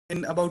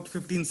In about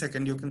 15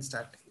 seconds, you can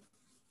start.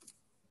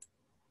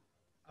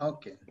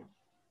 Okay.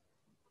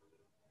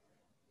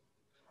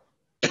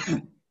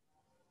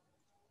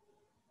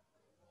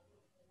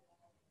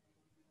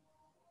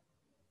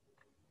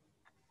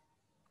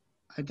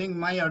 I think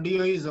my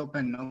audio is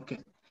open. Okay.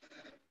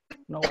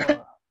 No,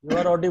 you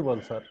are audible,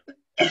 sir.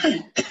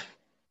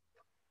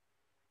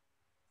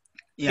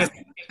 Yeah. Yes,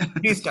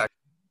 please start.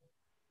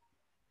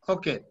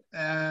 Okay.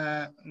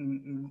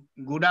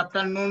 Good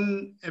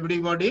afternoon,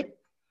 everybody.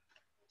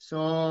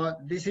 So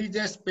this is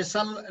a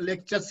special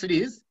lecture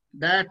series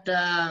that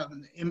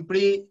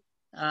IMPRI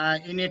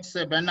in its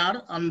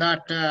banner on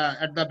that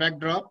at the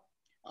backdrop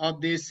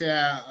of this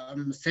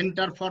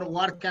Center for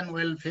Work and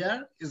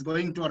Welfare is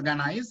going to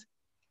organize.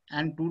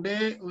 And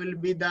today will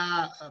be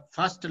the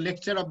first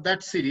lecture of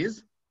that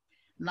series.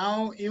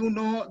 Now, you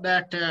know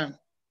that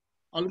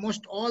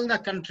almost all the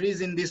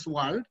countries in this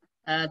world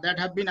that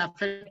have been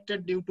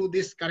affected due to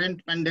this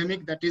current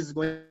pandemic that is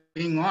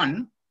going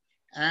on,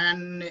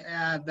 and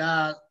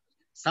the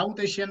South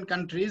Asian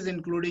countries,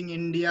 including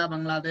India,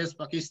 Bangladesh,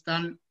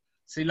 Pakistan,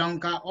 Sri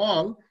Lanka,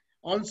 all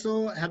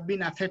also have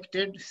been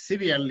affected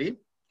severely.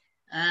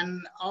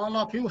 And all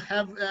of you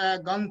have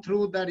gone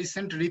through the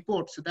recent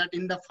reports that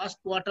in the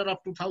first quarter of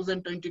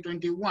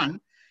 2020-21,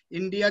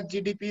 India's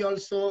GDP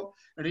also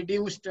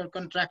reduced or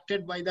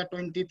contracted by the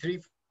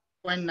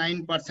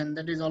 23.9%,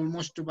 that is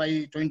almost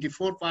by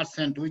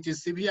 24%, which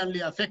is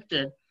severely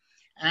affected.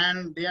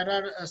 And there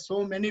are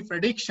so many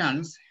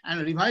predictions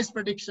and revised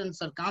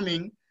predictions are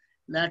coming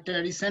that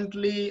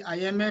recently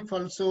IMF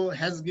also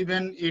has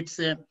given its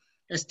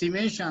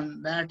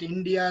estimation that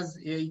India's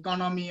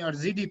economy or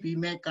GDP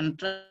may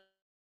contract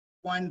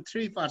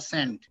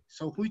 0.3%,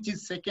 so which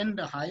is second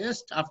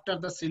highest after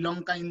the Sri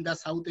Lanka in the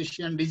South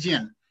Asian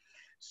region.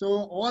 So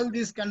all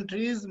these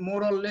countries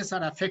more or less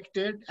are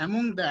affected.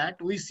 Among that,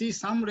 we see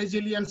some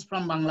resilience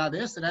from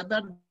Bangladesh.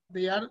 Rather,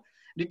 they are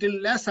little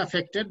less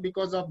affected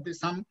because of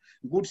some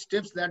good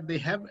steps that they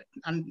have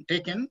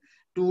taken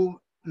to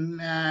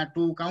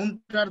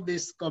counter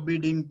this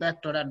COVID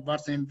impact or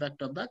adverse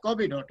impact of the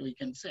COVID, what we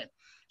can say.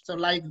 So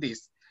like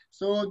this.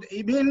 So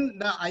even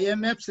the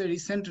IMF's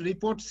recent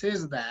report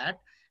says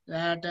that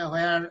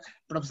where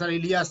Professor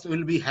Elias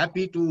will be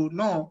happy to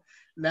know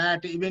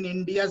that even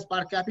India's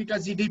per capita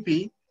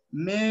GDP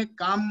may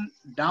come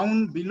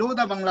down below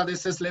the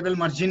Bangladesh's level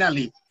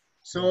marginally.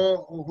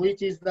 So,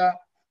 which is the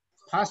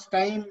first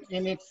time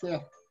in its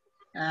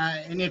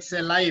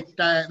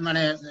lifetime,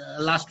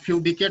 last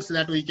few decades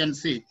that we can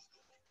see.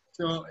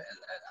 So,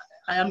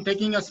 I am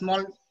taking a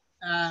small.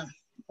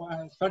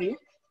 Sorry,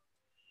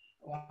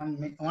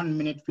 1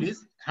 minute,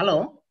 please.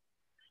 Hello.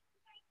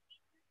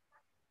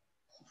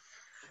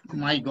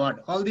 My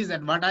God, all these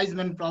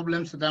advertisement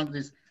problems without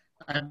this,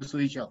 I have to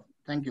switch off.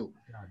 Thank you.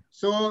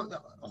 So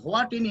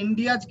what in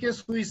India's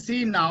case we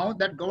see now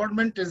that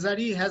government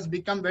treasury has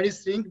become very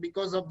shrink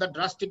because of the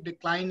drastic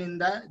decline in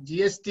the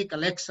GST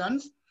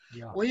collections,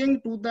 owing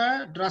to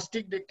the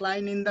drastic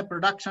decline in the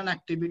production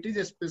activities,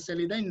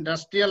 especially the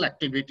industrial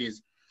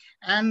activities.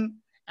 And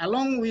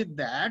along with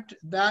that,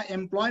 the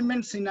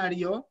employment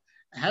scenario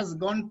has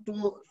gone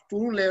to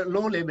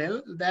low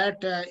level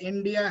that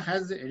India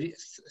has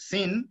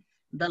seen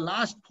the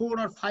last 4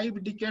 or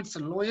 5 decades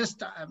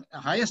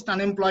highest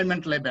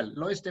employment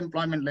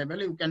level,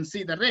 you can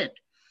see the rate.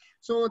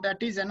 So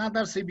that is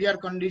another severe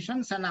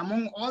conditions, and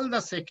among all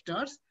the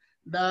sectors,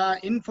 the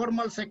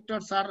informal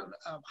sectors are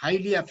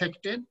highly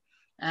affected,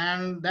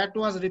 and that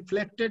was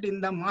reflected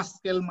in the mass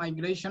scale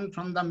migration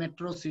from the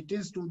metro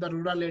cities to the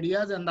rural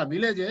areas and the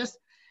villages,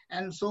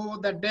 and so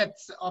the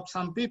deaths of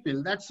some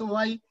people. That's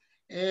why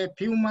a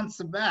few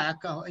months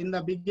back, in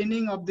the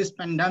beginning of this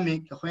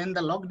pandemic, when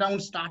the lockdown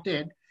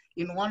started,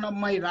 in one of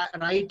my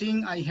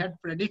writing, I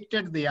had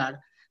predicted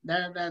there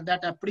that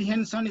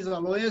apprehension is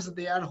always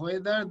there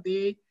whether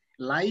the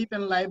life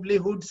and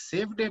livelihood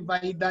saved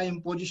by the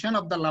imposition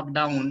of the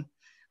lockdown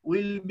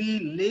will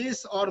be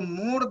less or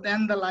more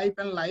than the life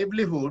and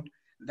livelihood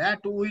that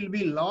will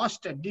be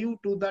lost due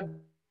to the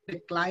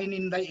decline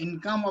in the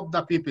income of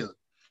the people.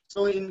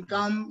 So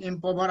income,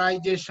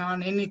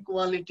 impoverization,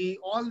 inequality,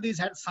 all these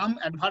had some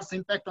adverse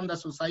impact on the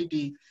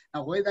society.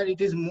 Now, whether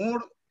it is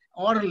more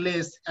or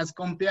less as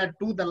compared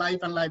to the life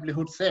and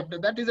livelihood saved,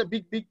 that is a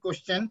big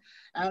question.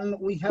 And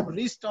we have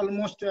reached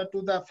almost to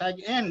the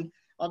fag end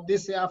of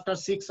this after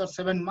 6 or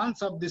 7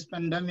 months of this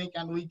pandemic,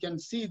 and we can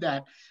see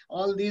that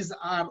all these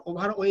are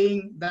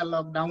overweighing the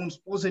lockdown's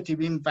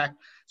positive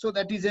impact. So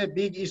that is a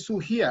big issue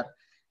here.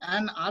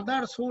 And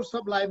other source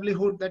of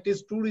livelihood, that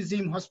is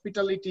tourism,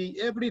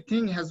 hospitality,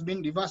 everything has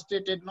been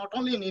devastated, not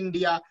only in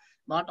India,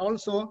 but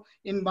also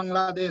in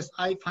Bangladesh.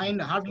 I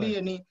find hardly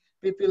any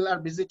people are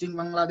visiting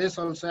Bangladesh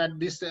also at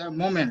this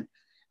moment.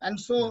 And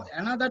so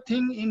another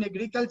thing in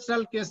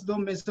agricultural case, though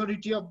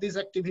majority of these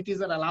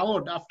activities are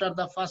allowed after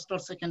the first or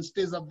second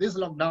stage of this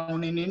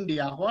lockdown in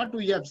India, what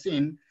we have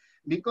seen,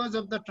 because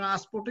of the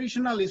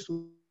transportational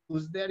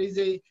issues, there is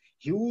a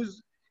huge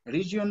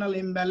regional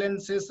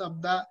imbalances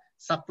of the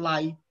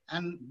supply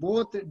and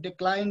both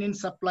decline in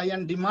supply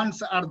and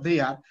demands are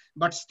there,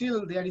 but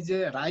still there is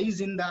a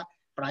rise in the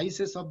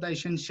prices of the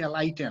essential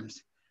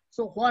items.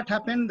 So what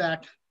happened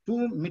that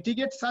to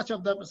mitigate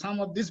some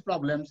of these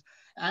problems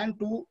and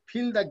to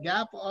fill the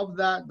gap of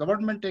the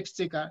government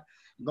exchequer,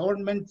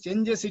 government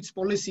changes its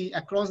policy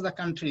across the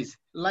countries,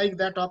 like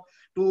that of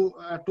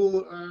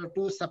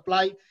to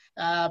supply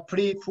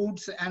free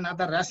foods and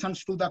other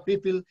rations to the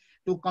people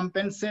to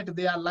compensate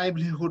their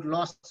livelihood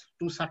loss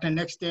to certain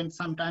extent,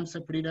 sometimes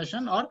a free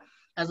ration or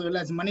as well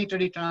as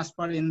monetary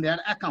transfer in their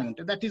account.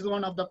 That is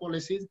one of the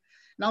policies.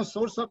 Now,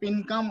 source of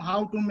income,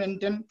 how to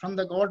maintain from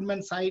the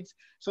government sides,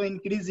 so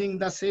increasing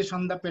the cess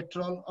on the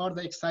petrol or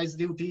the excise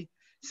duty.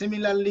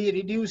 Similarly,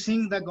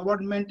 reducing the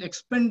government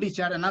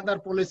expenditure, another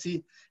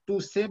policy to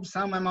save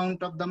some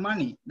amount of the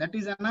money. That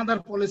is another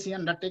policy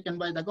undertaken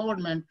by the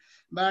government.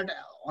 But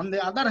on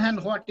the other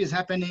hand, what is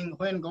happening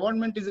when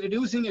government is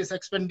reducing its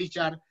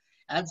expenditure,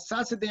 as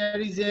such there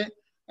is a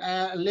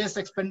less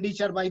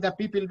expenditure by the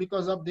people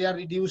because of their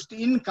reduced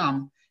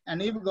income. And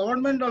if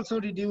government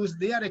also reduce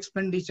their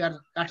expenditure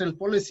cattle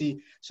policy,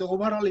 so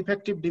overall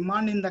effective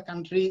demand in the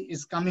country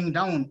is coming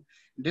down.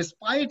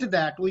 Despite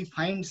that, we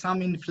find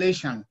some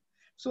inflation.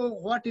 So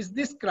what is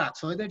this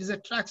crux? Whether it is a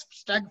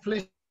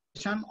stagflation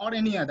or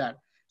any other.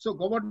 So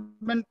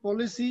government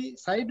policy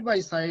side by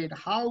side,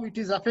 how it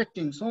is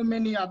affecting, so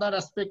many other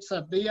aspects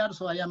are there.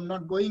 So I am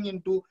not going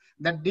into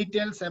the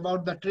details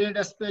about the trade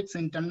aspects,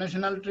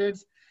 international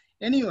trades.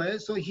 Anyway,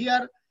 so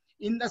here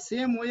in the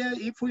same way,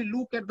 if we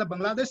look at the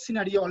Bangladesh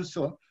scenario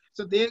also,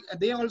 so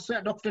they also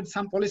adopted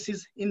some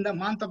policies in the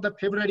month of the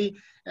February.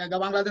 The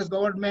Bangladesh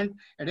government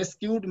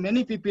rescued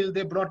many people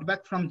they brought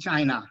back from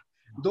China,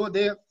 though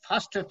they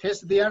first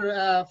faced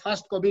their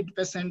first COVID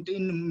patient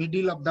in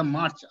middle of the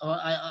March,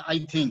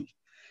 I think.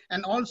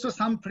 And also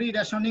some free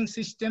rationing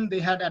system they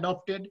had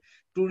adopted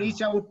to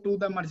reach out to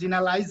the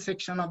marginalized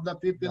section of the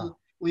people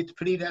with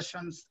free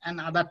rations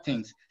and other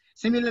things.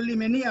 Similarly,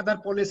 many other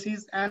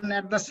policies, and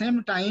at the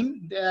same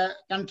time, the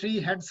country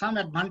had some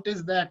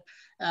advantage that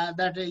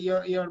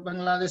your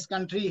Bangladesh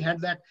country had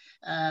that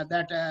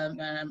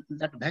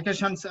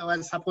vacations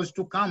was supposed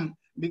to come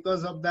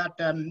because of that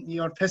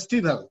your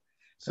festival.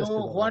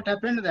 So what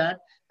happened that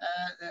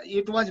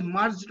it was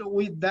merged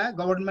with the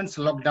government's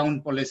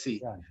lockdown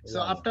policy.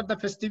 So after the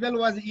festival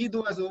was Eid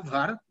was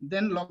over,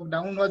 then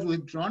lockdown was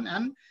withdrawn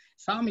and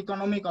some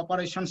economic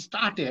operations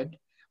started.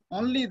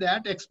 Only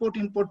that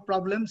export-import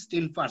problems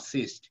still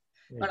persist.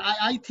 But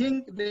I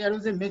think there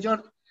is a major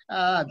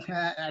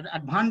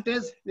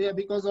advantage there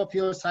because of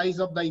your size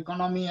of the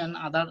economy and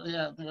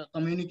other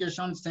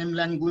communication, same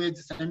language,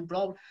 same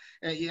problem,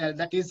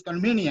 that is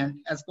convenient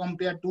as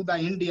compared to the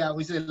India,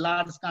 which is a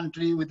large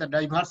country with a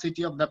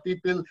diversity of the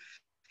people,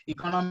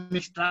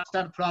 economic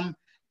structure from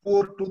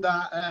poor to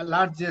the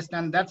largest,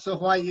 and that's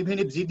why even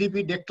if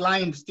GDP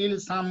declined, still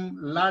some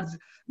large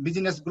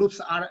business groups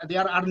are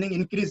earning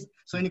increase,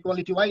 so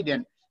inequality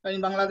widened.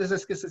 In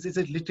Bangladesh's case, it's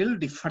a little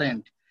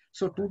different.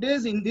 So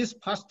today's in this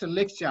first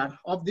lecture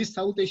of this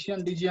South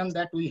Asian region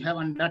that we have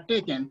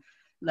undertaken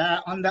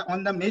on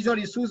the major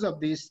issues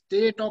of the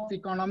state of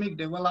economic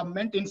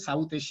development in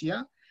South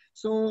Asia.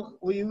 So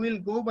we will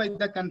go by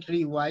the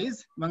country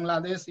wise,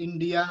 Bangladesh,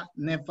 India,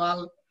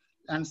 Nepal,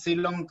 and Sri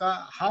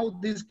Lanka, how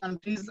these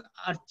countries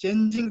are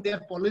changing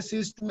their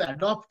policies to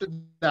adopt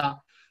the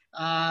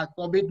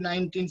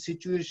COVID-19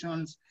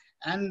 situations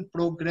and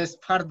progress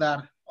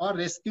further or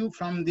rescue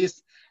from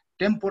this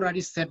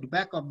temporary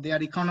setback of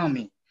their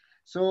economy.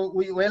 So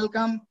we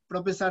welcome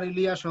Professor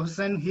Elias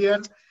Hossain here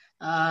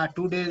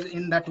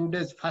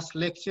today's first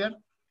lecture.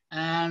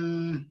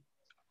 And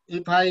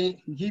if I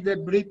give a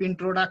brief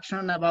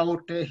introduction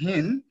about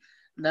him,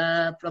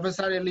 the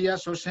Professor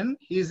Elias Hossain,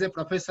 he is a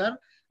professor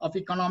of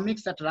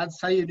economics at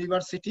Rajshahi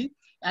University,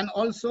 and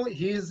also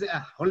he is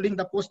holding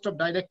the post of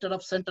Director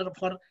of Center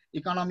for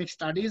Economic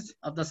Studies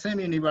of the same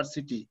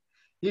university.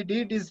 He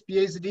did his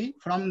PhD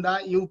from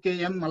the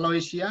UKM,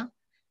 Malaysia,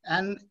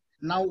 and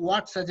now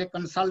works as a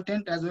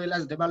consultant as well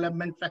as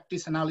development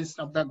practice analyst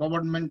of the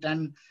government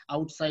and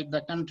outside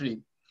the country.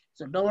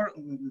 So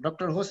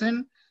Dr.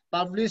 Hossain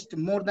published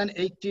more than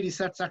 80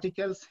 research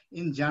articles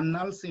in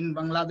journals in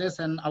Bangladesh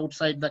and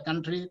outside the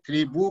country,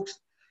 3 books,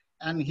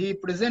 and he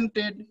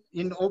presented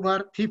in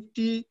over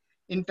 50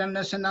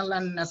 international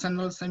and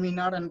national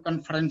seminars and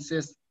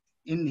conferences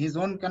in his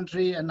own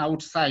country and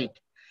outside.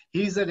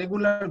 He is a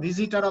regular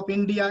visitor of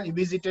India. He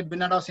visited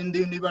Benares Hindu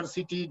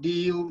University,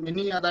 DU,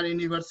 many other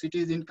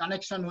universities in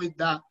connection with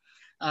the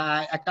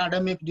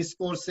academic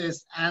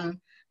discourses and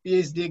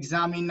PhD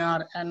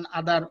examiner and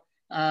other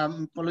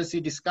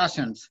policy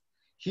discussions.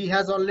 He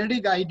has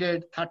already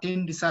guided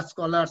 13 research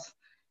scholars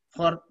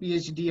for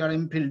PhD or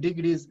MPhil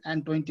degrees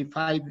and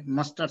 25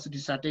 master's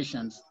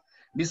dissertations.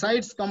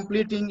 Besides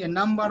completing a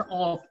number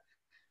of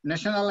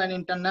national and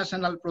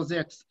international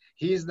projects,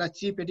 he is the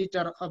chief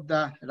editor of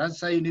the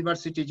Rajshahi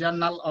University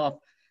Journal of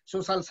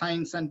Social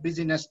Science and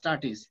Business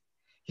Studies.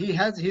 He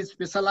has his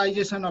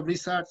specialization of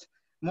research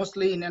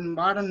mostly in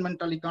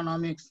environmental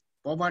economics,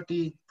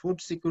 poverty,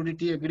 food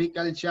security,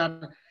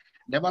 agriculture,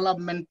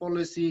 development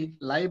policy,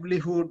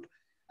 livelihood,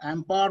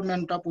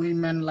 empowerment of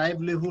women,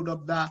 livelihood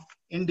of the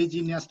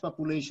indigenous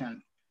population.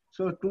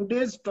 So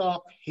today's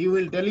talk, he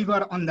will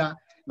deliver on the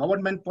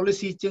government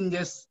policy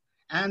changes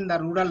and the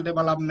rural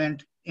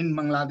development in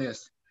Bangladesh.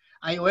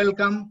 I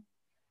welcome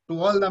to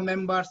all the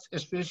members,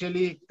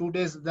 especially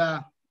today's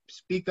the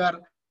speaker,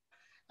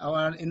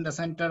 our in the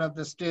center of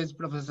the stage,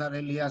 Professor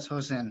Elias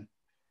Hossain.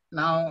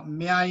 Now,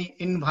 may I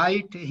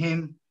invite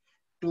him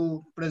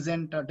to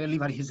present or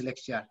deliver his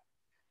lecture.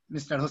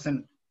 Mr.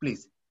 Hossain,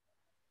 please.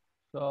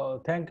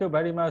 So thank you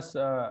very much,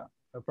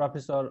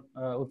 Professor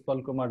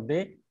Utpal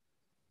K.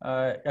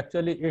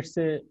 Actually, it's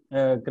a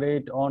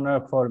great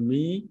honor for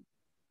me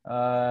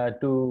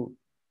to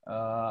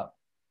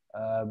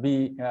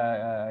be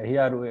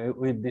here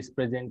with this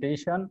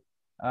presentation,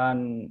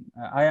 and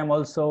I am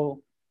also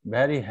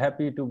very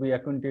happy to be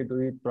acquainted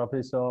with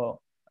Professor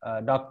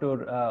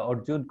Dr.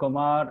 Arjun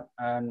Kumar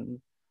and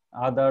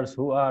others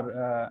who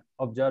are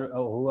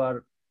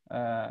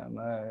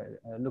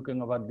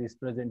looking about this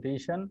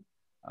presentation.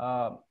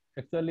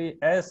 Actually,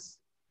 as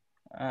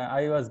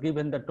I was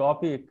given the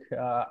topic,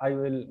 I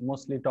will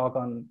mostly talk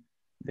on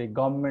the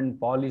government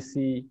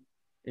policy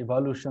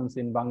evolutions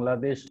in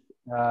Bangladesh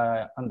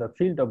on the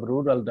field of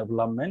rural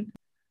development.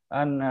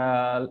 And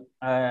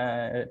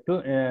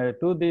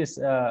to this,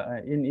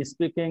 in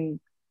speaking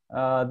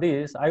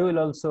this, I will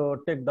also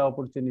take the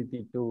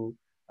opportunity to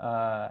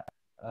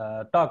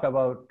talk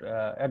about,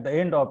 at the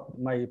end of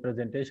my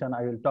presentation,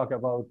 I will talk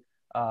about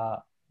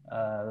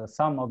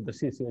some of the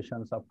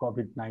situations of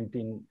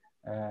COVID-19,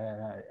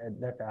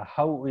 that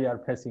how we are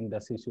facing the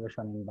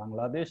situation in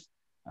Bangladesh,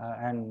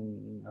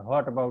 and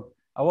what about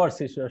our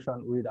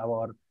situation with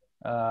our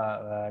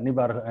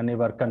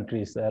neighbor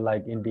countries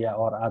like India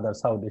or other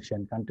South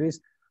Asian countries.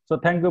 So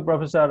thank you,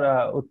 Professor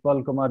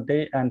Utpal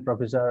K and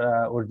Professor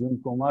Arjun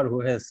Kumar,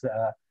 who has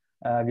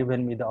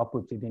given me the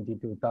opportunity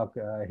to talk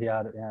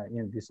here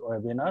in this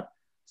webinar.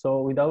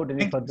 So without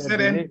any further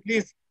delay,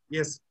 please,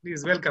 yes,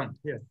 please welcome.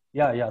 Yes.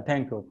 Yeah,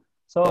 thank you.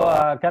 So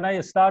can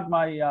I start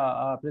my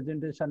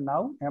presentation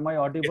now? Am I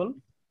audible?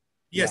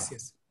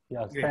 Yes,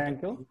 Yes, Great.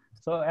 Thank you.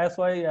 So as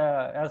I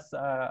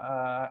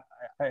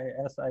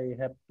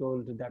have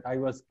told that I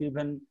was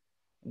given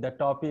the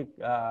topic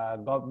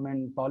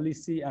government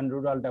policy and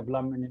rural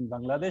development in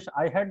Bangladesh.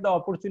 I had the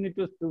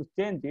opportunity to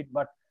change it,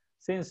 but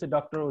since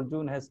Dr.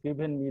 Arjun has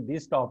given me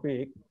this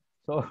topic,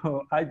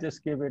 so I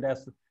just give it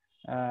as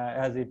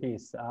it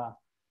is.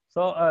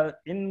 So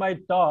in my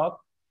talk,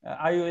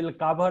 I will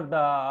cover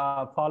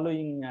the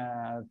following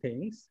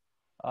things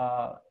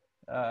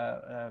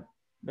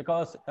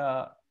because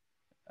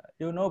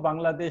you know,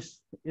 Bangladesh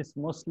is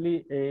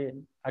mostly a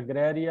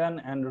agrarian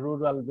and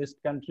rural based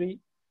country,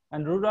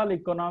 and rural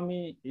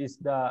economy is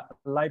the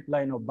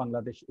lifeline of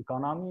Bangladesh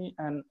economy,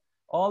 and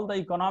all the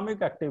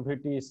economic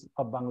activities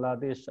of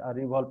Bangladesh are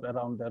revolved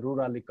around the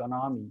rural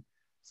economy.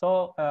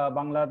 So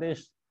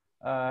Bangladesh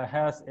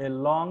has a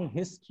long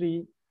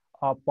history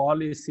of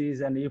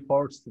policies and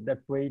efforts that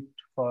wait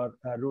for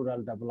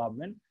rural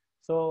development.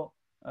 So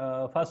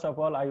first of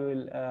all, I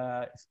will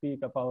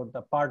speak about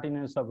the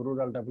pertinence of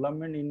rural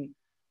development in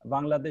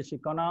Bangladesh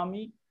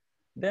economy.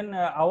 Then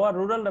our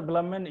rural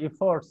development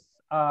efforts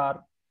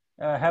are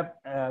have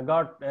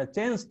got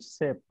changed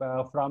shape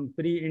from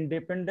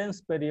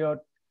pre-independence period,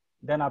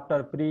 then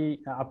after the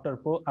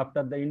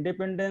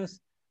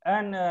independence,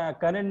 and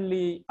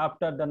currently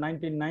after the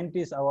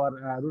 1990s,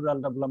 our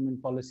rural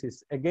development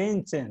policies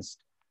again changed.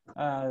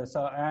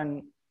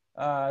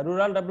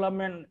 Rural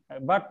development,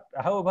 but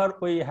however,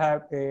 we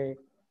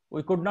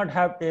could not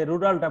have a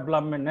rural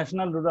development,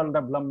 national rural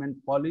development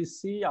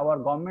policy. Our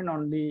government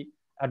only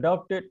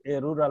adopted a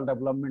rural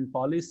development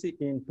policy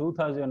in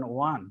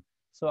 2001.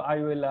 So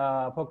I will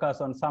focus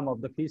on some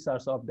of the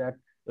features of that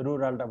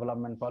rural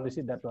development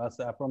policy that was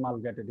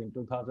promulgated in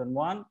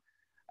 2001.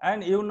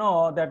 And you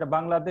know that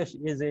Bangladesh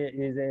is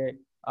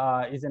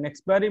an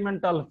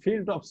experimental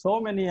field of so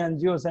many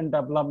NGOs and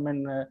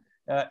development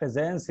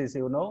agencies,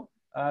 you know,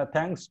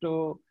 thanks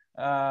to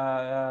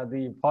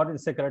the Foreign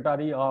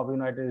Secretary of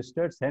United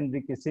States,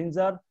 Henry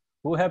Kissinger,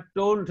 who have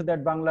told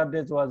that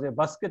Bangladesh was a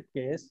basket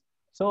case.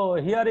 So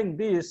hearing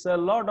this, a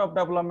lot of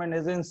development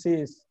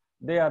agencies,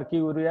 they are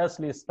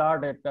curiously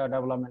started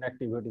development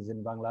activities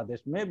in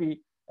Bangladesh.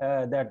 Maybe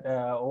that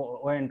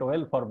went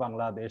well for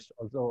Bangladesh,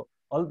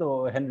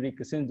 although Henry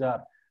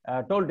Kissinger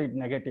told it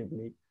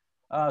negatively.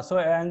 So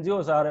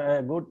NGOs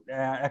are good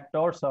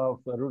actors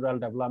of rural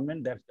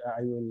development. That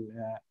I will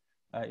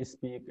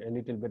speak a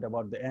little bit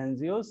about the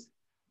NGOs.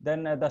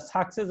 Then the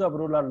success of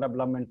rural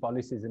development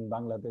policies in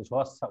Bangladesh.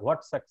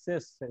 What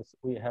successes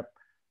we have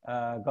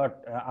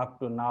got up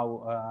to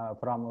now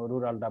from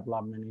rural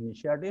development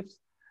initiatives.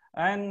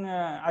 And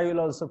I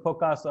will also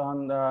focus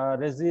on the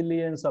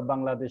resilience of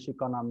Bangladesh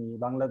economy,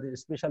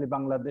 especially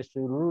Bangladesh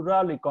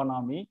rural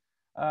economy,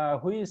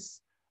 which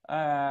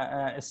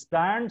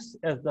stands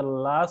as the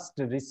last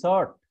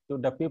resort to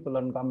the people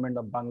and government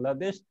of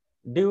Bangladesh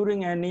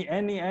during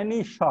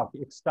any shock,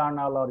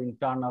 external or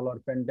internal or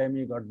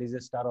pandemic or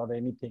disaster or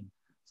anything.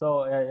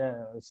 So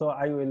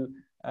I will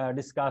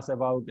discuss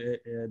about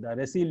the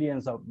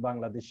resilience of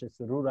Bangladesh's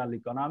rural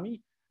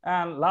economy.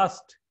 And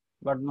last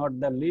but not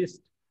the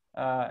least,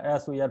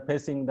 as we are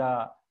facing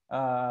the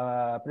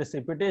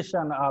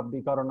precipitation of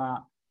the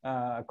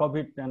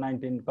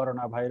COVID-19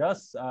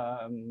 coronavirus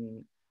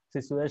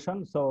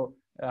situation. So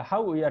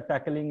how we are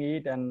tackling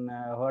it and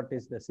what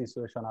is the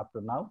situation up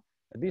to now.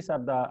 These are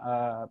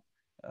the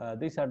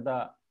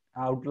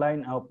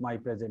outline of my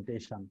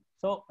presentation.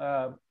 So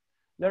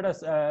let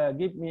us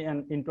give me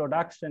an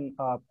introduction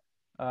of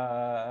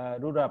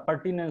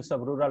pertinence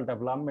of rural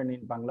development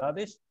in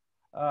Bangladesh.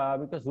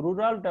 Because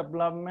rural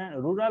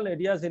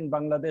areas in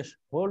Bangladesh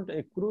hold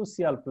a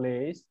crucial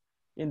place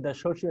in the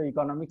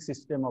socio-economic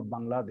system of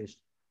Bangladesh.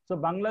 So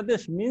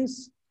Bangladesh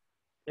means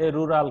a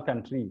rural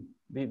country.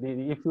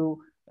 If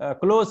you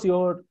close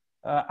your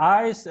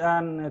eyes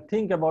and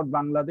think about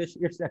Bangladesh,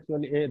 it's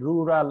actually a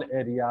rural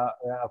area,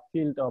 a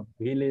field of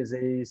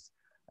villages,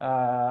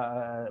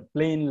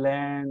 plain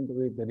land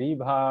with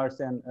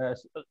rivers, and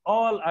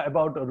all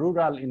about a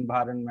rural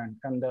environment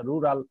and the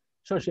rural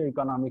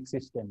socio-economic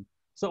system.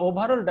 So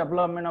overall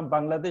development of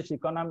Bangladesh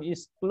economy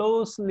is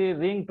closely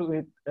linked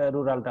with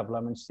rural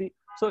development. See,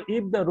 so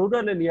if the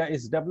rural area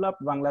is developed,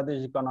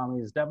 Bangladesh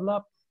economy is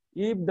developed.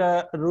 If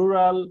the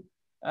rural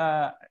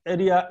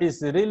area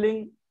is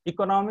reeling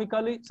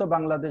economically, so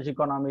Bangladesh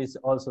economy is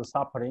also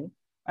suffering.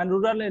 And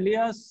rural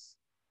areas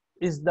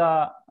is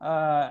the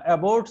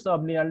abodes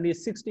of nearly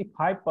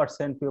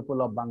 65%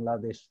 people of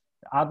Bangladesh.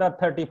 Other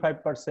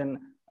 35%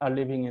 are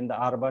living in the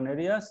urban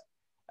areas.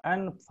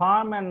 And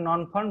farm and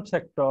non-farm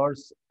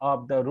sectors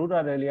of the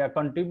rural area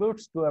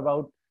contributes to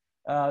about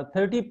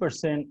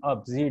 30%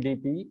 of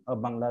GDP of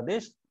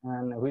Bangladesh,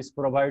 and which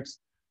provides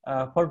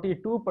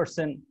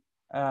 42%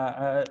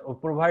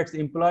 provides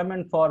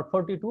employment for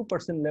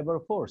 42% labor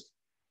force.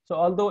 So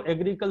although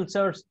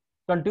agriculture's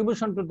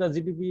contribution to the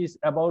GDP is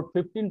about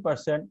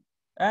 15%,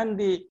 and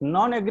the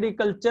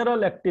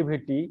non-agricultural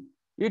activity,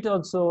 it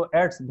also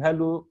adds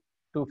value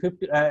to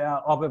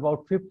of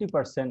about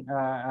 50%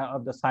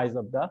 of the size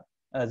of the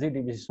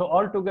GDP. So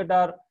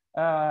altogether,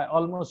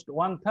 almost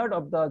 1/3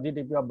 of the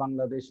GDP of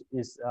Bangladesh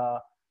is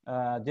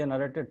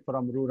generated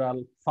from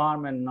rural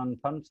farm and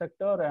non-farm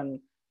sector, and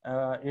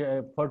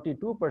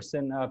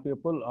 42%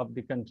 people of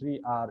the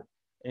country are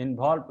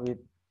involved with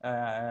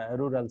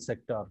rural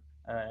sector,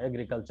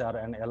 agriculture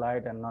and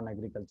allied and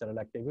non-agricultural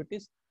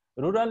activities.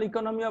 Rural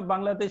economy of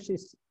Bangladesh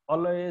is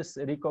always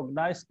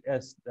recognized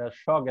as the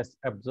shock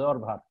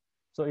absorber.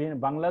 So in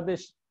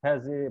Bangladesh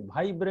has a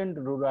vibrant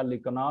rural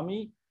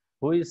economy,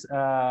 who is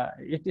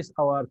it is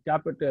our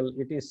capital,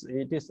 it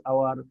is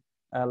our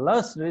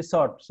last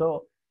resort.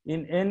 So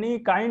in any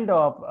kind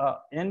of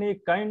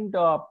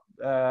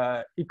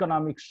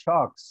economic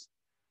shocks,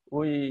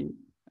 we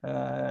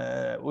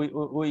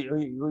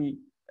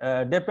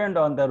depend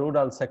on the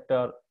rural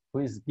sector,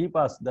 which give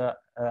us the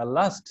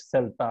last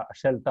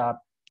shelter.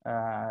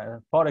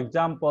 For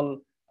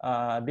example,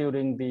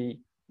 during the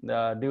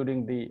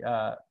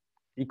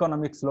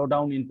economic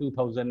slowdown in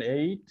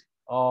 2008,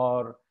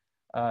 or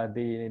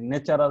the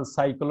natural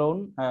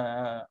cyclone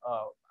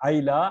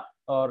Aila,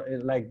 or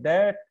like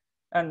that,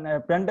 and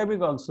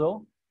pandemic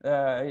also,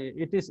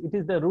 it is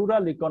the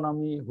rural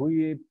economy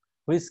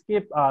which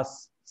keep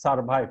us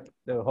survive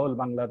the whole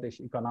Bangladesh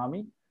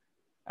economy.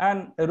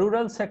 And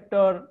rural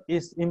sector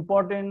is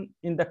important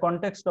in the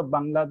context of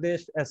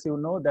Bangladesh. As you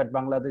know, that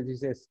Bangladesh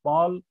is a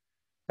small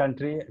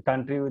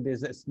country with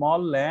a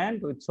small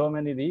land with so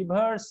many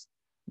rivers,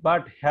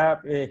 but has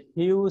a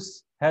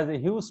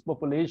huge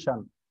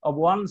population of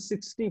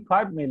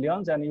 165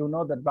 million, and you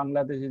know that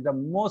Bangladesh is the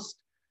most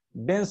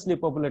densely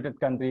populated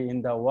country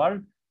in the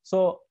world.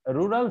 So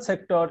rural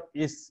sector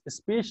is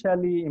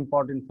especially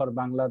important for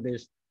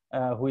Bangladesh,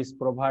 which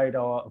provide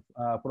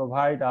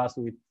us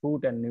with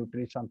food and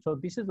nutrition. So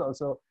this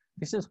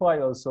is why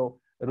also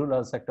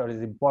rural sector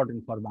is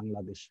important for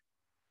Bangladesh.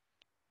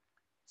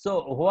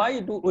 So why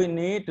do we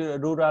need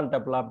rural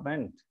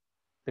development?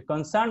 The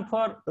concern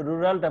for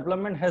rural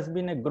development has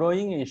been a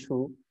growing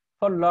issue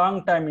for a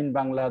long time in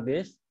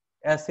Bangladesh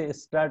as a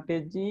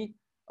strategy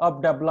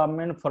of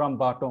development from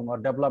bottom, or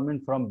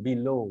development from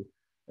below.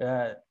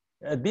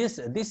 This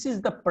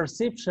is the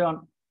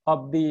perception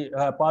of the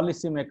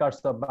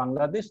policymakers of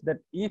Bangladesh, that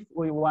if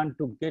we want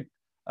to get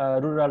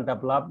rural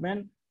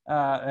development,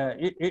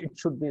 it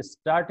should be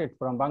started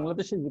from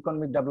Bangladesh's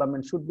economic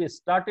development should be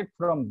started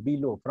from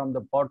below, from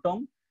the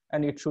bottom,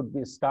 and it should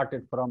be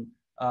started from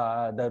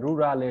the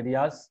rural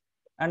areas.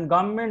 And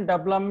government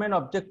development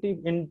objective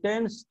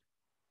intends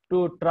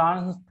to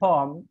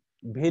transform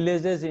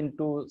villages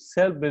into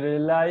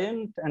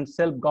self-reliant and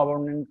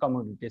self-governing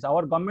communities.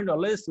 Our government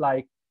always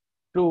like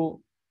to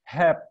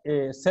have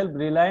a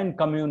self-reliant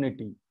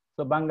community.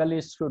 So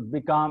Bengalis should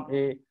become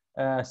a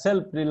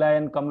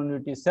self-reliant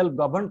community,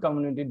 self-governed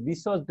community.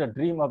 This was the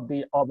dream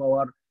of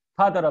our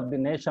father of the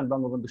nation,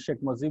 Bangabandhu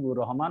Sheikh Mujibur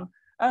Rahman.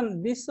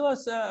 And this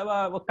was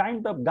a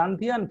kind of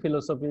Gandhian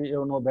philosophy,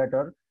 you know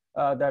better,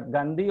 that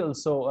Gandhi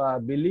also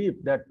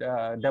believed that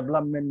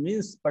development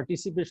means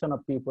participation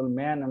of people,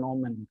 men and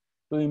women,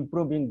 to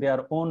improving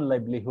their own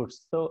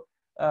livelihoods. So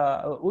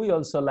we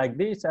also like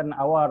this, and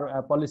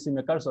our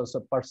policymakers also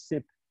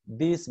perceive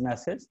this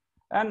message.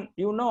 And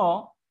you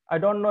know, I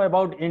don't know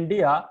about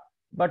India,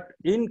 but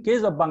in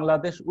case of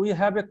Bangladesh, we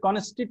have a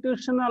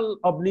constitutional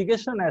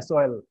obligation as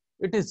well.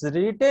 It is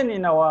written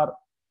in our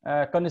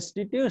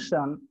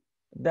constitution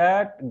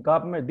that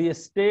government, the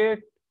state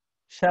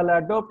shall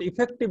adopt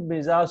effective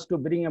measures to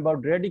bring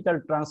about radical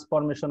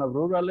transformation of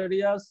rural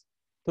areas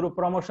through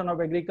promotion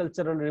of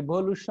agricultural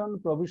revolution,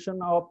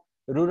 provision of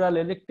rural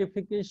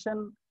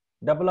electrification,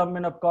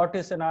 development of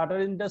cottage and other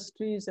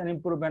industries, and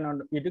improvement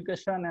on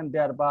education, and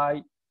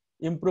thereby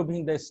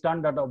improving the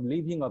standard of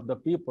living of the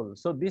people.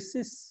 So this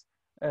is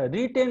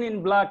written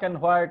in black and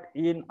white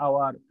in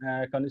our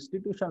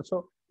constitution.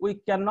 So we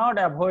cannot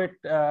avoid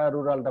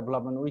rural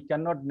development. We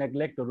cannot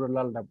neglect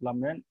rural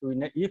development.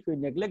 If we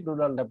neglect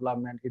rural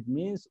development, it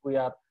means we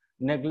are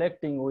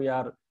neglecting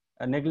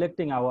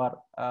our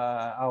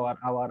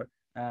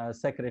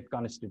sacred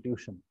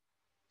constitution.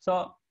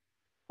 So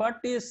what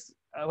is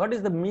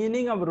the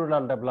meaning of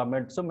rural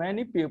development? So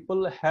many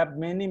people have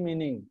many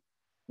meaning.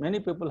 Many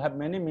people have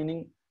many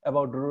meaning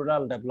about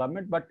rural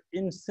development, but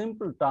in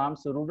simple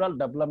terms, rural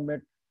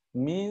development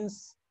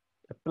means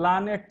a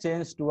planet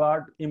change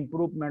toward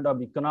improvement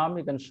of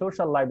economic and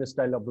social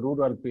lifestyle of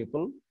rural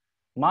people.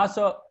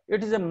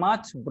 It is a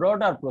much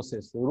broader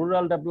process.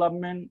 Rural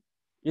development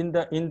in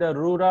the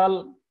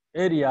rural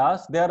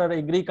areas, there are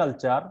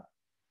agriculture.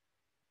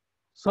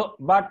 So,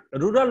 but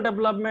rural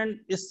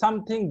development is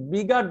something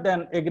bigger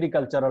than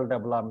agricultural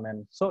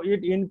development. So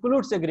it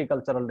includes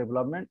agricultural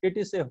development. It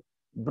is a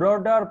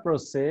broader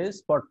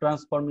process for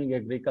transforming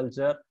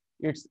agriculture,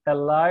 its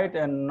allied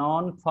and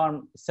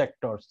non-farm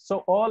sectors. So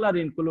all are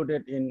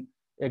included in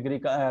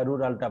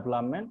rural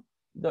development.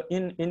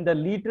 In the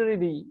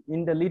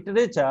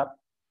literature,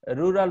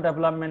 rural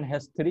development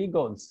has three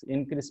goals: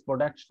 increase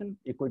production,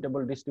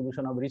 equitable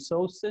distribution of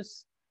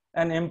resources,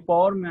 and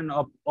empowerment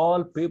of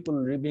all people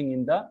living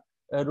in the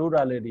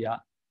rural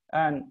area.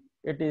 And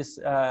it is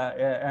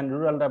and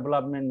rural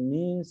development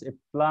means a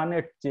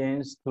planet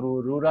change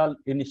through rural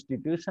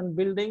institution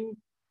building,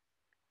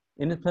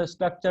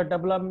 infrastructure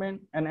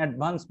development, and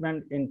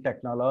advancement in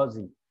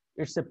technology.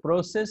 It's a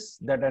process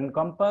that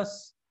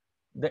encompasses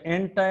the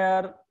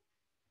entire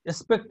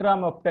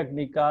spectrum of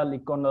technical,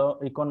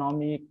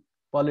 economic,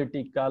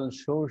 political,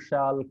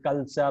 social,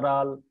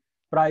 cultural,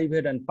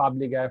 private, and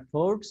public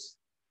efforts,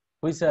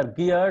 which are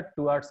geared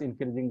towards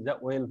increasing the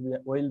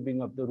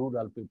well-being of the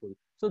rural people.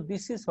 So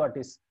this is what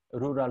is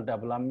rural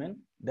development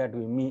that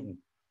we mean.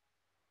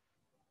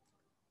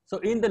 So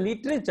in the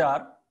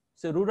literature,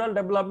 so rural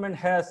development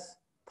has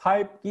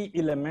 5 key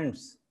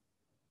elements.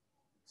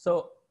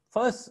 So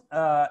first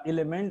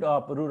element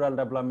of rural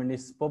development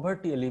is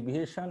poverty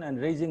alleviation and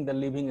raising the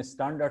living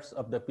standards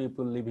of the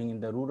people living in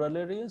the rural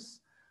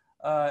areas,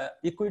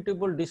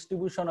 equitable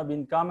distribution of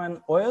income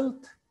and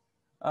wealth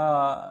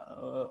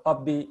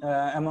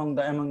among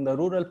the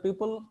rural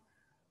people,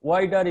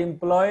 wider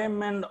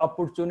employment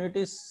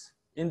opportunities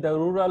in the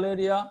rural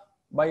area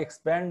by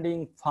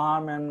expanding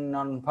farm and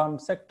non-farm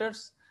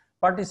sectors,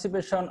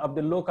 participation of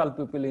the local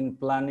people in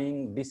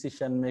planning,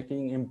 decision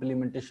making,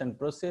 implementation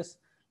process,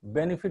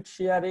 benefit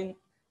sharing,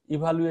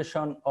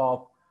 evaluation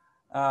of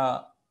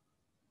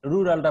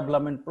rural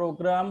development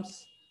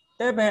programs,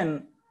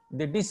 even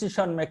the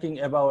decision making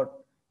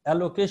about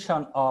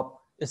allocation of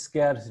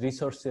scarce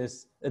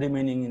resources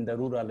remaining in the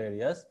rural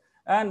areas.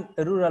 And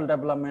rural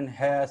development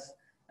has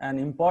an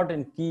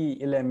important key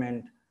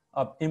element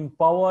of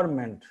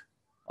empowerment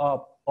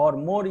of or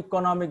more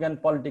economic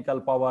and political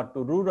power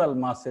to rural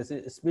masses,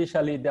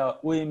 especially the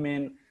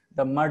women,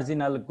 the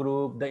marginal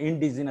group, the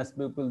indigenous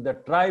people, the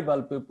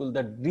tribal people,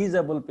 the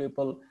disabled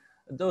people.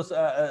 Those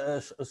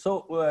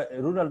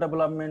rural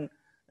development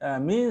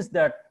means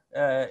that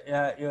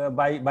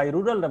by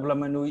rural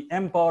development we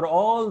empower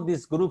all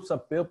these groups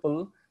of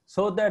people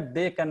so that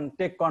they can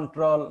take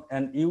control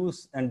and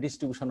use and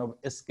distribution of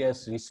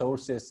scarce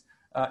resources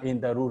in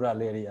the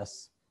rural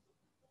areas.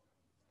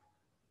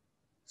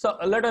 So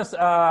let us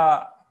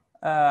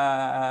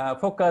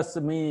focus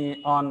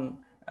me on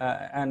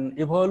an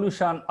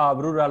evolution of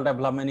rural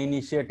development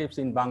initiatives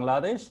in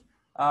Bangladesh.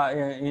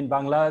 In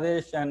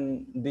Bangladesh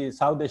and the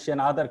South Asian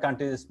other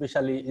countries,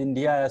 especially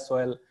India as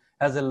well,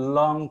 has a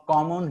long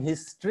common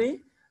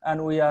history,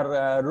 and we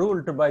are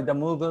ruled by the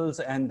Mughals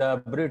and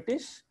the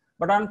British.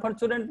 But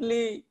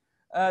unfortunately,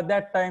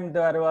 that time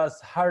there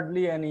was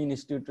hardly any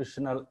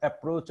institutional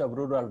approach of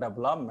rural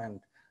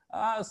development.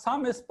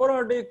 Some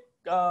sporadic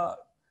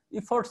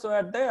efforts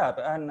were there,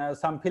 and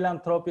some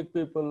philanthropic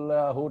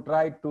people who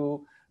tried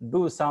to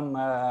do some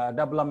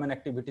development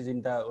activities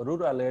in the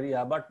rural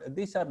area, but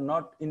these are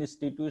not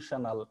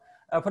institutional.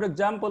 For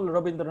example,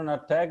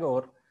 Rabindranath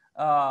Tagore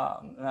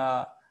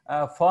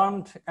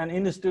formed an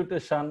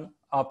institution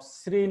of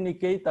Sri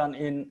Niketan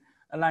in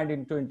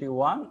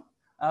 1921.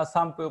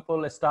 Some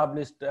people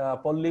established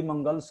Polli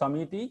Mangal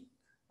Samiti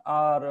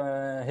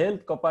or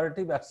health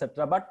cooperative,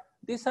 etc. But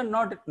these are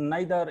not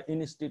neither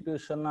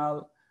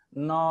institutional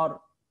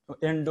nor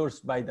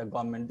endorsed by the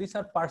government. These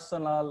are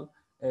personal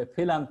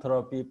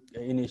philanthropic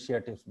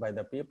initiatives by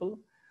the people.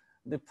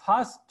 The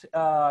first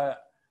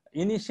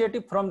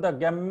initiative from the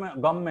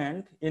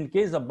government in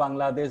case of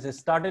Bangladesh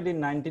started in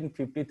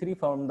 1953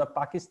 from the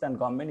Pakistan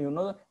government. You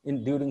know,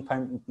 during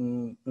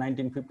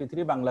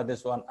 1953,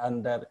 Bangladesh was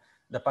under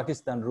the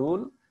Pakistan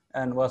rule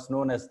and was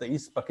known as the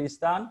East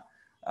Pakistan.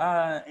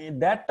 At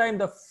that time,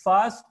 the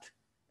first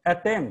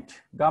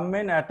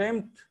government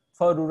attempt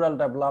for rural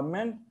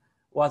development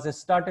was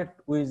started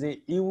with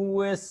a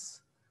United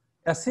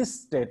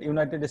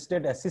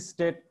States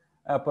assisted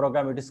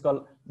program. It is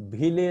called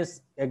Village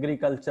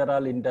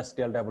Agricultural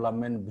Industrial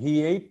Development,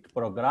 V8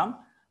 program,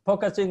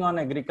 focusing on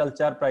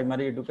agriculture,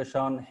 primary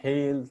education,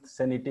 health,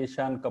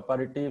 sanitation,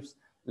 cooperatives,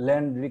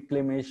 land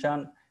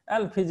reclamation,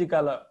 and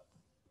physical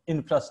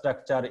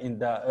infrastructure in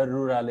the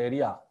rural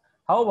area.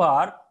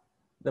 However,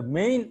 the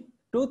main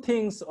two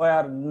things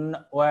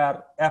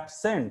were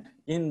absent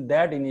in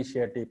that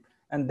initiative,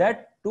 and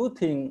that two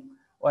things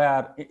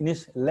were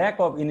lack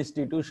of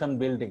institution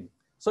building.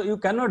 So you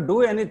cannot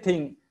do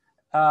anything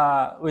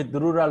with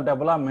rural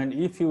development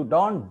if you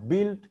don't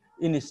build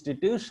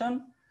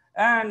institution,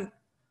 and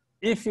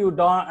if you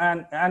don't,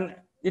 and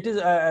it is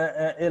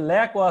a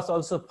lack was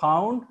also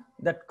found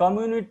that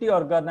community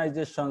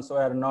organizations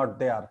were not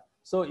there.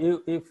 So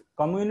if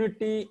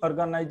community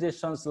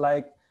organizations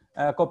like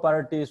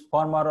cooperatives,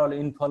 formal or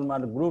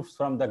informal groups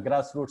from the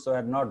grassroots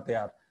were not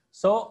there.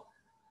 So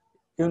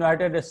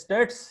United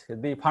States,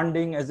 the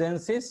funding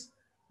agencies,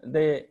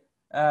 they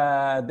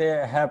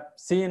have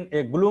seen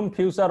a gloom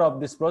future of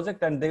this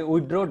project, and they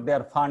withdrew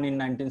their fund in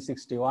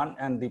 1961,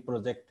 and the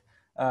project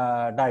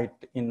died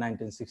in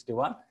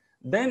 1961.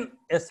 Then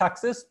a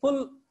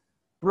successful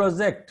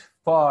project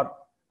for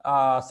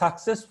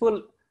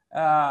successful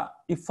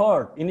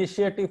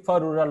initiative for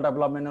rural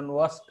development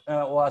was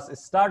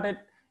started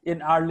in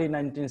early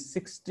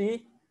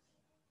 1960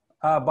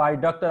 by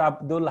Dr.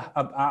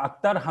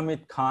 Akhtar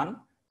Hamid Khan.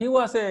 He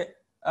was a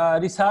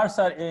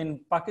researcher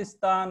in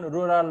Pakistan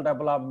Rural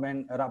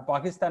Development,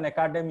 Pakistan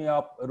Academy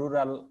of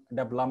Rural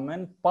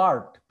Development,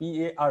 PARD,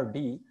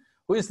 P-A-R-D,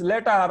 who is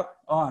later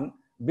on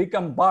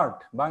become BARD,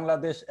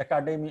 Bangladesh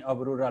Academy of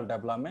Rural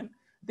Development.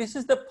 This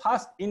is the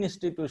first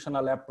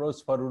institutional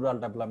approach for rural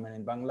development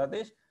in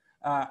Bangladesh,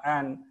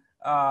 and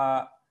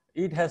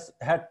it has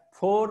had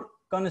 4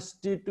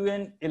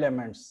 constituent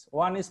elements.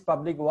 One is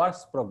public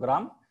works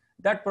program.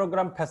 That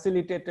program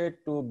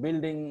facilitated to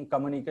building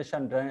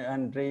communication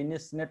and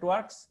drainage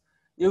networks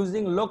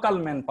using local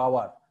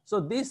manpower. So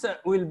this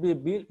will be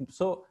built,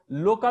 so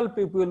local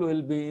people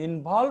will be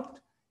involved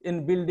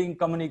in building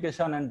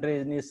communication and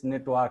drainage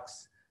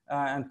networks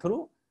and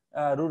through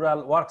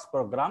rural works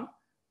program.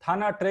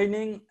 Thana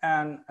training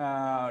and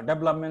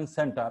development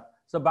center.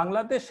 So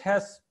Bangladesh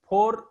has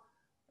 4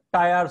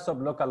 tiers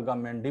of local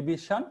government: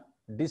 division,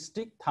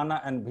 district,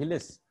 Thana, and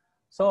village.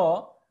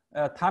 So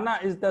Thana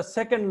is the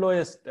second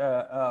lowest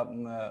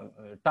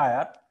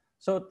tier.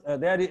 So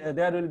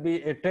there will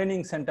be a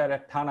training center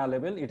at Thana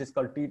level. It is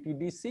called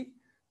TTDC,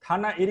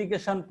 Thana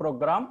irrigation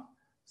program.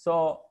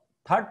 So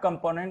third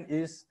component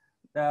is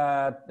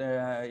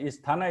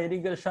Thana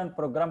irrigation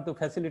program to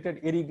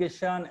facilitate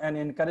irrigation and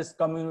encourage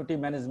community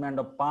management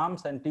of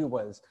pumps and tube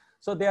wells.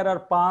 So there are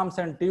pumps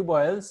and tube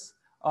wells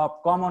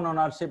of common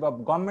ownership,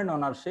 of government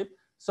ownership.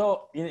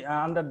 So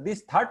under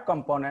this third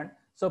component,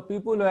 so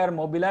people were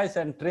mobilized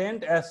and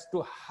trained as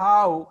to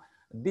how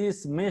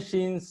these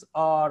machines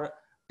or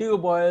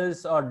tube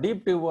wells or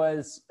deep tube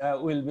wells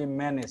will be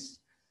managed.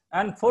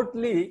 And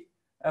fourthly,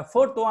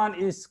 fourth one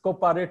is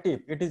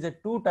cooperative. It is a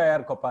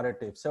 2-tier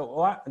cooperative.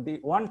 So the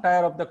one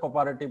tier of the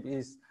cooperative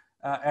is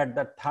at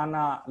the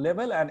Thana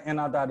level, and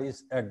another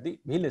is at the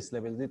village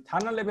level. The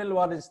Thana level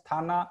one is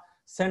Thana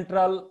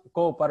Central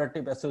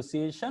Cooperative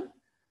Association.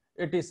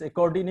 It is a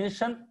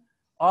coordination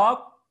of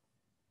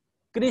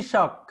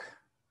Krishak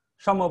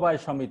Samabay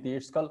Samiti.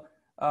 It's called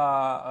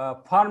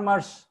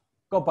Farmers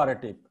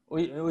Cooperative.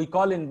 We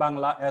call in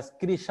Bangla as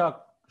Krishak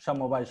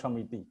Samabay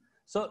Samiti.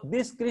 So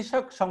this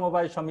Krishak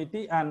Samabay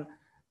Samiti and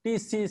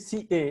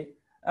TCCA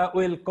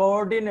will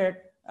coordinate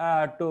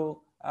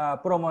to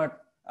promote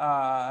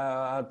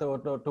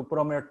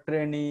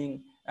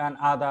training and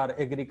other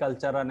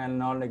agricultural and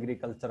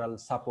non-agricultural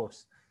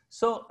supports.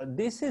 So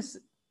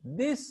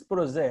this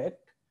project,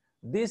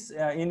 this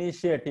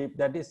initiative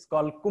that is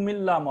called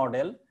Kumilla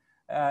model,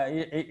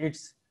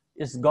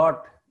 it's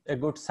got a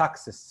good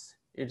success.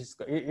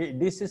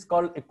 This is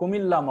called a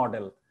Kumilla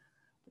model,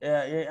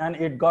 and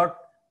it got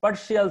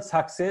partial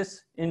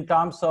success in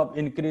terms of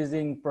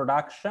increasing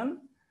production,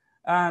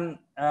 and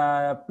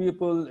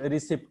people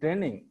receive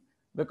training,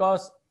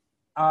 because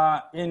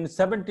in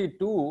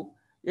 72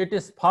 it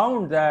is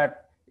found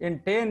that in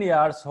 10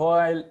 years,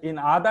 while in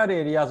other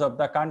areas of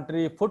the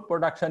country food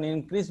production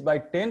increased by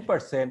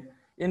 10%,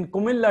 in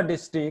Kumilla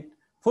district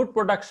food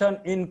production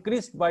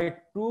increased by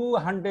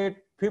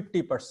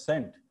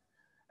 250%,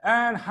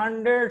 and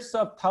hundreds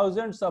of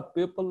thousands of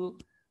people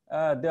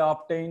they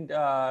obtained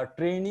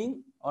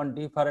training on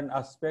different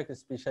aspects,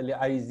 especially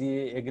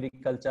IGA,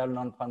 agricultural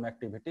non-farm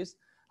activities.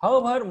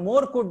 However,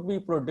 more could be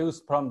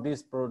produced from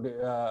this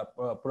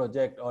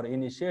project or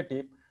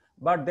initiative,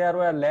 but there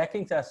were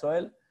lackings as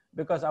well,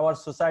 because our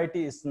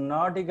society is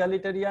not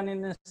egalitarian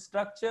in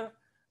structure,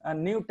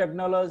 and new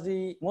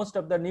technology, most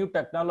of the new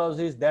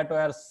technologies that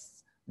were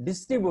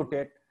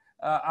distributed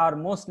are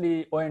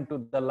mostly owing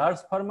to the large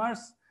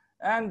farmers,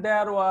 and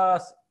there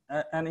was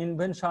an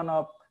invention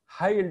of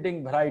high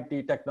yielding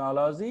variety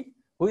technology,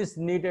 which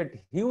needed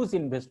huge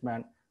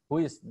investment,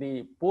 which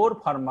the poor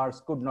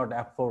farmers could not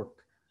afford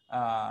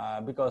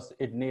because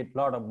it needs a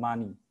lot of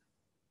money.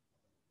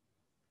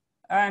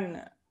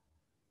 And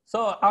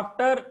so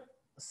after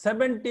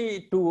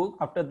 72,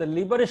 after the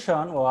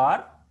liberation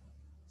war,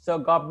 so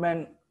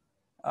government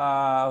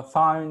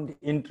found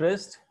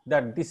interest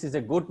that this is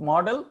a good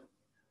model.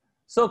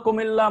 So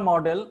Kumilla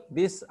model,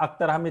 this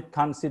Akhtar Hamid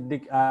Khan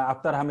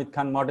Akhtar Hamid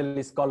Khan model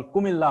is called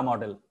Kumilla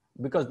model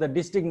because the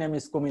district name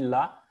is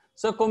Kumilla.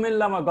 So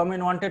Kumilla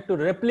government wanted to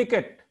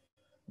replicate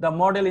the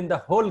model in the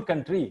whole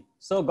country.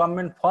 So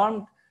government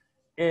formed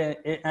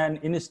an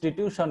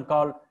institution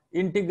called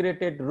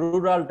Integrated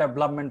Rural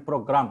Development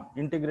Program,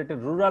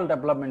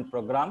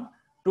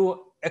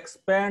 to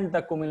expand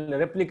the Kumilla,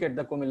 replicate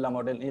the Kumilla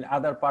model in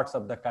other parts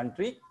of the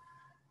country.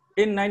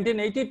 In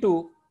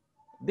 1982,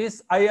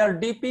 this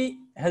IRDP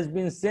has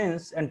been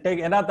changed and take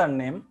another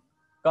name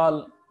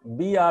called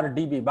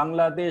BRDB,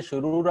 Bangladesh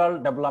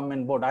Rural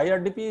Development Board.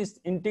 IRDP is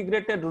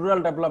Integrated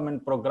Rural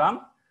Development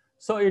Program.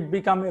 So it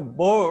became a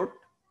board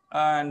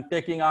and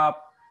taking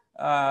up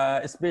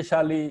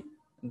especially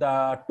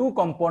the two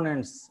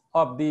components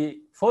of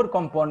the four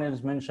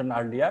components mentioned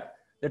earlier.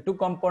 The two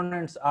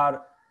components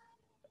are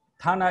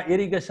Thana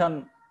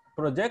Irrigation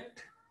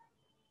Project,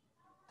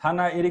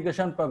 Thana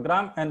Irrigation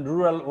Program, and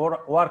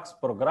Rural Works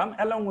Program,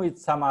 along with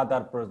some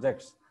other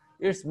projects.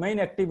 Its main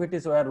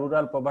activities were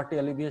rural poverty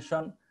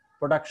alleviation,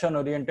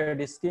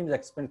 production-oriented schemes,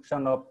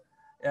 expansion of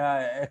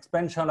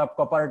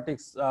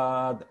cooperatives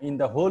in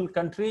the whole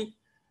country,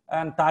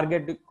 and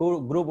target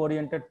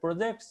group-oriented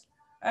projects,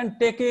 and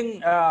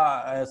taking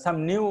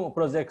some new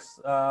projects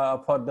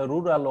for the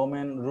rural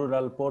women,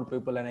 rural poor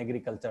people, and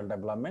agricultural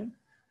development.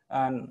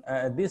 And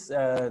this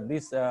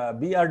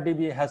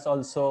BRDB has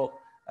also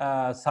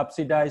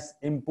subsidized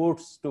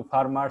inputs to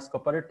farmers'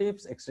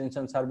 cooperatives,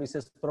 extension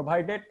services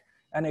provided,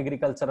 and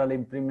agricultural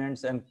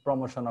implements and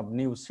promotion of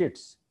new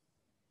seeds.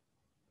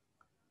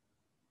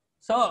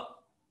 So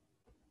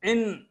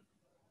in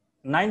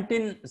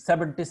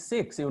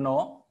 1976, you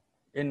know,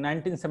 in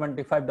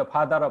 1975, the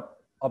father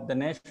of the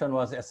nation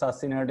was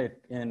assassinated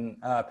in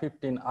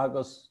 15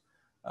 August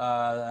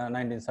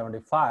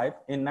 1975.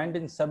 In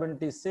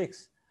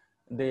 1976,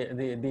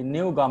 the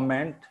new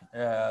government,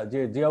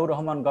 Ziaur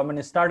Rahman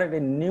government, started a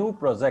new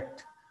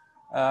project.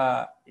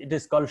 It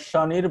is called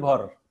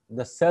Shanirbar,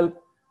 the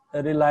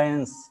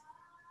self-reliance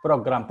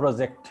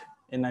project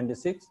in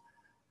 96.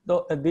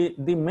 So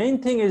the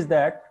main thing is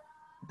that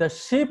the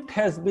shift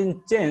has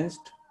been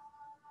changed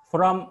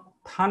from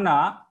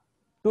Thana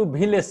to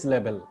village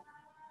level.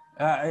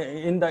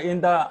 In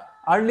the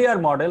earlier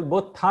model,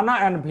 both Thana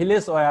and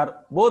village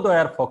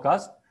were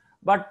focused,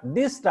 but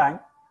this time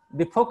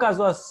the focus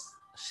was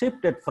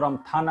shifted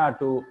from Thana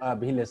to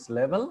village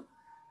level.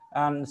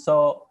 And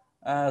so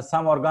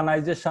some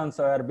organizations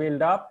were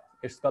built up.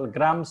 It's called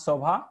Gram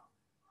Sabha,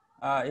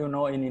 you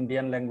know, in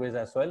Indian language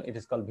as well. It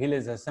is called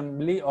Village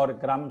Assembly or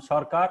Gram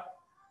Sarkar.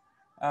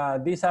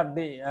 These are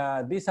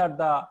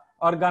the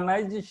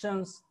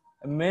organizations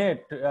made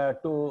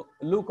to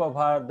look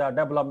over the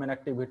development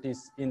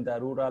activities in the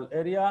rural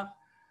area,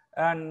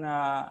 and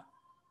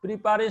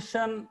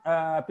preparation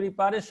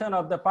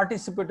of the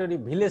participatory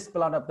village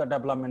plan of the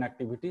development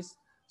activities.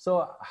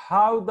 So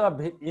how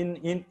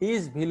in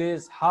each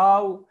village,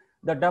 how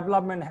the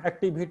development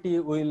activity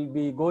will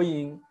be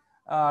going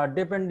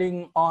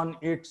depending on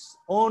its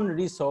own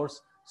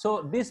resource.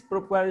 So these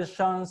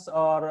preparations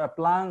or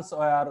plans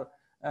were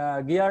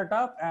geared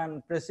up,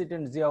 and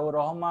President Ziaur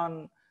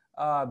Rahman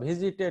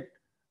visited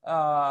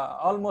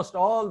almost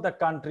all the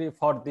country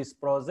for this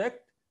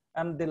project.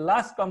 And the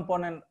last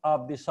component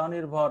of the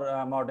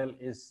Shanirbar model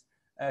is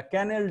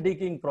canal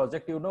digging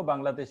project. You know,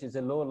 Bangladesh is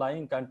a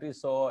low-lying country,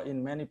 so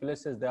in many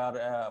places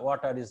there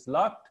water is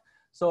locked.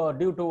 So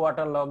due to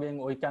water logging,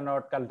 we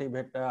cannot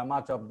cultivate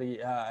much of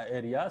the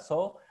area.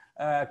 So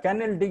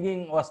canal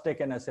digging was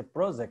taken as a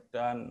project,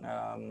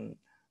 and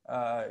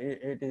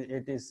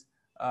it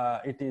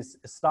is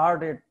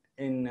started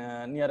in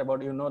near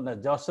about, you know, the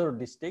Jashore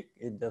district.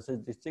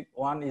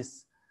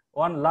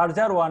 One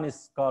larger one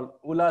is called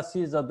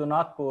Ulasi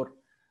Jadunatpur.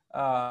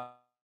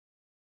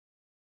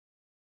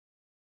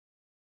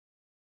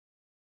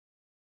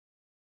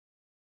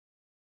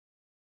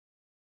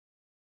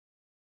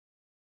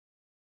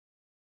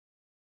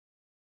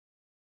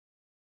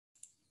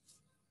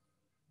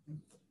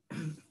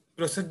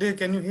 Professor,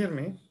 can you hear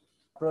me?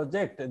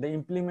 Project, the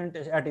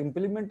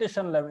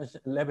implementation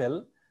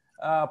level,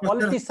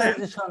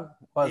 politicization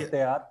was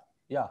there.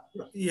 Yeah.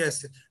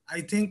 Yes,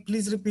 I think,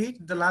 please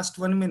repeat the last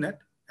 1 minute.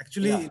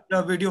 Actually,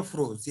 the video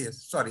froze.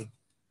 Yes, sorry.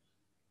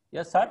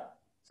 Yes, sir.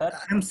 Sir?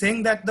 I'm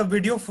saying that the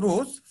video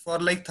froze for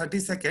like 30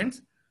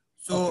 seconds.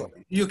 So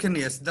Okay. you can,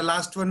 yes, the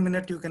last 1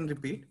 minute you can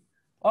repeat.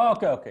 Oh,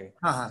 okay, okay.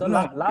 So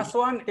No. last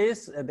one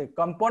is the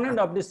component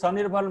of the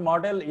Swanirbar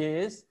model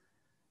is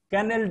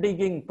canal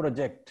digging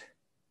project.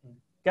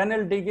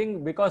 Canal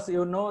digging, because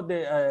you know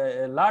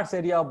the large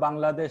area of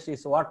Bangladesh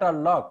is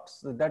waterlogged.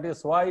 So that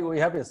is why we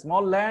have a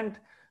small land,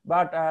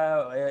 but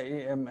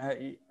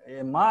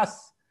a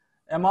mass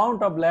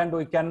amount of land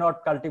we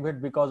cannot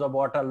cultivate because of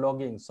water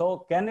logging.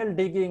 So canal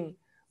digging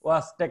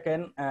was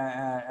taken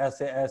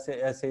as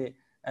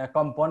a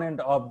component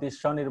of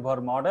this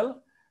Swanirbar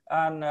model,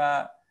 and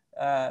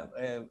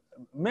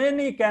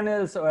many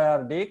canals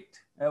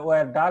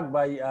were dug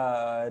by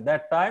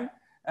that time.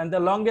 And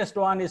the longest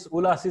one is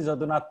Ulasi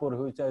Jadunathpur,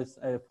 which is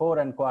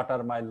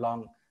 4¼ mile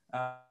long.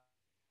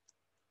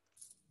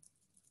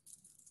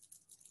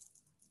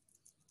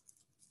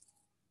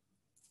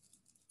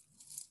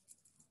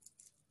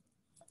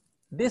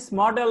 This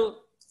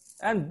model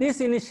and these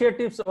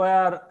initiatives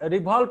were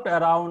revolved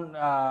around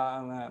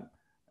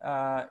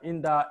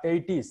in the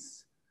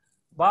 80s.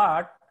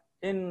 But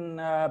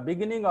in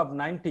beginning of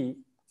 90,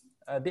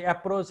 the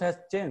approach has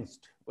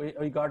changed.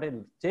 We got a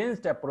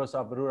changed approach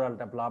of rural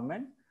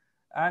development.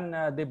 And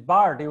the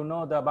BART, you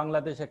know, the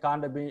Bangladesh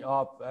Academy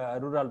of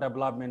Rural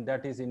Development,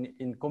 that is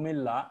in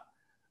Kumilla.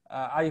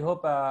 I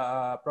hope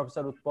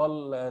Professor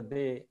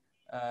Utpal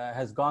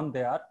has gone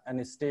there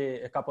and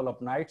stay a couple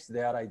of nights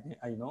there.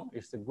 I know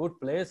it's a good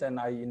place, and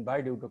I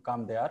invite you to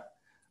come there.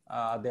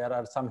 There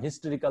are some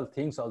historical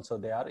things also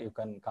there. You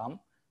can come.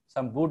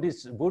 Some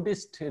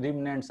Buddhist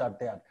remnants are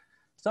there.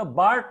 So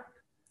BART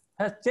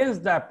has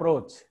changed the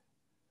approach.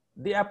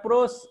 The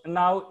approach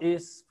now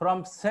is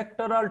from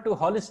sectoral to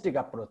holistic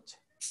approach.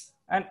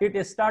 And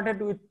it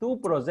started with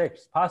 2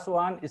 projects. First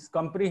one is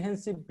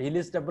Comprehensive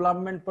Village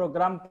Development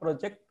Program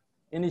project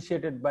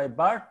initiated by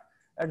BART.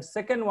 And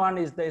second one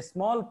is the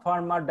Small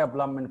Farmer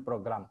Development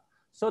Program.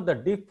 So the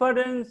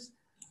difference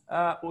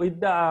with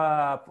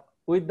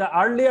the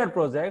earlier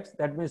projects,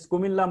 that means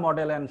Kumilla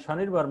model and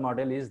Swanirbar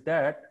model, is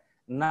that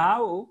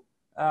now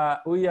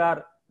we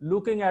are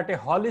looking at a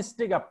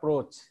holistic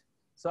approach.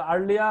 So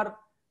earlier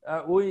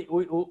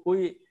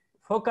we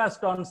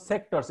focused on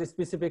sectors,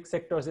 specific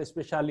sectors,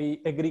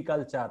 especially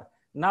agriculture.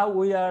 Now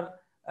we are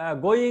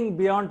going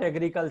beyond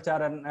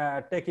agriculture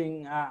and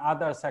taking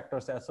other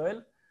sectors as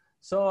well.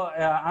 So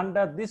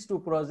under these 2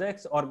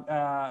 projects,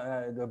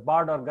 the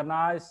BART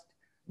organized,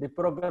 the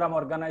program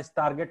organized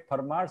target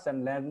farmers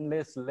and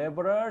landless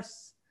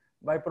laborers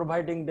by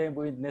providing them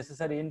with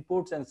necessary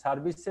inputs and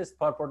services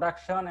for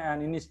production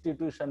and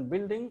institution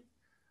building.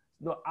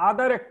 The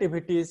other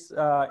activities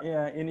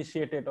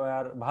initiated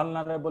were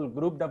vulnerable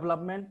group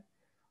development,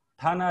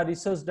 Thana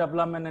resource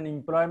development and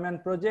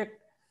employment project,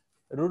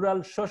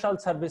 rural social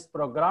service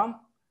program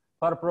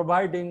for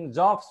providing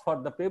jobs for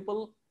the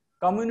people,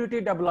 community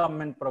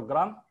development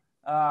program.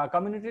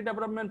 Community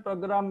development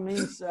program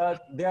means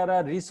there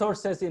are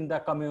resources in the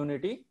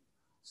community.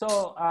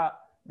 So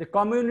the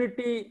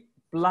community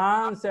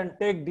plans and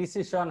take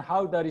decision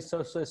how the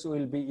resources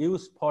will be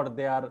used for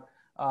their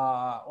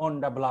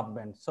own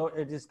development. So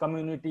it is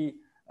community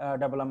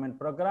development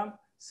program,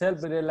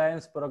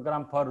 self-reliance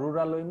program for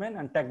rural women,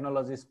 and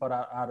technologies for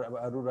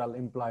our rural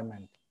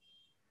employment.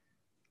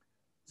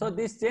 So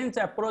this change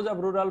approach of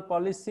rural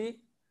policy,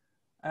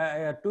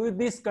 to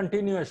this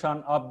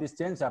continuation of this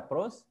change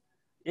approach,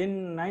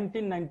 in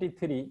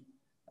 1993,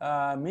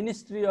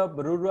 Ministry of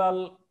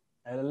Rural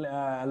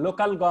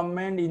Local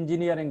Government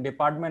Engineering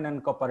Department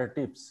and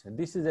Cooperatives.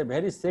 This is a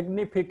very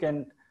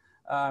significant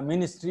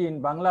ministry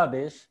in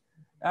Bangladesh,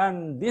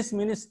 and this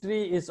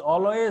ministry is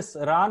always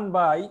run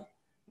by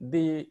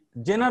the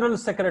General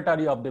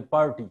Secretary of the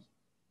party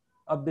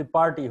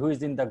who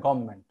is in the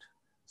government.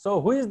 So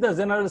who is the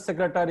General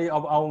Secretary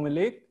of Awami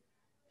League?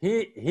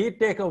 He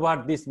take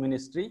over this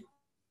ministry.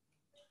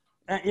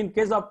 In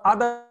case of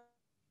other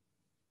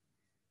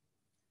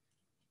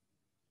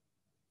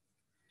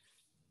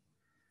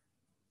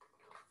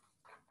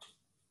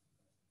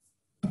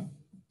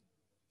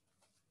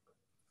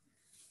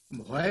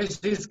Voice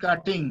is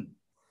cutting.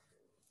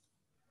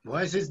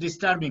 Voice is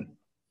disturbing.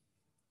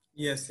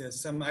 Yes,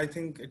 yes. I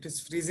think it is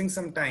freezing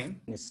some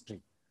time.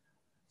 Ministry.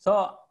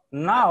 So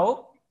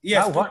now,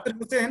 yes, now what? Dr.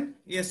 Hussain,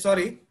 yes,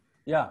 sorry.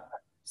 Yeah.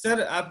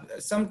 Sir,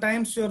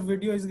 sometimes your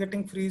video is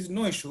getting freeze,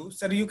 no issue.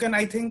 Sir, you can,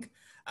 I think,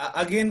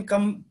 again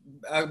come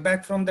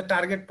back from the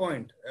target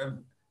point.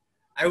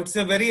 I would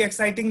say very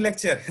exciting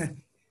lecture.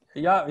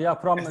 Yeah,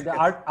 from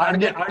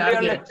the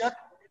earlier lecture.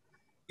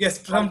 Yes,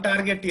 from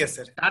target, yes,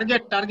 sir.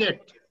 Target.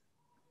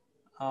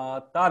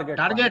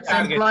 Target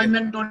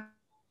Employment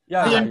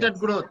oriented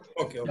growth.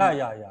 Okay.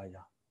 Yeah.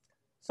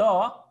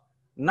 So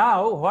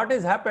now what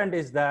has happened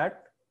is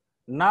that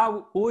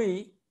now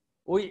we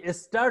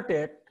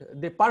started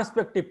the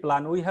perspective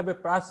plan. We have a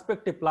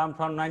perspective plan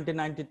from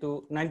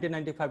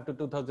 1995 to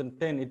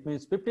 2010. It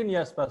means 15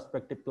 years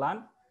perspective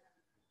plan.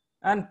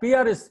 And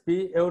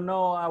PRSP, you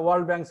know,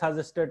 World Bank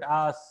suggested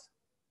us,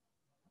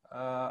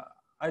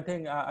 I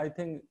think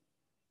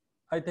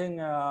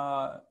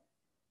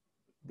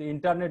The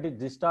internet is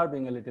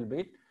disturbing a little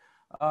bit.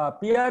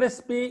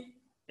 PRSP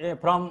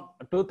from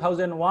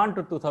 2001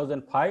 to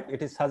 2005,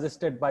 it is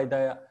suggested by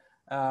the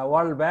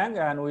World Bank,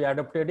 and we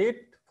adopted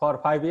it for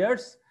 5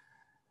 years.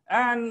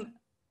 And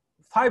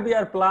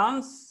 5-year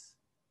plans,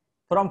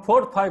 from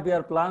 4th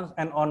 5-year plans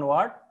and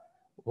onward,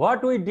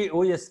 what we did,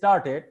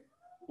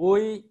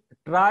 we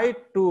tried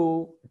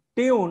to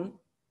tune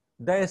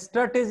the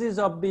strategies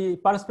of the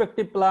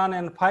perspective plan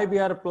and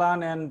 5-year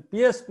plan and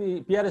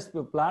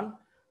PRSP plan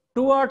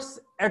towards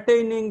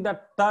attaining the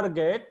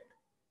target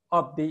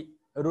of the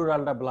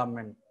rural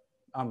development.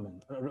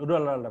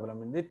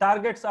 The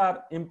targets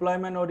are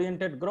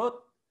employment-oriented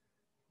growth,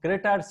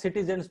 greater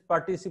citizens'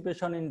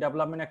 participation in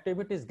development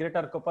activities,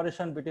 greater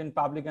cooperation between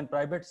public and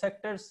private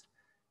sectors,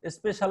 a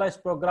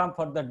specialized program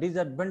for the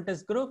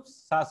disadvantaged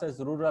groups such as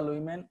rural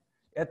women,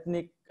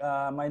 ethnic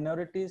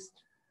minorities,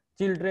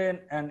 children,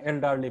 and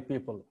elderly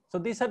people. So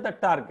these are the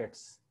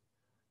targets.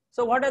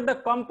 So what are the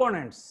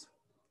components?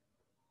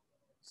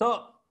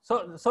 So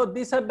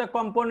these are the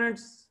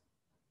components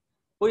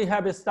we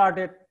have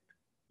started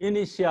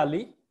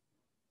initially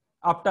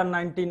after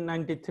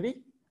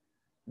 1993.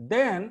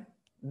 Then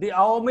the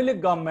Awami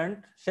League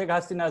government, Sheikh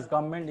Hasina's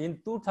government, in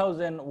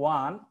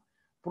 2001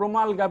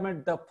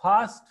 adopted the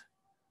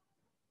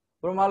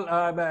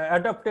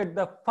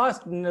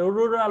first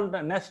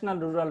national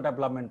rural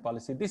development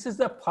policy. This is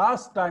the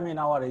first time in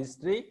our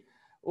history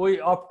we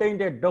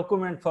obtained a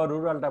document for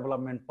rural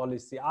development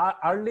policy.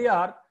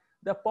 Earlier,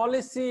 the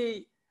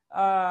policy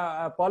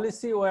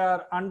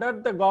were under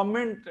the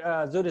government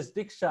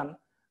jurisdiction,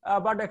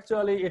 but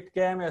actually it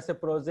came as a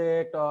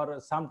project or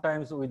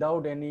sometimes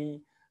without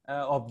any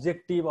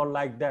objective or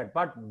like that.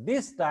 But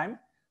this time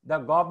the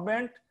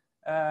government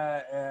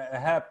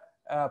have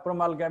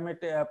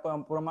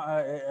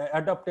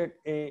adopted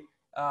a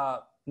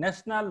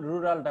national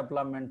rural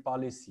development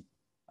policy,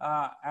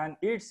 and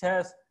it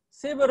has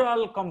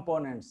several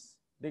components.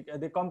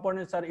 The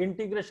components are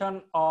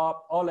integration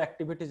of all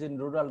activities in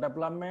rural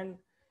development,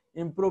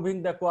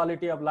 improving the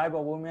quality of life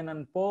of women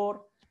and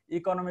poor,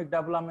 economic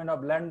development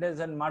of landless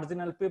and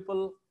marginal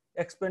people,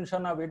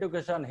 expansion of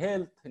education,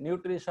 health,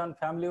 nutrition,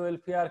 family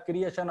welfare,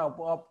 creation of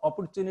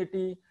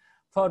opportunity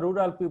for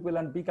rural people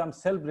and become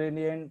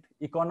self-reliant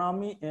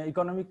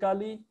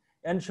economically,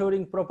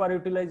 ensuring proper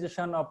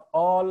utilization of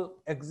all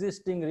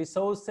existing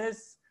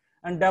resources,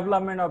 and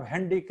development of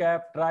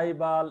handicapped,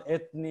 tribal,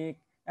 ethnic,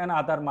 and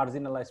other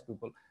marginalized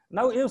people.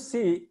 Now you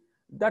see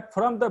that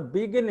from the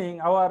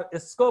beginning, our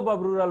scope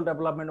of rural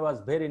development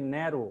was very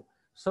narrow.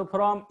 So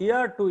from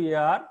year to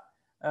year,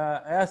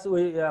 as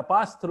we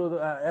pass through,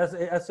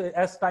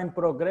 as time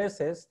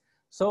progresses,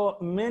 so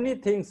many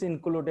things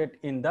included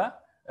in the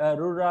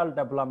rural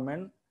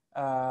development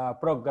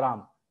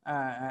program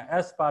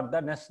as per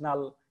the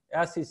national,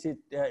 as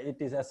it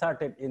is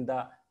asserted in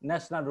the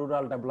National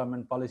Rural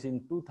Development Policy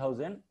in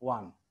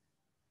 2001.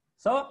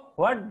 So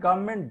what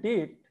government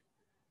did,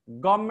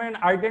 government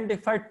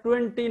identified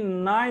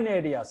 29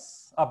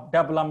 areas of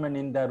development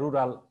in the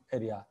rural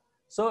area.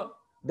 So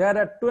there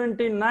are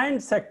 29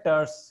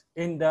 sectors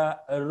in the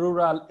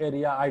rural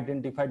area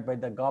identified by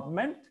the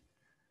government,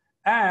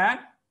 and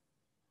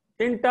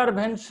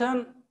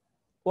intervention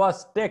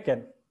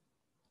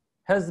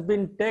has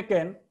been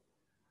taken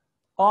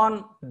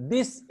on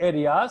these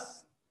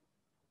areas,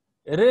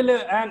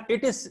 really, and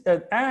it is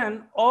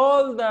and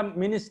all the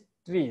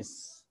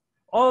ministries,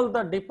 all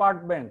the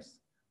departments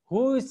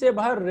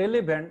whoever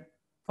relevant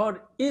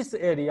for each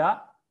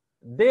area,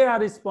 they are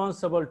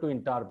responsible to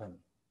intervene.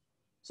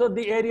 So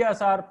the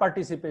areas are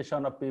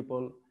participation of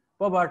people,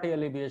 poverty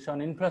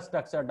alleviation,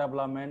 infrastructure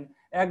development,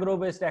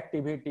 agro-based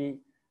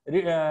activity,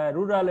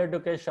 rural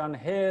education,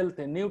 health,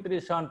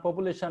 nutrition,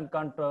 population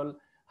control,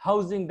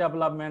 housing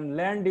development,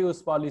 land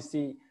use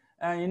policy,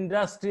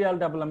 industrial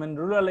development,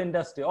 rural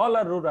industry, all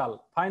are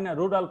rural,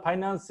 rural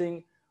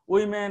financing,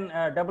 women,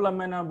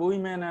 development of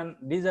women and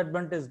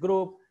disadvantaged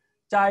group,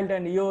 child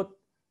and youth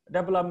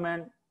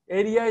development,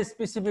 area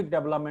specific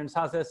development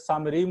such as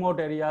some remote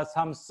areas,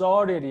 some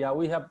shore area.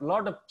 We have a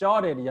lot of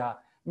shore area,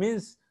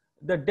 means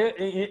a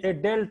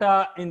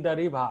delta in the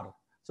river.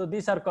 So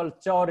these are called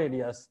shore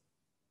areas.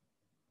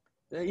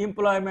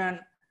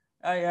 Employment,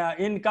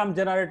 income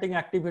generating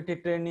activity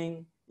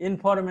training,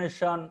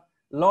 information,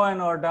 law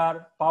and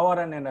order, power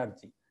and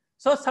energy.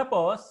 So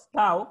suppose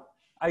now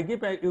I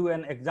give you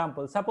an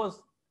example.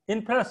 Suppose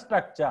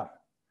infrastructure.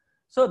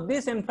 So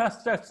this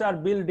infrastructure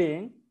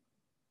building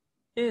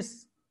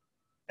is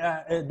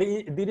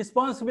the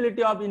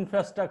responsibility of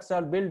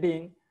infrastructure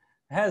building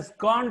has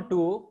gone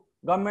to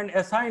government,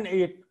 assign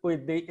it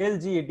with the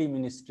LGED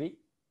ministry.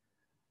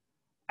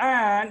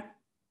 And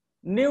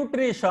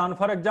nutrition,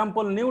 for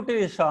example,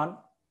 nutrition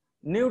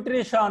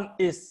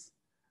is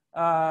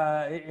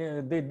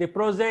the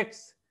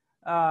projects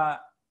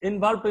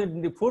involved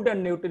in the food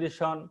and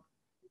nutrition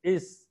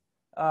is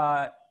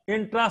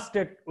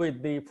entrusted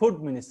with the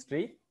food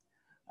ministry.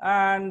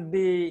 And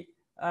the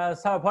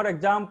so for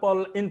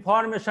example,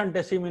 information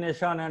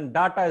dissemination and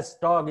data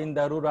stock in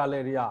the rural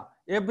area.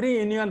 Every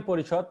union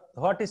parishad,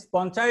 what is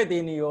panchayat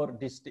in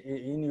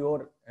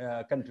your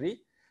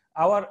country.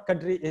 Our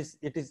country is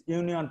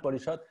Union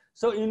Parishad.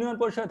 So Union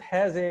Parishad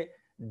has a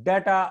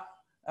data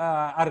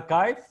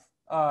archive,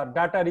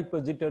 data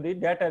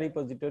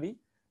repository.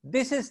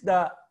 This is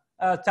the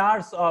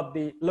charts of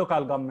the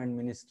local government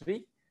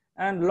ministry,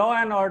 and law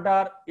and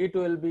order, it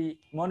will be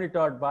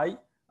monitored by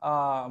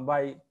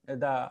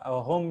the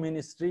home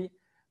ministry.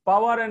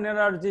 Power and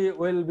energy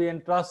will be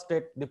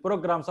entrusted, the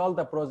programs, all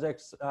the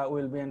projects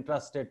will be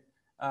entrusted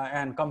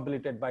and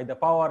completed by the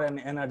power and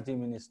energy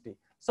ministry.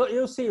 So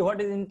you see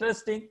what is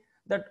interesting,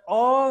 that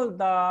all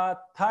the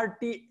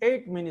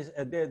 38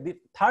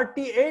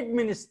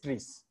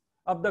 ministries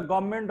of the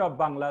government of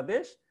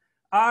Bangladesh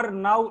are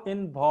now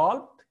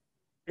involved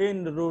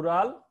in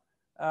rural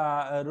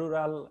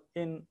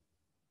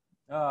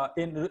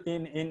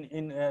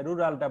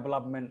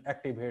development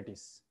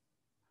activities.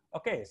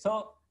 Okay,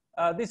 so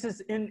this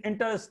is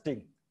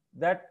interesting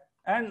that,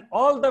 and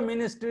all the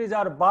ministries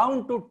are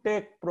bound to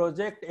take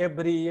project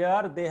every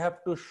year. They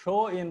have to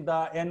show in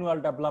the annual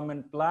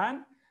development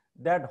plan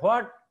that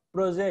what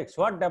projects,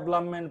 what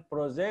development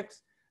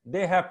projects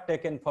they have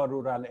taken for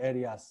rural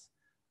areas.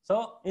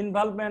 So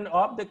involvement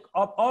of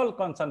all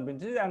concerned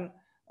ministries, and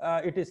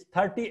it is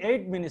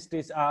 38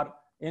 ministries are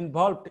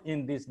involved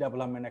in these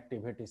development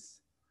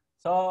activities.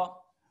 So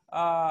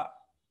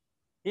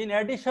in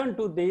addition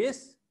to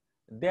this,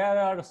 there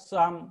are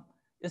some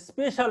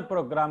special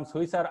programs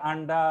which are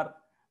under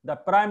the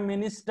Prime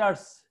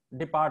Minister's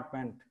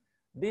department.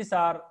 These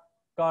are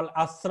called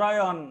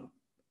Asrayan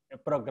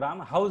program,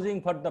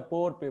 housing for the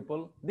poor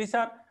people. These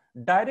are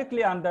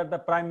directly under the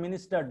Prime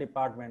Minister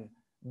department.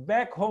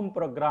 Back home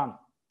program,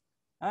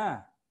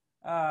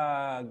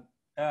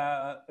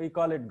 we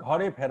call it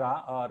Ghare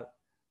Phera, or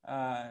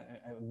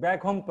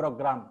back home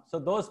program. So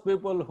those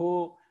people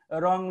who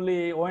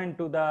wrongly went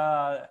to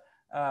the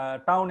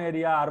town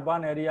area,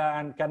 urban area,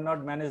 and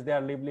cannot manage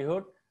their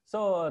livelihood,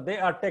 so they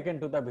are taken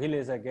to the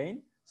village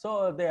again.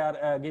 So they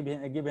are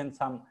given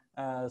some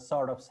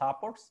sort of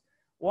supports.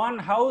 One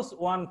house,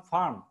 one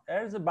farm.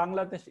 As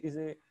Bangladesh is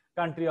a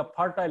country of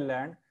fertile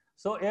land,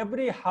 so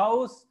every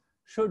house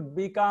should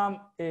become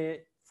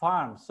a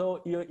farm.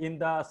 So you, in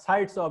the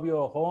sides of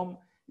your home,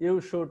 you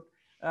should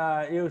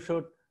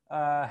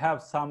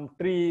have some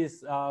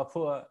trees,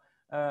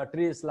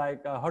 trees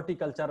like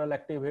horticultural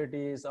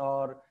activities,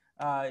 or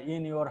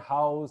in your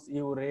house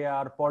you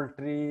rear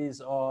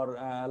poultries or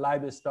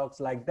livestock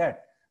like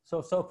that.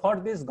 So for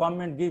this,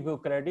 government give you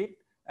credit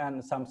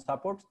and some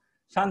supports.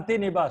 Shanti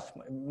Nivas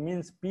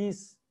means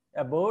peace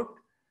abode.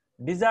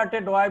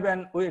 Deserted wife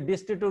and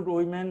destitute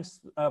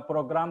women's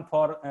program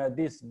for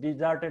this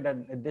deserted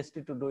and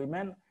destitute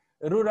women.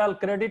 Rural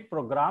credit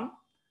program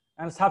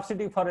and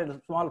subsidy for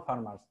small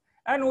farmers.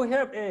 And we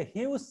have a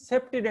huge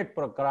safety net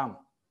program.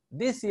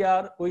 This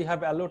year we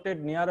have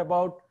allotted near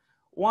about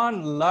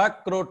 1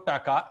 lakh crore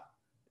taka.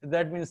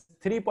 That means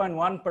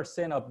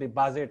 3.1% of the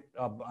budget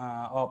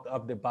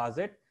of the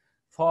budget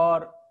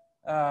for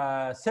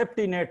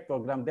safety net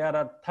program. There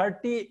are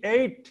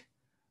 38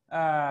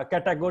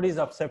 categories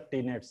of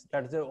safety nets.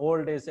 That's the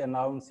old age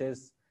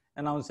allowances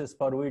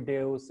for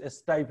widows, a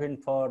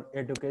stipend for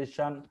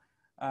education,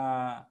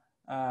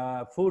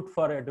 food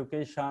for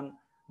education,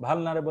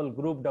 vulnerable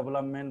group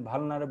development,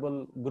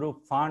 vulnerable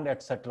group fund,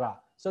 etc.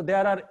 So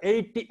there are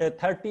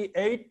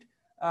 38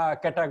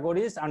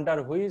 categories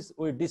under which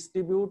we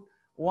distribute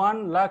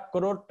 1 lakh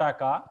crore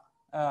taka.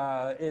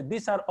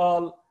 These are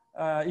all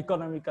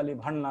economically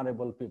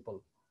vulnerable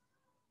people.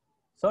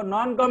 So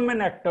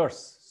non-government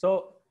actors.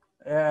 So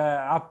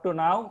up to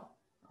now,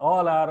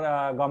 all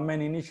are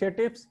government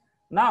initiatives.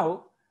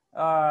 Now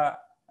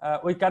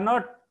we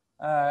cannot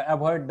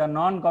avoid the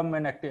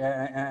non-government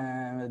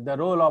the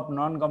role of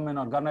non-government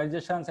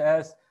organizations,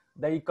 as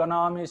the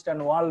Economist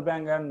and World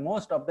Bank and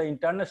most of the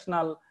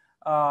international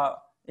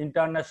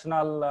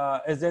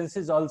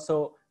agencies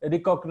also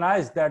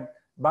recognize that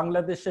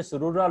Bangladesh's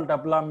rural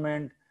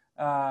development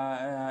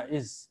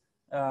is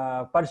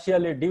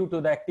partially due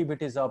to the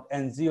activities of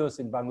NGOs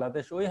in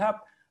Bangladesh. We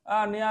have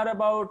near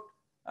about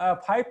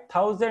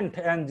 5,000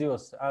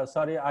 NGOs.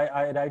 Sorry,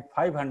 I write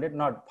 500,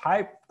 not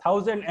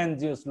 5,000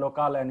 NGOs,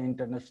 local and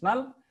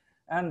international,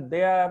 and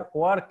they are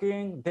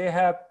working. They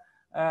have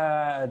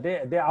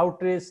they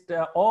outreached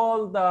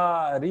all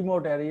the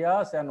remote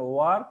areas and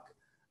work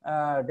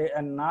day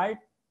and night.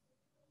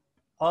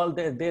 All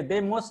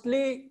they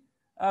mostly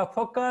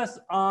focus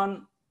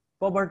on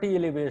poverty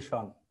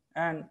alleviation,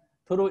 and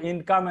through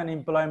income and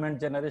employment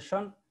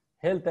generation,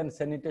 health and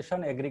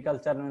sanitation,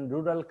 agriculture and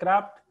rural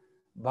craft,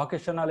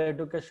 vocational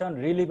education,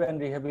 relief and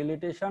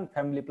rehabilitation,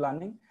 family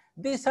planning.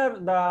 These are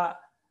the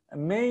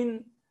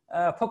main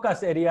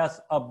focus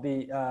areas of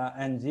the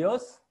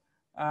NGOs,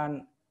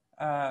 and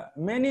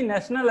many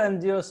national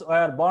NGOs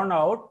were born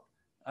out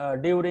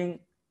during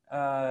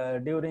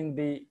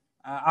the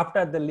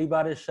after the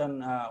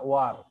liberation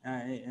war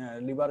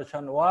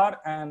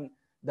and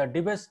the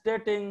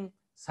devastating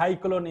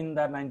cyclone in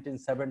the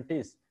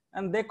 1970s,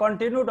 and they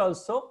continued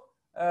also.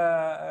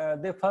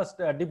 They first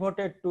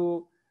devoted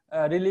to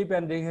relief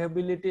and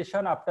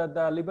rehabilitation after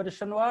the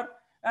liberation war,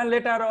 And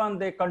later on,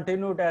 they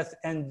continued as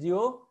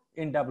NGO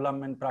in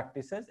development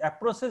practices. A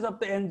process of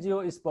the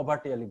NGO is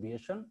poverty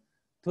alleviation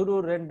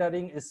through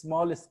rendering a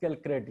small scale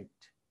credit.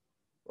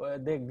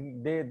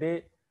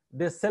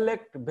 They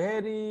select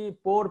very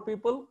poor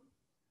people.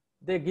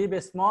 They give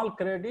a small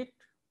credit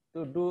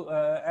to do,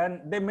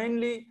 and they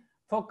mainly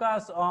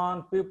focus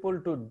on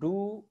people to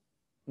do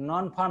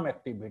non-farm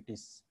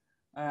activities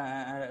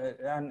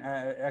and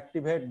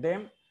activate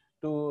them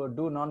to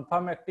do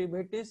non-farm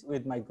activities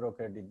with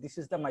microcredit. This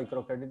is the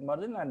microcredit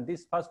model, and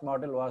this first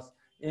model was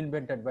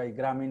invented by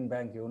Grameen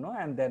Bank, you know,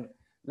 and then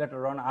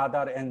later on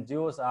other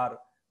NGOs are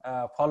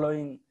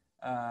following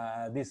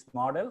this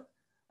model.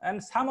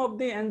 And some of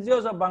the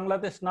NGOs of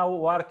Bangladesh now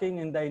working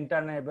in the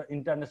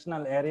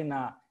international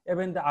arena,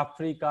 even the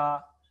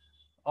Africa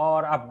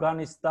or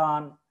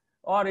Afghanistan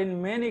or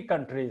in many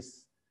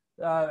countries.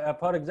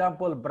 For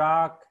example,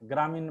 BRAC,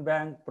 Grameen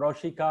Bank,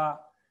 Proshika,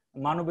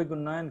 Manobik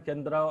Unnayan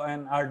Kendra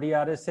and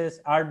RDRS.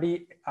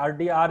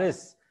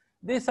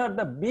 These are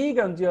the big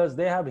NGOs.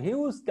 They have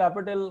huge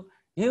capital,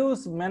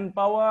 huge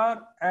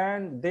manpower,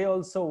 and they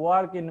also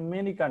work in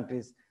many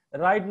countries.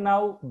 Right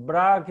now,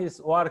 BRAC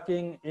is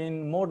working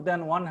in more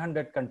than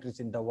 100 countries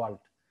in the world.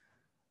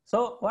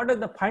 So what are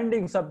the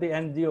findings of the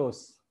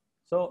NGOs?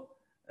 So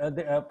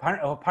the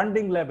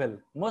funding level,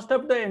 most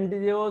of the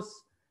NGOs,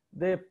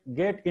 they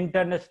get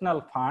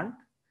international fund,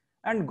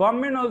 and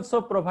government also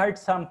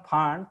provides some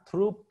fund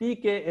through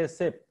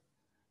PKSF,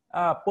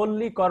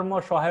 Polli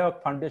Karma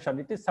Sahayak Foundation.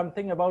 It is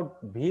something about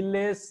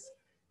village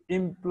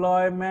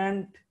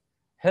employment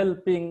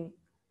helping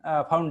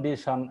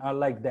foundation,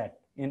 like that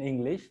in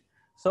English.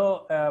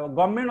 So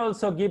government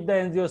also give the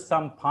NGOs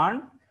some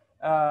fund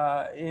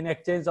in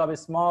exchange of a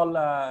small,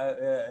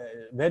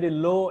 very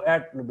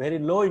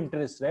low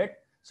interest rate,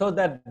 so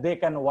that they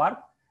can work.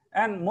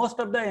 And most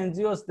of the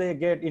NGOs, they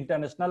get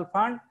international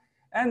fund.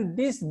 And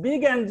these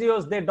big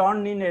NGOs, they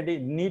don't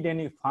need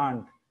any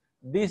fund.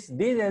 These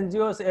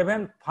NGOs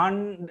even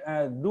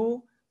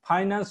do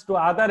finance to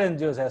other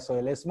NGOs as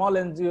well. Small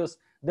NGOs,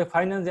 they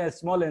finance as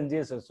small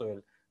NGOs as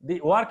well.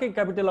 The working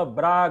capital of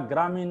BRAC,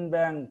 Grameen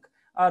Bank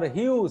are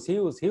huge.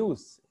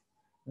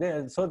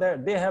 So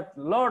that they have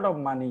a lot of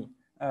money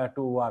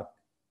to work.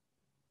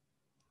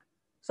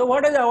 So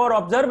what is our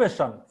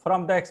observation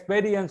from the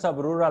experience of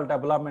rural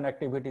development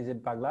activities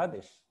in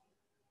Bangladesh?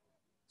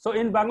 So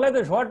in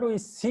Bangladesh, what we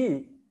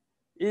see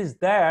is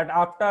that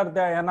after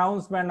the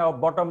announcement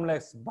of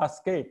bottomless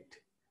basket,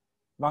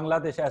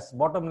 Bangladesh as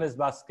bottomless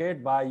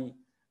basket by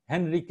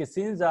Henry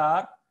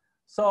Kissinger,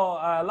 so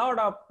a lot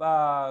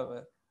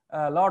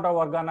of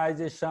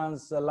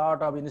organizations, a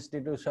lot of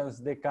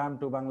institutions, they come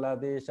to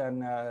Bangladesh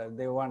and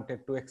they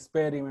wanted to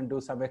experiment,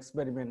 do some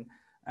experiment.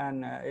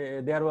 And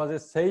there was a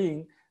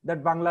saying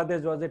that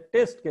Bangladesh was a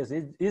test case.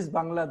 Is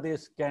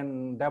Bangladesh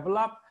can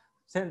develop,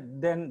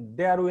 then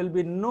there will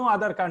be no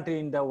other country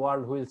in the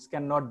world which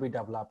cannot be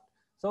developed.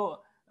 So,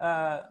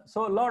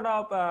 so a lot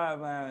of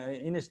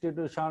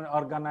institutions,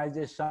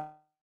 organizations,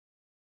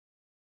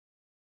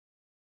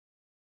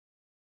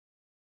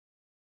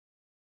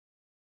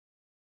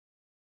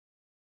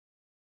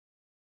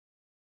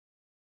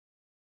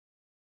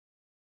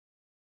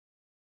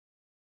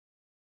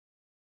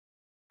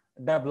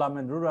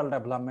 development, rural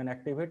development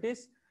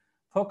activities,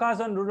 focus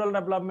on rural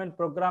development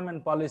program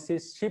and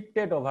policies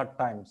shifted over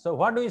time. So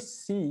what do we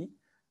see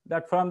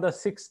that from the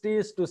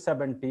 60s to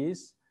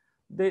 70s,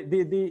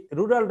 the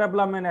rural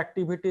development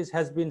activities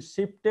has been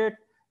shifted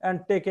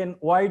and taken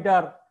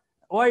wider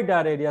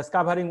areas,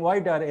 covering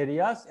wider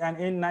areas. And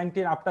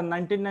after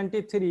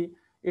 1993,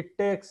 it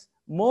takes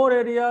more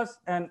areas.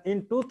 And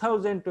in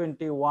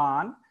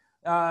 2021,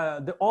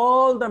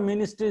 all the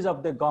ministries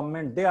of the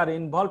government, they are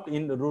involved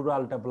in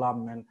rural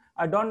development.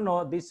 I don't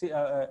know this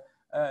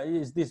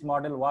is this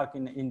model work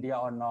in India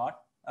or not.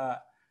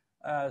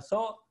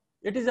 So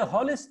it is a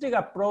holistic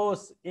approach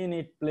in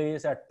its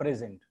place at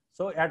present.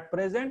 So at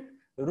present,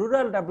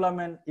 rural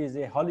development is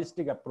a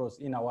holistic approach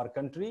in our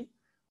country,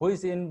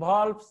 which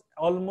involves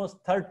almost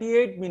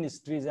 38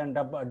 ministries and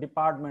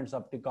departments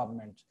of the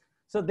government.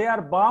 So they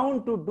are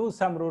bound to do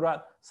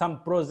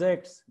some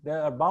projects. They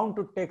are bound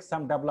to take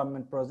some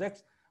development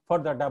projects for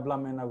the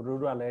development of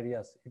rural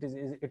areas.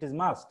 It is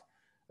must.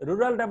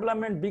 Rural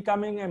development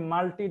becoming a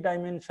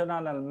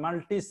multi-dimensional and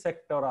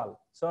multi-sectoral.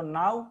 So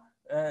now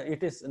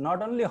it is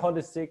not only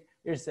holistic,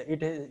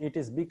 it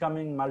is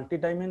becoming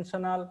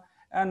multi-dimensional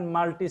and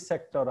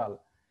multi-sectoral.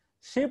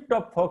 Shift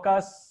of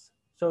focus.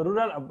 So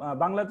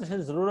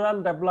Bangladesh's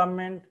rural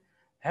development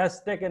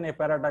has taken a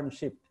paradigm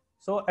shift.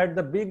 So at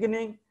the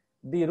beginning,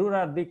 at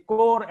the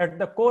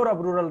core of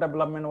rural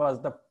development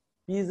was the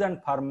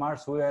peasant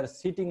farmers who were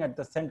sitting at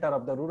the center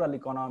of the rural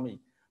economy.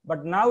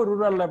 But now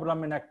rural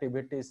development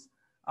activities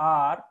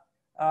are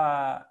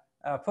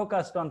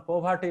focused on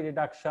poverty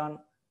reduction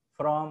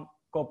from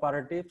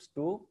cooperatives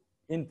to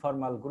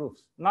informal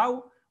groups.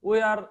 Now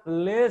we are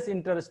less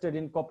interested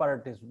in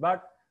cooperatives,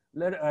 but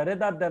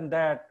rather than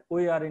that,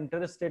 we are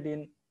interested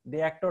in,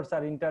 the actors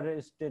are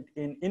interested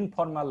in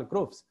informal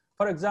groups.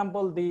 For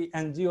example, the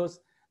NGOs,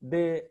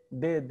 they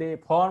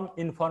form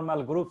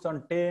informal groups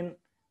on 10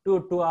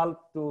 to 12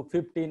 to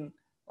 15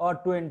 or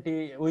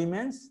 20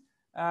 women's,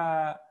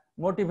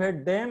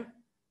 motivate them,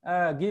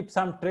 give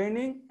some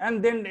training,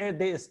 and then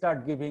they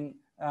start giving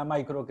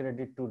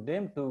microcredit to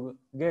them to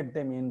get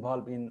them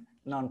involved in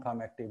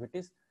non-farm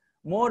activities.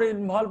 More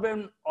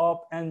involvement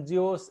of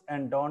NGOs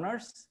and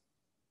donors,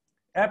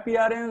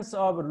 appearance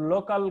of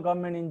local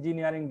government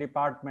engineering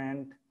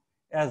department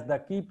as the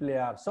key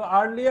player. So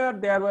earlier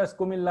there was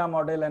Kumilla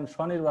model and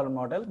Shonirwal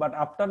model, but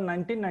after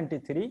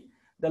 1993,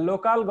 the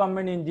local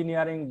government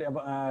engineering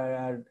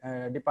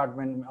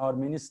department or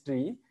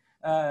ministry,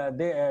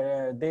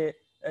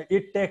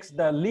 it takes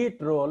the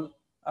lead role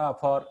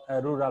for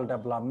rural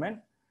development,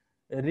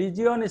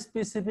 region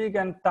specific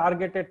and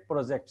targeted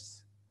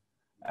projects.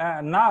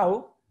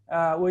 Now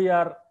we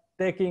are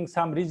taking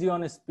some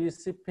region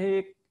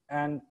specific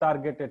and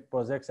targeted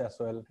projects as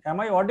well. Am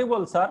I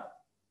audible, sir?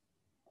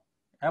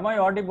 Am I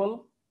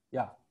audible?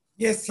 Yeah.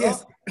 Yes, so,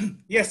 yes,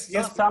 yes,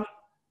 yes. So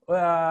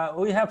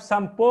we have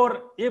some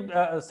poor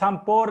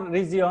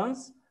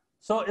regions.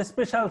 So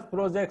special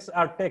projects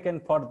are taken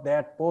for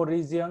that poor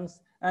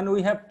regions, and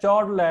we have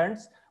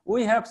chorlands.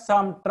 We have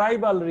some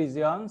tribal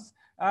regions,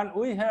 and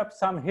we have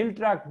some hill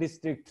tract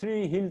district,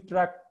 3 hill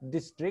tract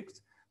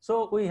districts.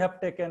 So we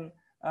have taken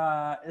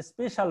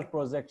special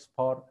projects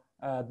for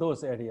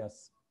those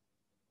areas.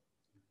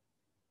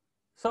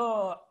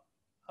 So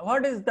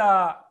what is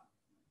the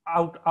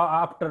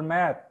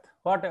aftermath?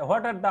 What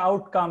are the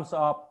outcomes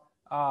of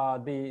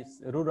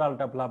these rural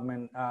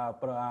development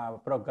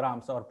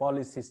programs or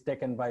policies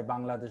taken by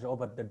Bangladesh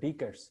over the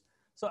decades?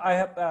 So I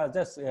have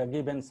just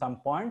given some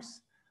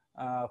points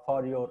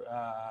for your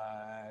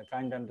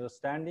kind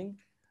understanding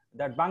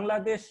that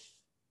Bangladesh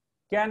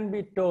can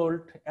be told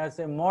as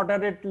a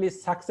moderately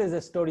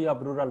success story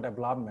of rural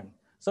development.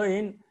 So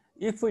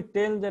if we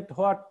tell that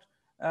what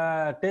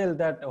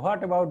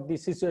about the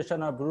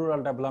situation of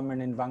rural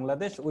development in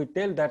Bangladesh, we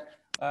tell that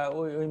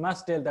we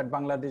must tell that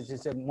Bangladesh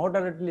is a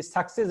moderately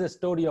success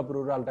story of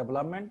rural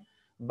development.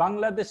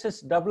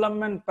 Bangladesh's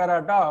development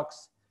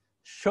paradox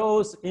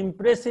shows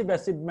impressive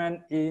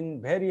achievement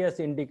in various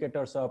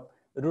indicators of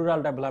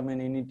rural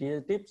development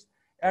initiatives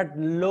at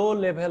low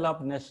level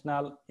of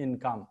national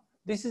income.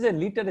 This is a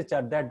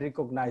literature that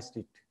recognized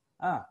it.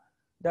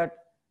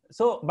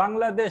 So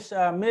Bangladesh,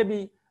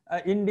 maybe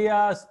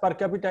India's per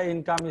capita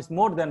income is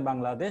more than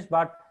Bangladesh,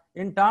 but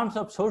in terms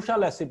of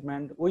social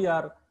achievement, we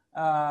are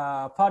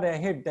far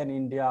ahead than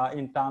India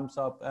in terms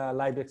of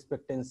life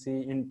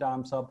expectancy, in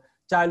terms of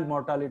child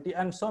mortality,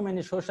 and so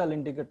many social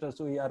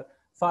indicators we are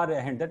far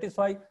ahead. That is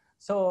why.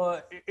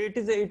 So it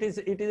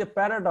is a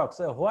paradox.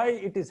 Why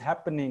it is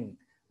happening?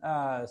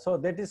 So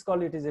that is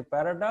called, it is a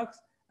paradox,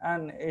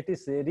 and it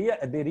is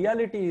the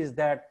reality is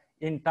that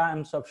in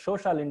terms of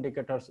social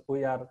indicators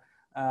we are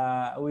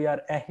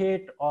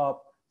ahead of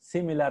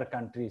similar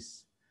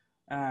countries,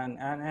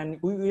 and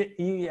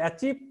we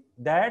achieve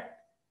that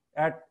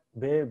at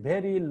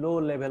very low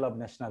level of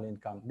national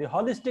income. The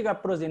holistic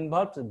approach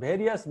involves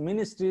various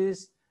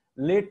ministries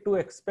led to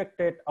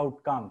expected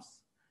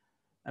outcomes.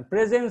 And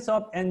presence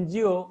of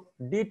NGO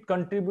did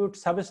contribute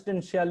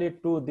substantially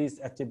to this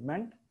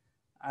achievement.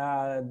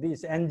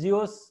 These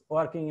NGOs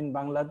working in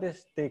Bangladesh,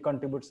 they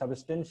contribute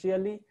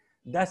substantially.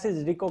 That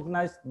is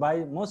recognized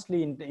by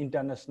mostly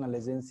international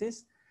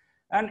agencies.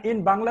 And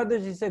in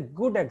Bangladesh is a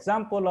good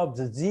example of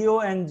the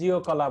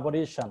geo-NGO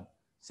collaboration.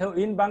 So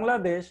in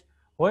Bangladesh,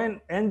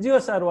 when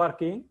NGOs are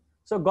working,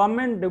 so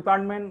government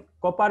department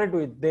cooperate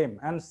with them,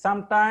 and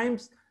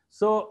sometimes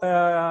so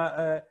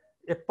a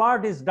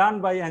part is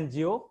done by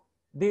NGO,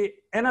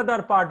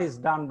 another part is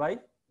done by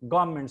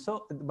government.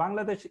 So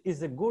Bangladesh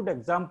is a good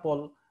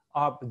example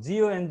of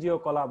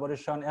geo-NGO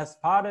collaboration as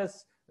far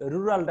as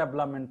rural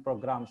development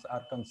programs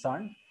are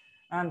concerned,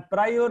 and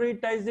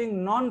prioritizing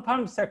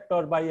non-farm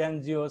sector by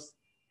NGOs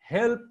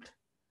helped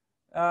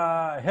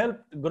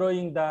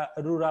growing the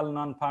rural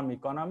non-farm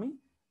economy.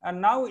 And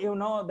now you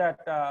know that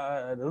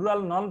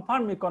rural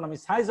non-farm economy,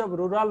 size of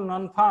rural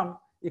non-farm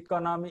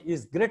economy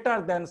is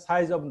greater than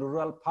size of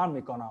rural farm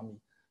economy.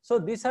 So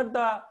these are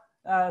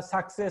the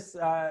success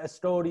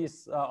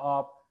stories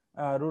of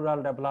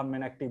rural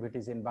development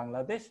activities in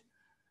Bangladesh.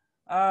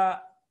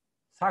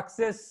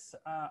 Success.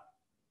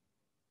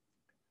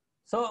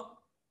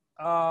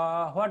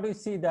 What we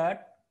see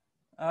that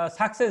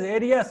success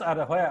areas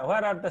are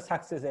where are the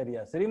success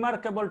areas?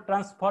 Remarkable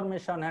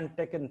transformation has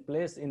taken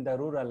place in the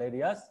rural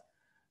areas.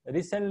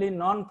 Recently,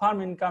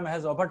 non-farm income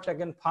has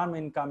overtaken farm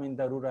income in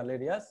the rural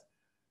areas.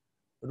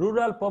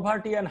 Rural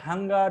poverty and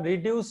hunger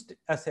reduced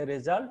as a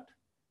result.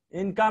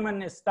 Income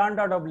and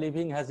standard of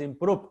living has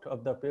improved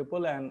of the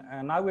people, and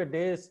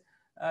nowadays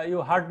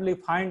you hardly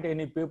find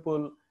any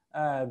people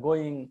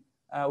going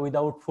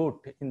without food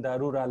in the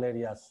rural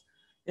areas.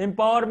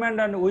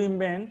 Empowerment and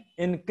women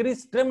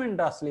increased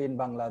tremendously in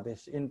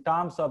Bangladesh in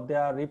terms of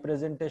their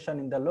representation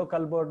in the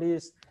local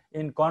bodies,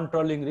 in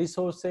controlling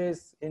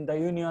resources, in the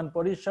union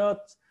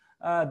parishads.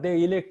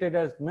 They elected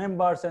as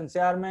members and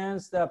chairmen,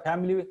 the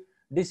family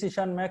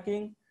decision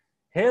making.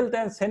 Health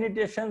and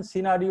sanitation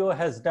scenario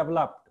has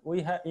developed.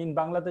 We have in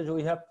Bangladesh,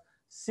 we have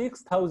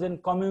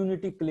 6,000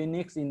 community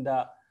clinics in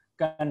the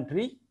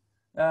country.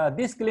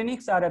 These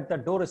clinics are at the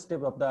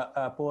doorstep of the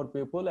poor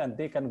people, and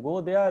they can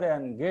go there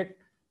and get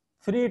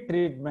free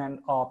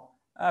treatment of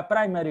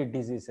primary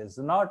diseases,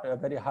 not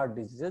very hard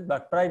diseases,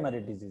 but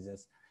primary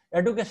diseases.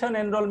 Education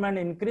enrollment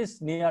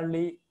increased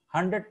nearly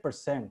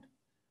 100%,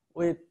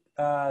 with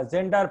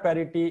gender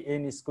parity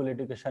in school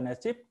education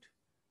achieved.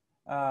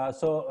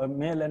 So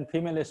male and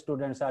female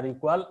students are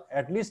equal,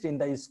 at least in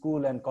the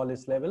school and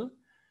college level.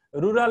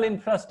 Rural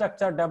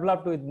infrastructure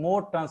developed with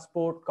more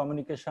transport,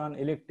 communication,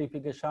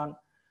 electrification,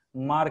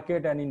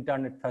 market and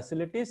internet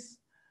facilities.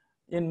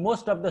 In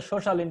most of the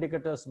social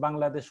indicators,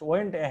 Bangladesh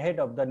went ahead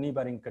of the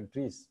neighboring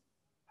countries.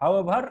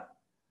 However,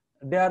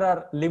 there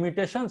are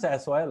limitations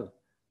as well,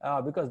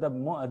 because the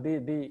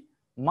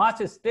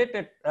much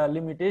stated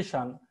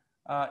limitation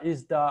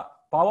is the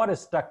power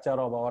structure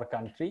of our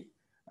country.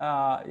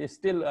 Is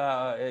still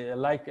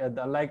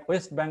like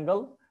West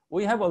Bengal,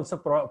 we have also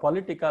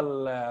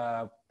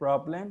political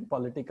problem,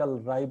 political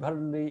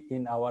rivalry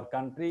in our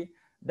country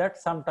that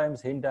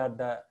sometimes hinder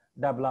the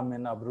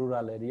development of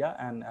rural area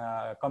and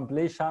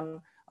completion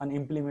and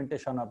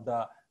implementation of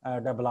the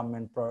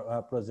development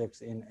projects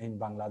in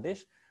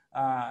Bangladesh.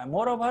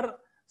 Moreover,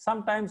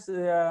 sometimes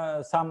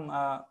some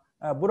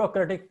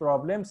bureaucratic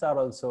problems are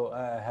also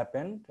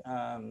happened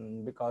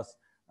because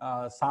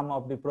some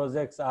of the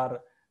projects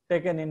are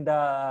taken in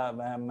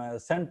the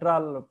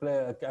central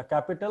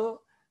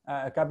capital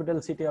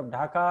city of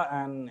Dhaka,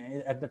 and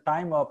at the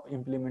time of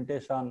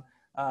implementation,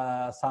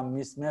 some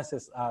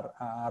mismatches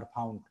are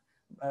found.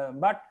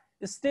 But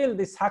still,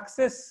 the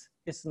success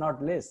is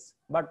not less,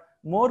 but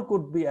more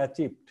could be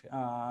achieved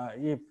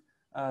if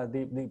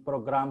the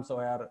programs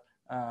were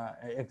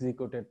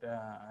executed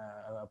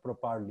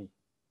properly.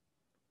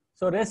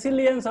 So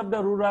resilience of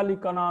the rural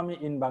economy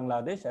in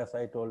Bangladesh, as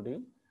I told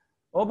you.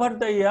 Over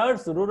the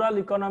years, rural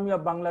economy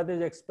of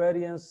Bangladesh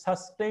experienced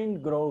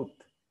sustained growth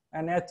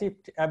and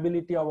achieved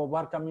ability of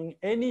overcoming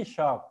any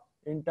shock,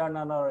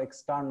 internal or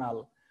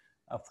external,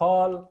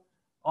 fall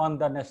on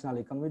the national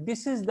economy.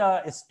 This is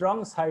the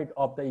strong side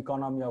of the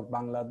economy of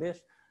Bangladesh,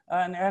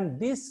 and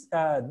this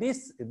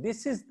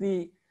is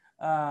the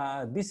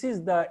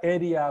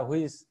area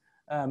which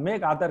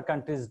make other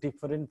countries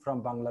different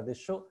from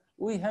Bangladesh. So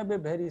we have a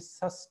very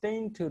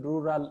sustained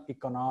rural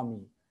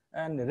economy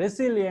and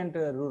resilient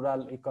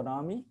rural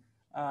economy,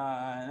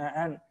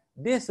 and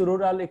this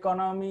rural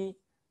economy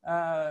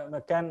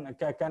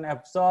can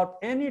absorb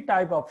any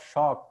type of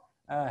shock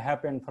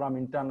happen from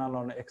internal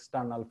or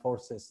external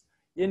forces.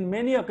 In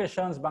many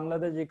occasions,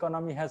 Bangladesh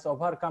economy has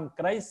overcome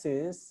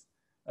crisis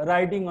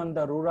riding on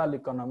the rural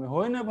economy.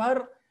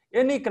 Whenever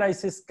any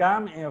crisis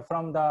come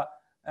from the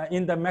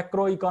in the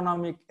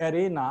macroeconomic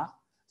arena,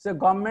 so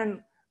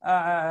government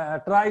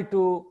try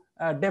to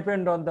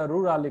depend on the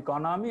rural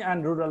economy,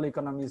 and rural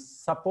economy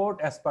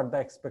support as per the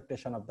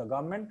expectation of the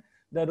government.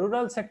 The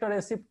rural sector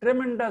has a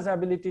tremendous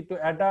ability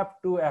to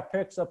adapt to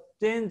effects of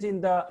change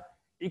in the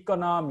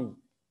economy.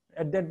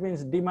 That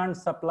means demand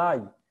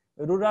supply.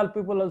 Rural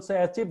people also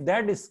achieve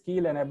that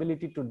skill and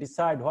ability to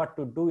decide what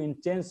to do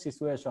in change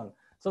situation.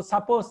 So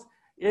suppose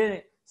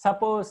a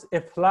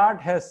flood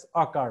has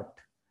occurred,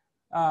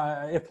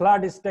 a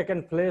flood is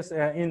taken place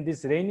in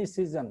this rainy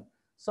season.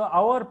 So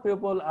our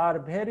people are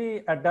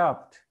very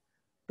adept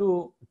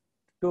to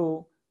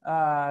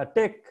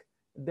take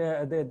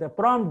the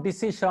prompt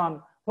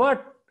decision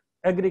what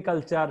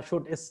agriculture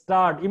should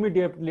start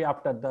immediately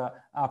after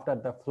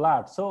the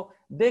flood. So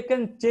they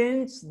can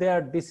change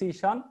their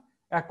decision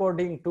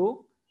according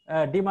to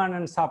demand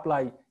and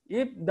supply.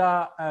 If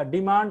the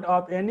demand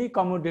of any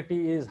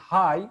commodity is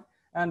high,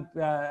 and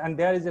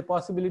there is a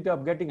possibility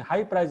of getting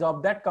high price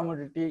of that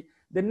commodity,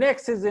 the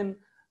next season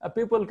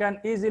people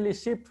can easily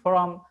shift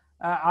from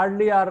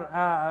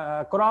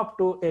earlier crop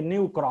to a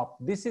new crop.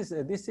 This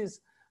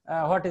is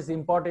what is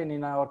important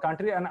in our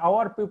country, and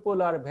our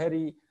people are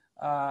very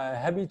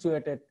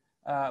habituated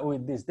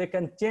with this. They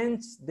can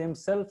change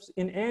themselves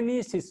in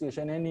any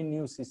situation, any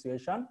new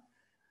situation.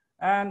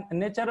 And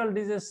natural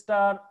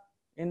disaster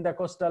in the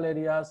coastal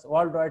areas,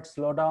 worldwide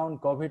slowdown,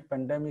 COVID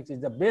pandemic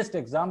is the best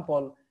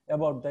example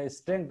about the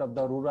strength of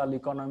the rural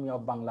economy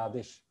of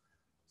Bangladesh.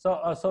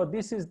 So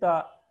this is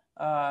the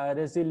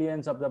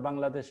resilience of the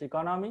Bangladesh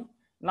economy.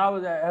 Now,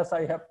 as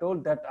I have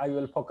told, that I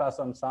will focus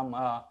on some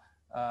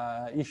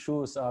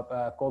issues of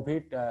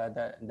COVID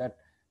that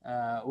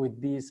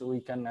with this we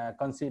can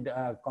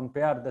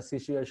compare the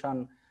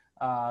situation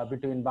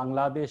between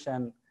Bangladesh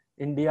and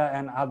India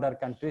and other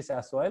countries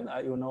as well.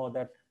 You know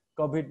that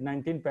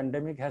COVID-19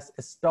 pandemic has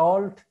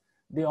stalled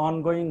the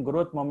ongoing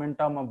growth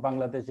momentum of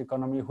Bangladesh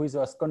economy, which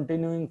was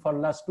continuing for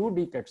last 2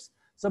 decades.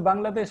 So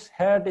Bangladesh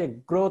had a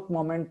growth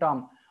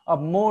momentum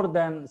of more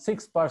than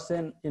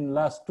 6% in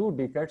last 2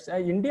 decades.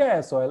 India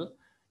as well,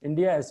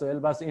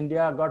 but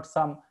India got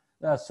some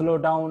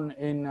slowdown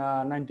in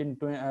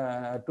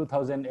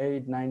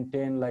 2008, 9,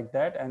 10 like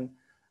that. And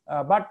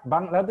but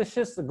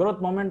Bangladesh's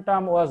growth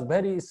momentum was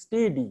very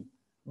steady.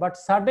 But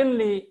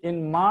suddenly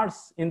in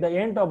the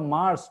end of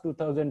March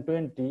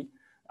 2020,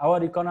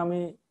 our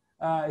economy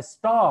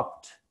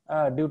stopped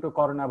due to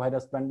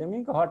coronavirus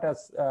pandemic, what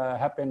has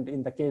happened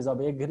in the case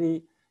of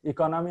agri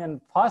economy.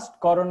 And first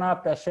corona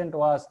patient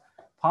was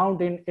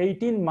found in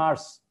 18 March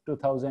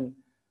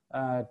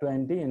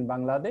 2020 in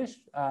Bangladesh,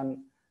 and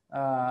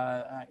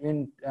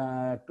in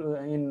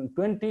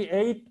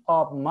 28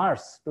 of March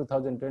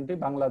 2020,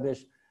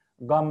 Bangladesh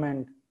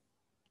government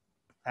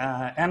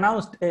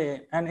announced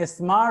a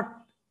smart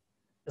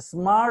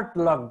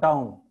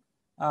lockdown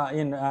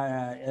in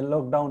a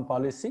lockdown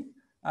policy,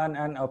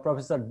 and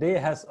Professor Day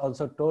has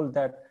also told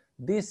that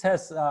this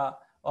has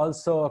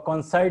also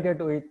coincided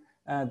with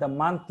the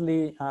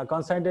monthly a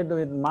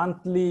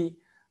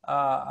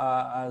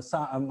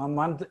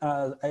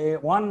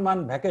 1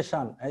 month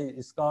vacation.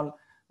 It's called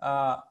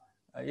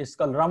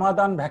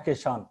Ramadan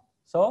vacation.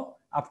 So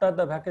after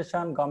the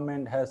vacation,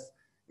 government has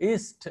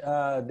eased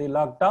the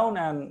lockdown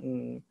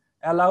and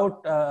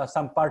allowed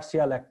some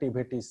partial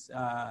activities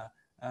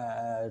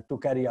to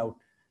carry out.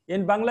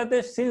 In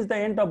Bangladesh, since the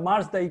end of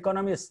March, the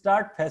economy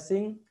start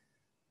facing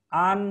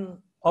and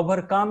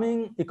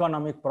overcoming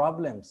economic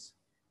problems.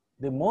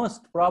 The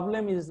most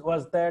problem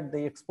was that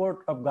the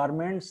export of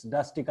garments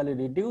drastically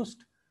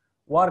reduced,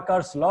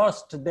 workers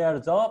lost their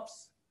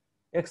jobs,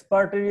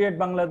 expatriate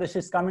Bangladesh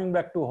is coming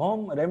back to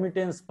home,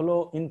 remittance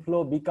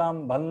inflow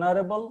become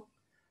vulnerable,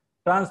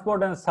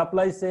 transport and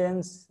supply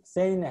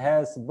chain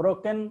has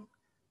broken,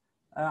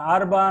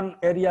 urban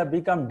area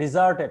become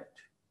deserted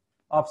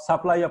of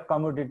supply of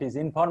commodities,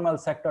 informal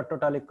sector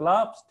totally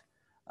collapsed,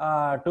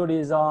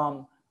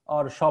 tourism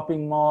or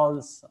shopping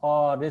malls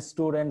or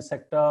restaurant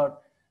sector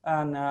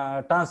and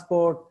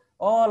transport,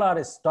 all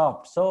are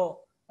stopped. So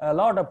a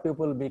lot of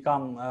people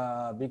become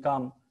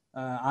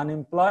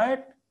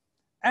unemployed.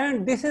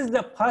 And this is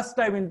the first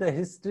time in the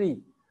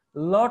history, a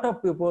lot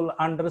of people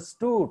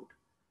understood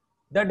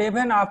that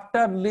even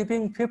after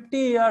living 50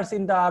 years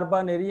in the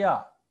urban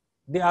area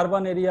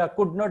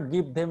could not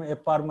give them a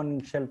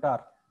permanent shelter.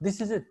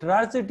 This is a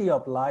tragedy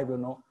of life, you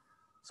know.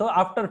 So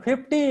after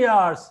 50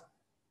 years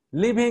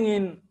living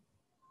in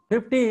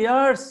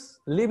Dhaka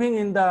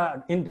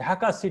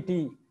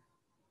city,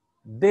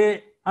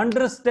 they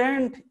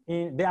understood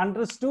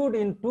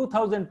in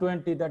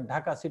 2020 that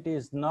Dhaka city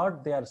is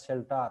not their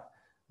shelter.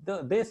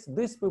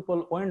 These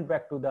people went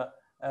back to the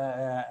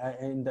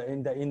in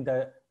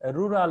the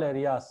rural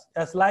areas,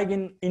 as like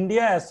in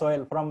India as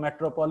well. From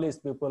metropolis,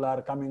 people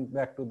are coming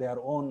back to their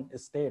own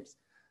states.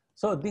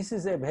 So this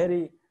is a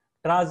very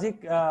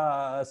tragic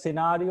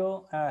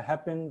scenario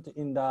happened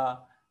in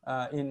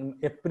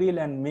April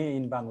and May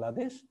in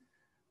Bangladesh.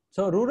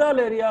 So rural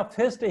area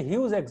faced a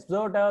huge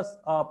exodus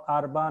of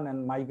urban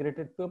and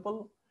migrated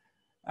people,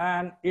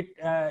 and it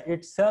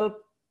itself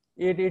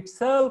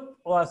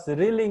was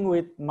reeling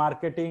with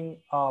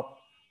marketing of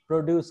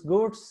produce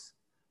goods,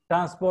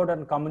 transport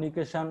and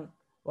communication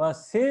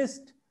was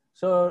seized.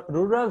 So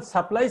rural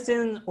supply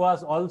chain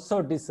was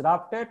also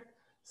disrupted.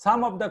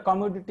 Some of the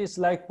commodities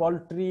like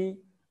poultry,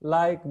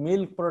 like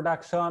milk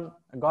production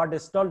got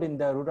stalled in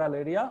the rural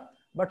area.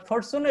 But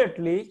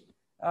fortunately,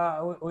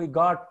 we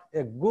got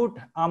a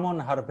good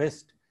almond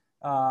harvest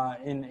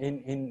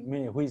in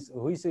May,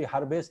 which we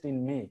harvest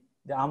in May.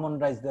 The almond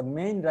rice, the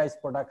main rice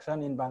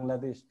production in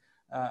Bangladesh,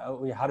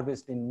 we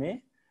harvest in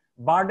May.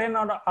 Burden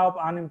of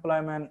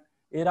unemployment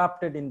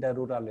erupted in the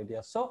rural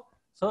area. So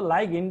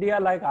like India,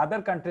 like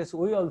other countries,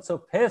 we also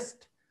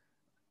faced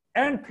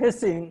and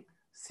facing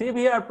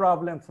severe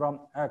problem from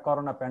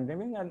corona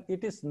pandemic, and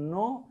it is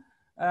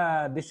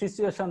the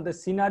situation, the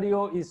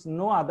scenario is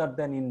no other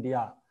than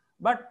India.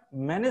 But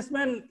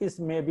management is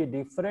maybe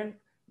different.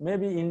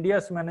 Maybe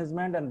India's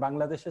management and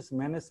Bangladesh's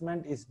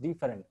management is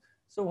different.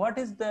 So what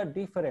is the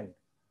difference?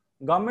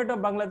 Government of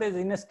Bangladesh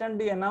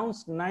instantly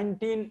announced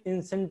 19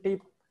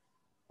 incentive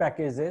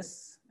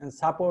packages and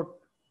support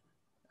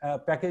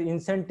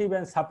incentive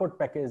and support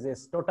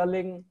packages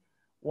totaling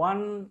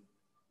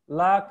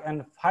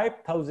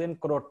 1,05,000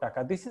 crore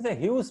taka. This is a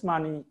huge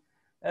money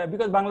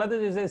because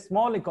Bangladesh is a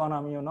small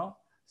economy, you know.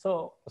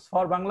 So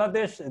for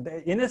Bangladesh,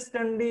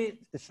 instantly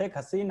Sheikh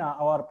Hasina,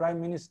 our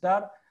Prime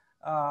Minister,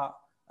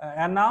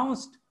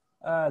 announced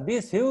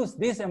this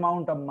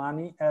amount of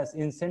money as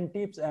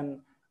incentives and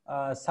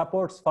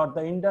supports for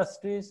the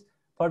industries,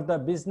 for the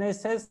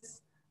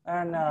businesses,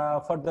 and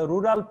for the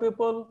rural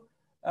people,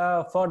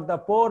 for the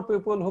poor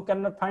people who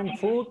cannot find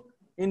food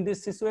in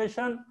this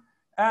situation,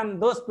 and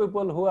those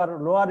people who are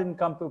lower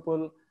income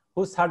people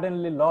who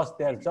suddenly lost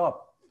their job.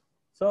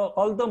 So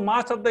although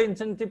much of the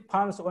incentive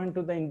funds went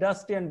to the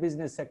industry and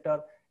business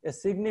sector, a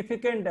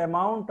significant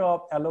amount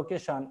of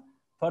allocation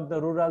for the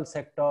rural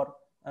sector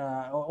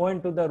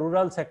went to the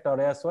rural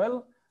sector as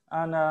well,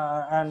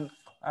 and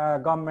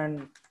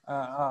government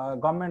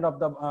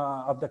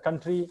of the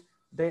country,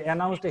 they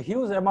announced a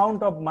huge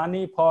amount of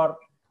money for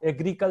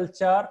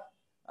agriculture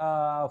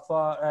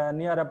for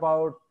near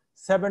about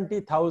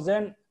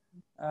 70,000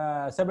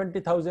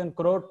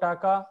 crore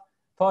taka,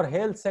 for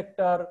health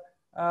sector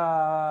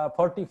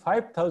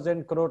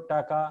 45,000 crore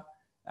taka,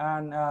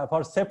 and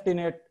for safety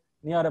net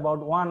near about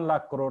 1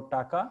 lakh crore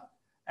taka.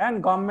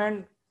 And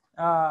government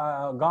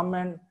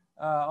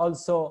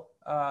also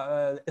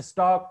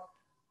stock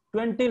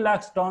 20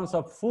 lakhs tons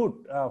of food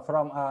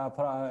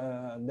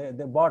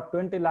they bought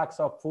 20 lakhs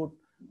of food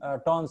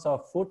tons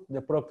of food they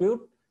procured,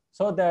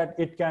 so that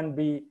it can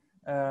be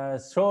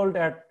sold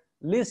at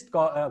least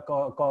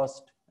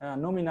cost,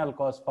 nominal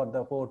cost for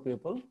the poor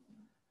people.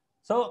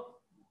 So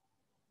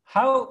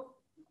how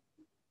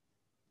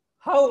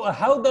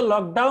the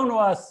lockdown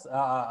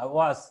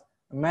was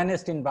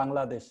managed in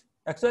Bangladesh?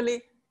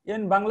 Actually,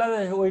 in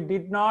Bangladesh we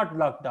did not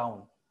lock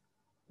down.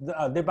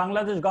 The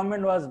Bangladesh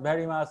government was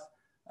very much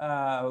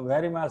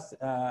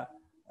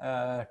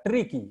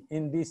tricky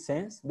in this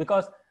sense,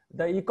 because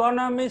the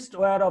economists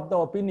were of the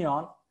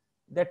opinion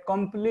that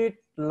complete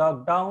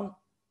lockdown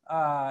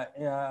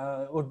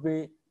would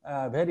be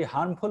very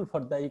harmful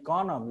for the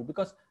economy,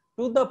 because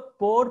to the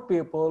poor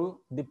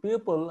people, the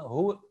people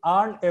who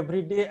earn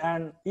every day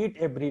and eat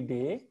every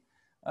day,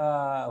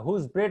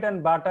 whose bread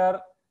and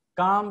butter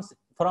comes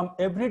from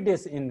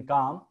everyday's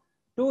income,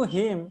 to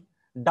him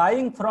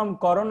dying from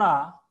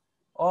corona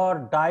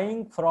or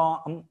dying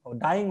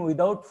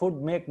without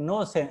food make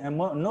no sense,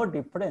 no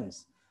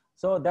difference.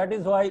 So that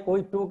is why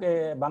we took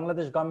a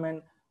Bangladesh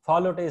government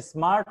followed a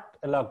smart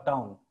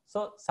lockdown.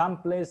 So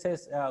some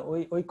places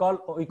we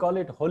call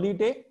it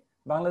holiday.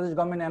 Bangladesh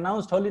government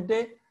announced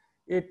holiday.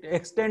 It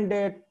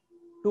extended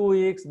 2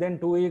 weeks, then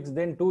 2 weeks,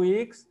 then 2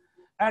 weeks,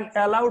 and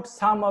allowed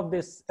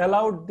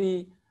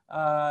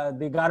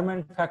the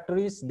garment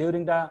factories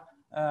during the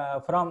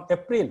from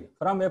April.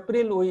 From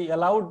April, we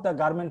allowed the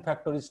garment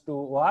factories to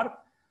work,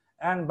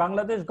 and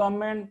Bangladesh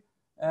government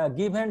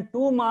given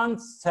 2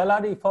 months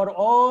salary for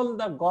all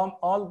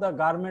the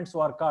garments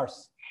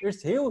workers.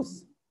 It's huge,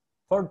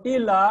 40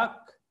 lakh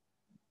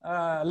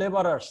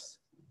laborers.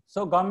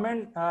 So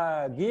government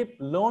give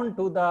loan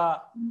to the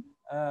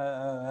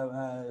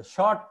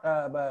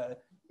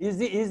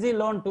easy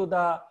loan to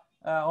the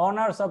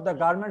owners of the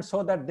garments,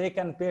 so that they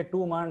can pay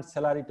 2 months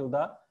salary to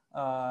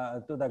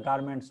the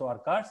garments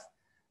workers,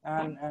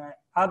 and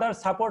other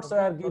supports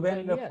are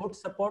given, the food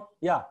support.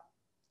 Yeah,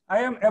 I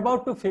am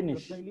about to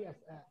finish.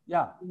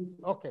 Yeah.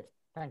 Okay,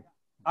 thank you.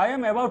 I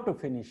am about to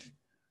finish.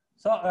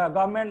 So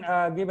government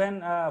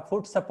given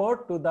food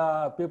support to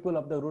the people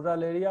of the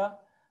rural area.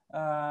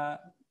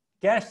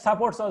 Cash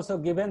supports also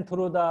given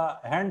through the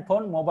hand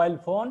phone, mobile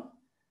phone.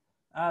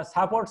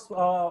 Supports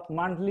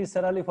monthly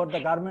salary for the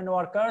garment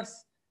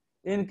workers.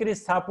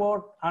 Increased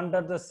support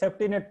under the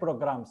safety net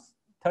programs,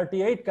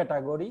 38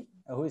 category,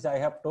 which I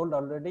have told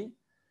already.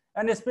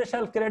 And a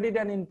special credit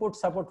and input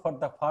support for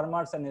the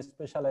farmers, and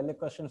special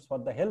allocations for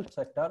the health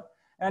sector.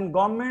 And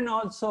government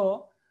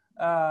also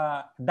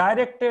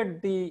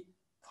directed the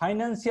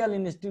financial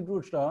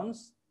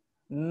institutions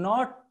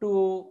not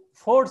to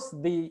force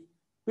the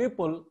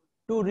people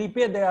to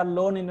repay their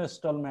loan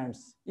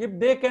installments. If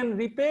they can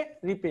repay,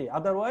 repay.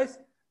 Otherwise,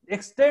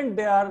 extend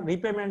their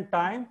repayment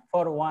time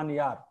for 1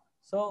 year,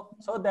 so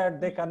that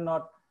they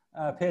cannot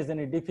face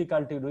any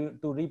difficulty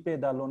to repay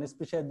the loan,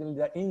 especially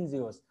the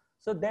NGOs.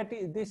 So that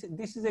is,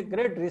 this is a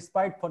great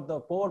respite for the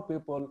poor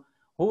people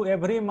who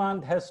every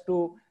month has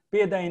to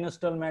pay the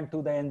installment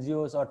to the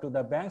NGOs or to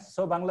the banks.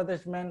 So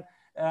Bangladesh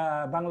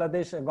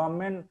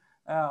government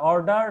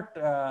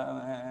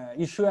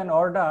issue an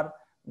order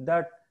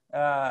that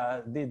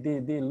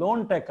the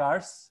loan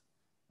takers,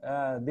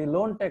 the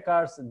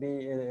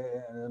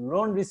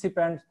loan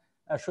recipients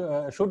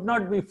should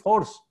not be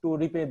forced to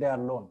repay their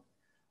loan.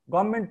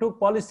 Government took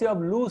policy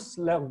of loose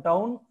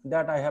lockdown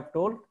that I have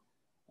told,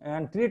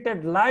 and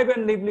treated life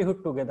and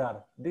livelihood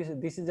together.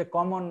 This is a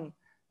common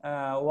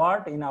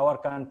word in our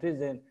countries,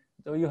 and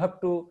so you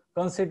have to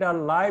consider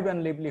life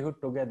and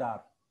livelihood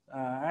together.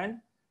 And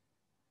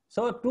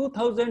so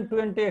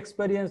 2020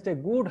 experienced a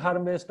good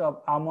harvest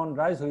of almond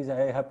rice, which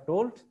I have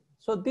told.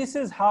 So this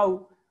is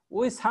how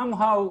we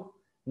somehow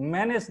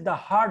manage the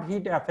hard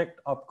hit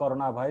effect of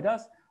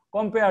coronavirus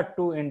compared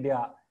to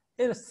India.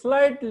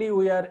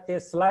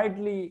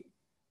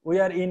 We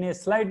are in a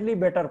slightly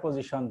better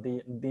position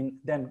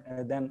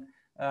than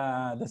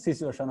the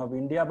situation of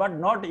India, but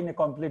not in a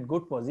complete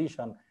good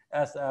position,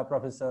 as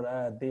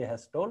Professor De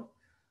has told.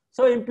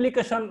 So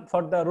implication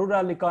for the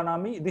rural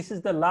economy. This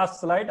is the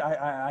last slide.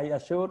 I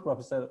assure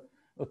Professor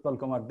Utpal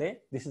Kumar De,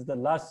 this is the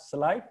last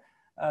slide.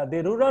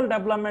 The rural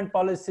development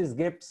policies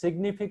gave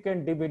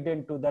significant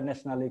dividend to the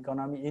national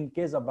economy in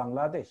case of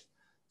Bangladesh.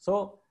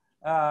 So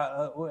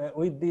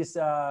with this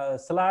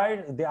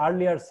slide, the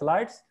earlier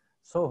slides,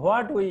 so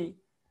what we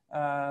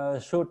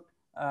should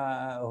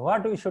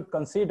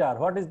consider,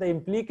 what is the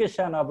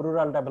implication of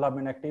rural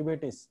development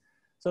activities?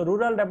 So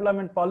rural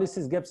development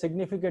policies gave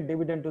significant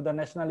dividend to the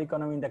national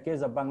economy in the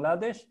case of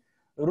Bangladesh.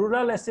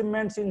 Rural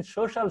achievements in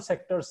social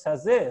sectors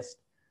suggest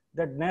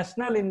that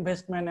national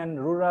investment in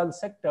rural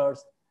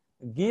sectors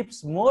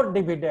gives more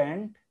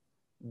dividend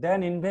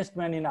than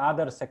investment in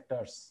other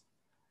sectors.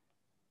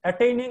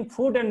 Attaining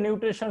food and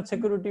nutrition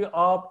security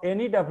of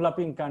any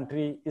developing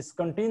country is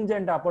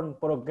contingent upon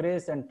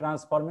progress and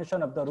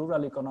transformation of the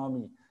rural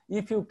economy.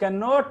 If you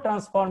cannot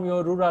transform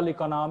your rural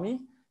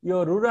economy,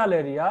 your rural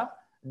area,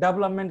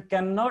 development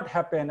cannot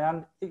happen.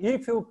 And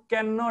if you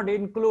cannot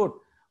include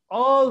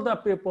all the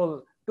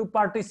people to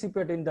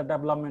participate in the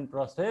development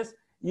process,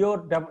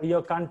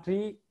 your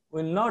country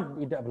will not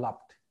be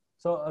developed.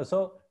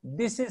 So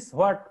this is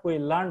what we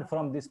learned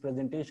from this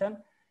presentation.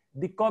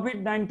 The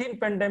COVID-19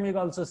 pandemic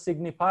also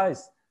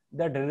signifies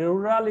that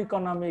rural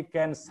economy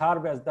can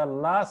serve as the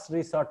last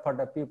resort for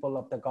the people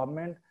of the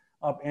government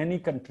of any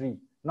country,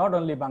 not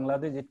only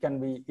Bangladesh. It can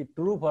be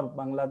true for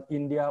Bangladesh,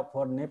 India,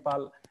 for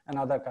Nepal and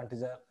other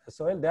countries as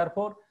well.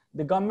 Therefore,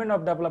 the government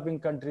of developing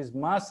countries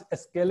must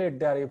escalate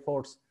their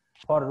efforts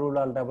for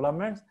rural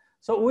development.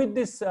 So with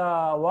these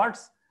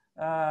words,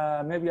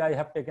 maybe I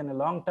have taken a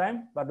long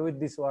time, but with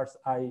these words,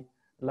 I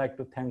like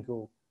to thank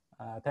you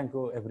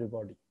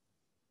everybody.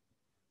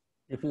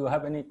 If you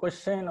have any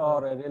question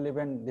or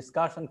relevant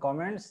discussion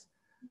comments,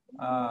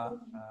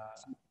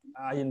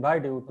 I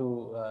invite you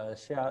to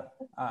share.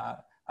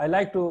 I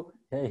like to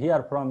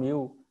hear from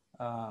you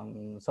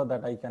so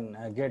that I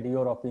can get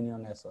your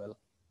opinion as well.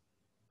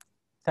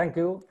 Thank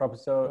you,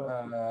 Professor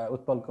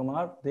Utpal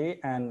Kumar De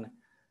and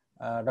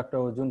Dr.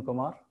 Arjun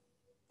Kumar.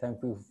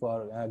 Thank you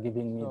for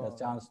giving me the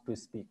chance to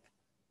speak.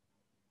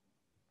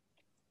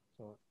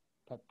 So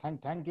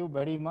thank you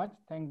very much.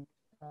 Thank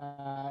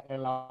a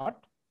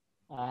lot.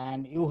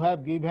 And you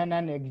have given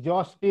an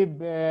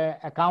exhaustive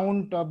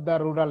account of the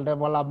rural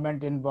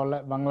development in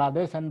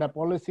Bangladesh and the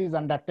policies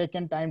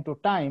undertaken time to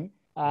time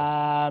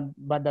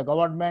by the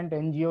government,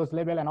 NGOs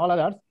level and all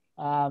others,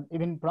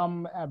 even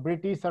from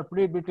British or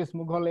pre-British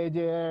Mughal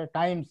age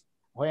times,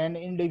 when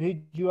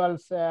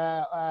individuals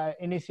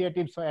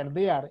initiatives were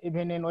there.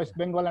 Even in West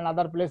Bengal and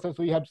other places,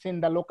 we have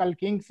seen the local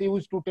kings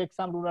used to take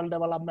some rural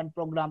development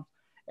programs,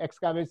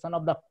 excavation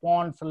of the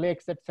ponds,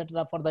 lakes,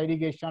 etc. for the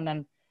irrigation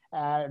and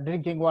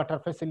drinking water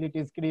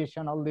facilities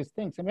creation, all these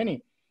things,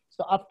 many.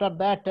 So after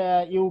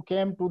that, you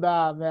came to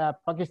the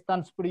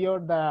Pakistan's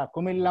period, the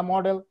Kumilla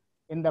model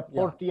in the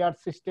 4-tier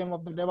system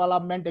of the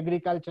development,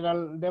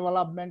 agricultural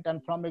development,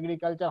 and from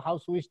agriculture, how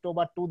switched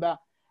over to the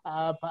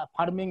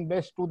farming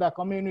based to the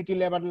community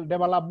level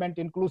development,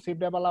 inclusive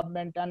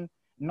development, and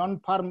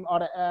non-farm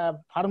or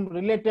farm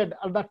related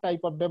other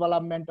type of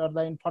development or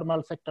the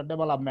informal sector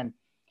development.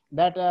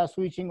 That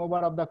switching over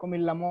of the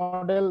Kumilla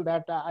model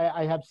that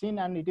I have seen,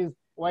 and it is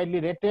widely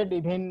rated,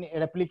 even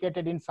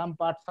replicated in some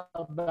parts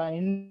of the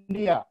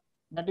India.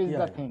 That is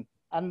the thing.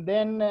 And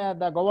then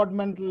the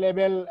government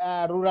level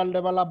rural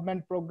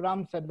development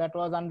programs that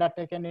was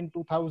undertaken in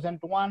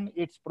 2001,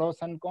 its pros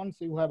and cons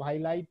you have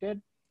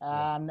highlighted.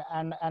 And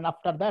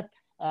after that,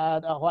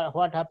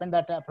 what happened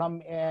that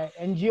from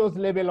NGOs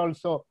level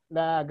also,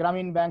 the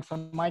Grameen Bank's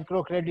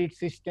microcredit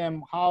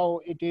system,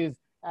 how it is,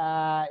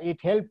 it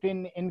helped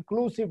in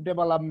inclusive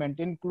development,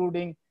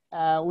 including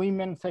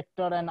women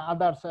sector and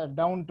others,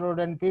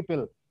 downtrodden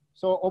people.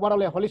 So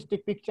overall, a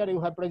holistic picture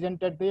you have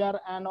presented there,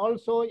 and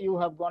also you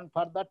have gone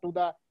further to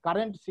the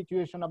current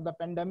situation of the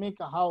pandemic,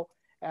 how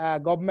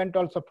government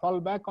also fall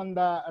back on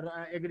the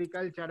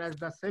agriculture as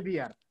the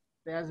savior.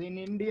 As in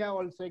India,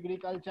 also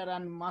agriculture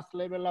and mass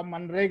level of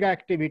Manrega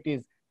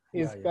activities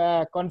is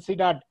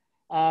considered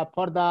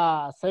for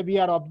the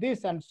savior of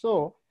this. And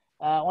so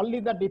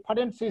only the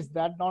difference is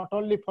that not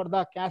only for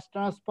the cash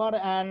transfer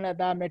and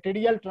the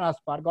material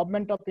transfer,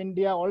 government of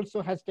India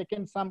also has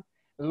taken some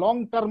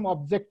long-term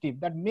objective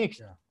that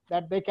mixed,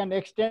 that they can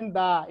extend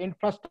the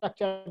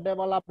infrastructure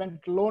development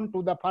loan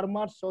to the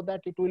farmers so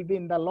that it will be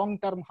in the long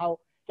term how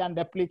can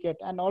replicate,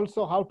 and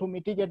also how to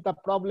mitigate the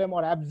problem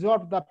or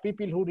absorb the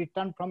people who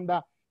return from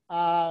the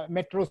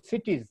metro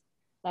cities.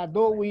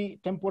 Though we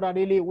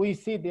temporarily, we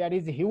see there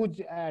is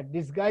huge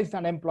disguised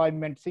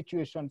unemployment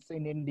situations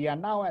in India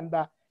now, and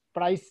the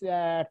price,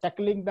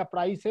 tackling the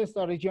prices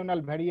or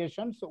regional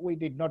variations, so we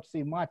did not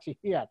see much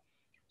here.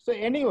 So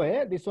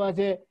anyway, this was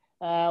a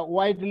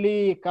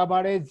widely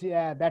coverage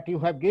that you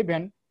have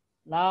given.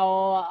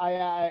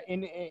 Now,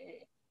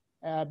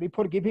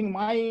 before giving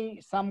my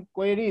some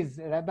queries,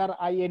 rather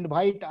I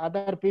invite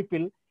other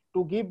people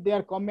to give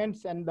their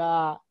comments and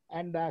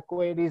the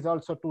queries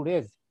also to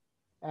raise.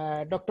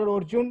 Dr.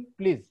 Arjun,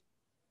 please.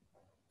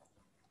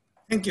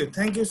 Thank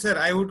you, sir.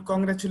 I would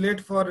congratulate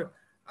for,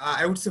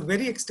 I would say,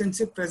 very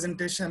extensive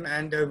presentation,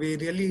 and we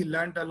really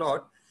learned a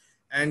lot.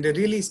 And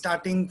really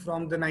starting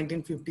from the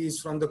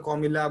 1950s, from the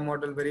Kumilla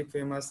model, very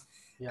famous.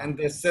 And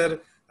the sir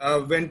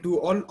went to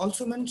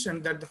also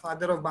mention that the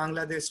father of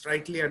Bangladesh,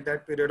 rightly at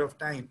that period of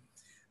time,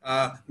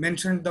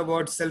 mentioned the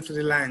word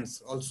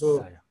self-reliance.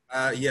 Also,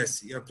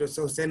 yes,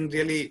 Professor Hossain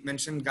really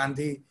mentioned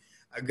Gandhi,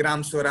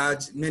 Gram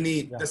Swaraj,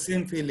 many, the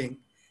same feeling.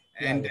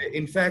 And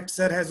in fact,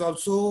 sir has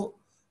also,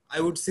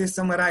 I would say,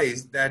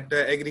 summarized that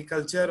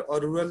agriculture or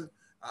rural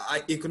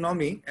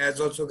economy, as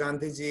also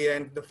Gandhiji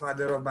and the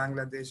father of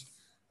Bangladesh,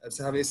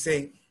 Sahab is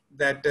saying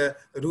that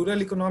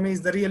rural economy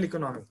is the real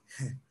economy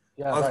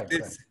of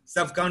this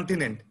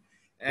subcontinent.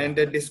 And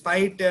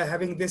despite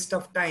having this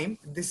tough time,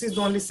 this is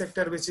the only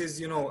sector which is,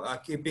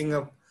 keeping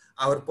up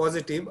our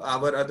positive.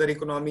 Our other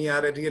economy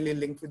are really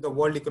linked with the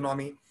world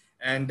economy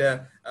and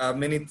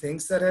many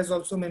things. Sir has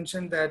also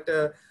mentioned that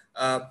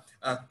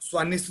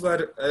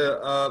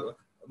Swaniswar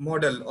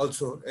model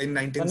also in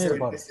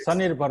 1976.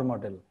 Sanirbhar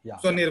model, yeah.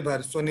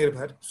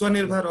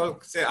 Sonirbhar or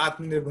say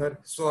Atmanirbhar.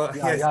 So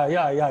Yeah,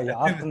 yes.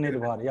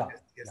 Atmanirbhar, yeah.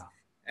 Yes. Yeah.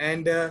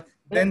 And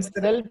then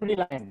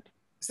self-reliant.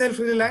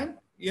 Self-reliant,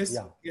 yes,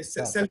 Yeah. yes,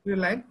 Yeah.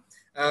 self-reliant.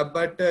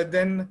 But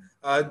then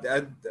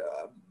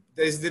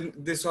there is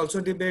this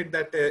also debate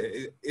that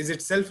is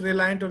it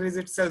self-reliant or is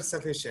it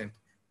self-sufficient?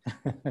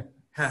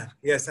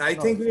 Yes, I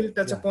think we'll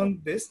touch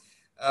upon this.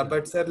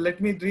 But sir,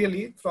 let me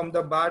really from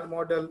the BARD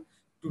model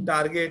to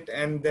target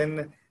and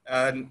then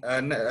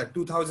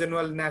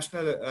 2001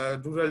 National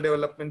Rural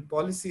Development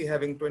Policy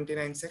having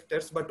 29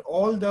 sectors, but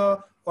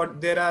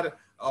there are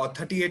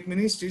 38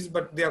 ministries,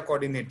 but they are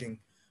coordinating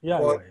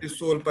for the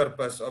sole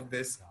purpose of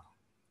this.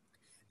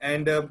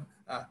 And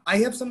I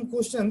have some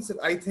questions.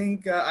 I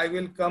think I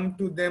will come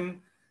to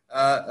them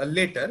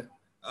later.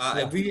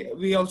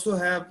 We also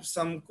have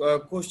some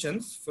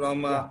questions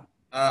from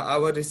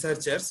our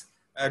researchers.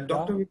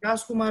 Dr.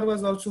 Vikas Kumar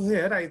was also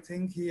here. I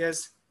think he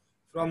is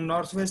from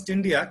Northwest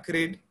India,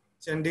 CRID,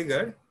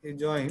 Chandigarh. He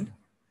joined.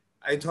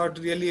 I thought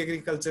really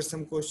agriculture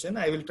some question.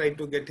 I will try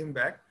to get him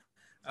back.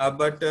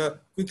 But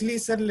quickly,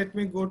 sir, let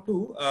me go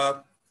to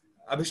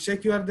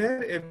Abhishek. You are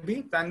there,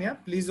 Abhi, Tanya,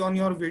 please on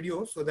your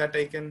video so that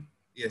I can,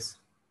 yes.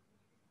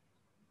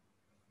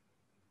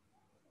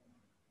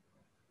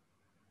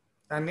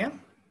 Tanya?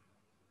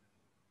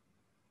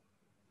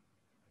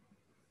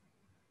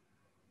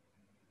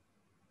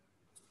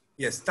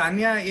 Yes,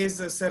 Tanya is,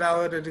 sir,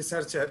 our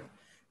researcher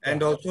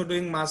and also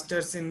doing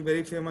masters in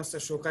very famous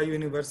Ashoka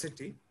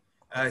University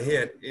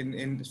here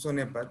in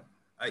Sonepar.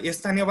 Yes,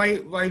 Tanya,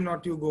 why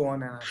not you go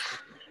on and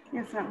ask?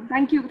 Yes, sir.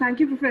 Thank you,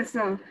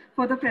 Professor,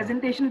 for the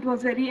presentation. It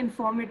was very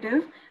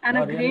informative and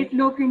a great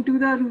look into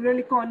the rural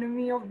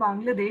economy of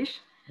Bangladesh.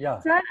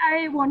 Sir,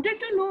 I wanted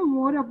to know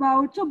more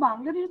about, so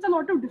Bangladesh has a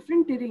lot of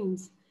different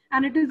terrains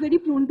and it is very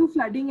prone to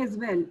flooding as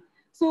well.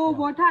 So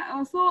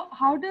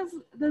how does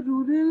the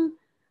rural,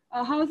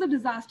 how is the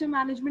disaster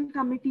management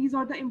committees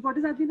or what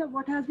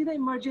has been the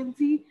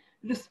emergency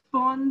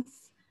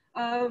response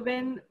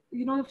when,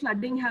 the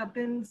flooding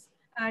happens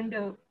and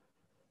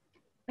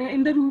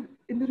in the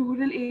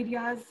rural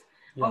areas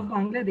of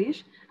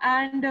Bangladesh,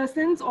 and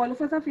since all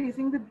of us are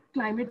facing the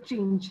climate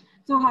change,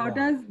 so how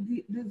does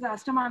the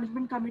disaster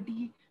management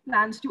committee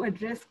plans to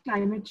address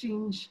climate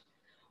change?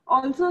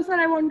 Also, sir,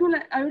 I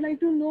would like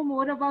to know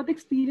more about the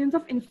experience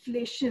of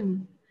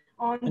inflation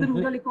on the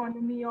rural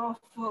economy of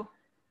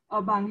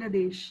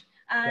Bangladesh,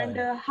 and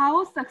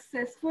how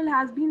successful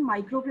has been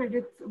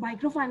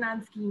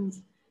microfinance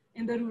schemes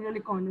in the rural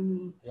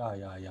economy.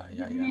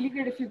 It'd be really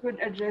great if you could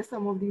address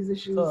some of these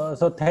issues.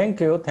 So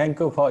thank you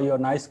for your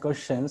nice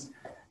questions.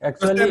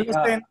 Actually,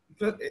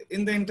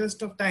 in the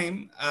interest of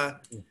time,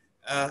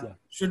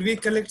 should we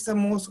collect some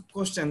more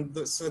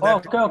questions so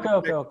that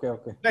okay.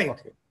 Right.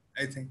 Okay.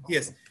 I think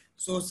yes.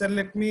 So sir,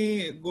 let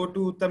me go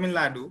to Tamil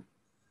Nadu.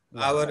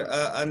 Our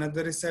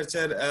another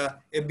researcher,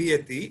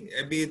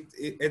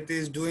 Abhi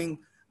is doing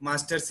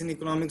masters in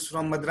economics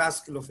from Madras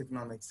School of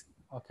Economics.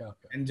 Okay.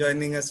 And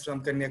joining us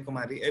from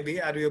Kanyakumari.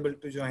 Abhi, are you able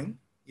to join?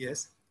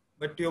 Yes.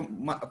 But you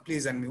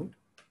please unmute.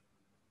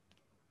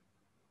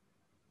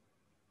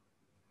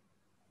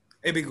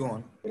 Abhi, go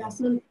on. Good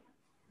afternoon.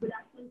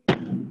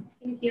 Can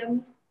you hear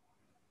me?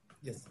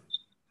 Yes.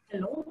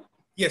 Hello?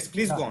 Yes,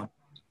 please go on.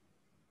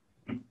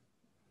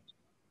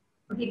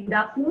 Okay, good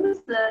afternoon,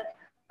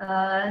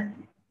 sir.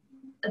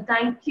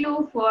 Thank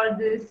you for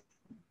this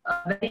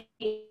very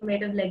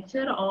informative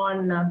lecture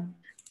on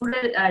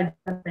rural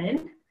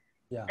development.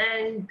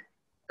 And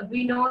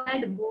we know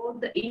that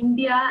both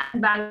India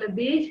and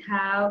Bangladesh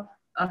have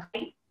a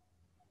high.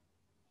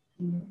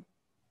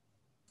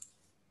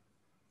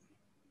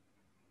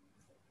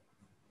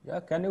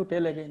 Can you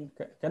tell again?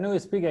 Can you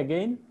speak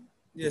again?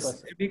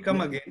 Yes, maybe come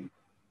again.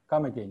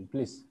 Come again,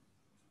 please.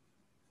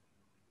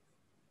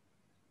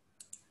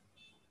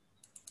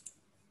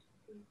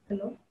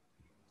 Hello?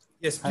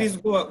 Yes, please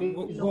go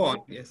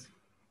on. Yes.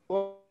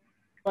 Go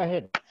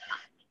ahead.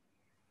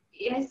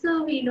 Yes,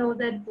 so we know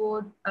that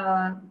both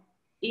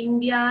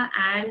India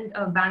and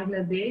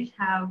Bangladesh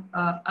have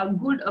a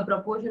good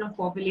proportion of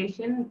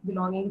population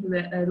belonging to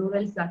the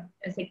rural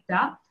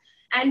sector.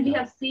 And we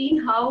have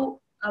seen how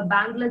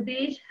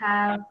Bangladesh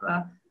have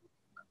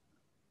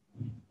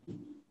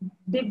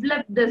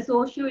developed the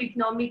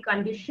socio-economic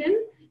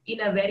condition in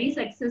a very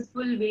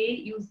successful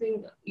way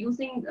using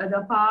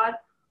the power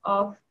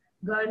of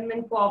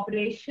government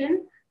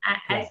cooperation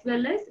as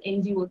well as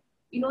NGOs.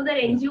 You know that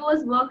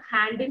NGOs work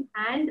hand in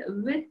hand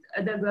with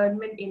the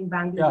government in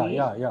Bangladesh.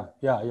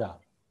 Yeah.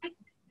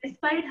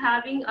 Despite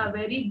having a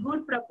very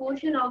good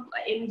proportion of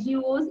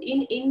NGOs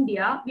in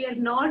India, we are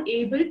not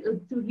able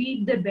to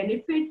reap the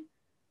benefit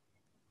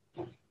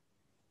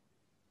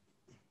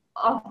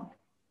of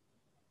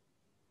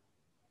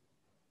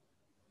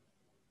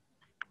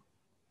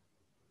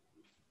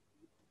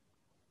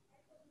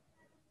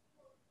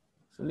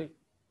actually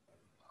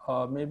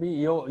maybe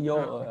your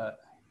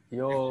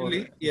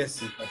actually,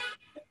 yes,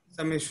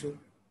 some issue.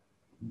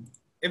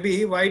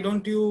 Abhi, why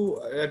don't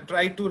you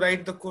try to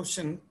write the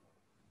question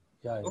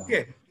Yeah.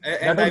 Okay.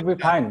 That would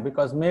be fine,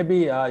 because maybe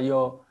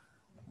your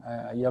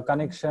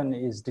connection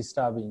is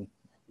disturbing.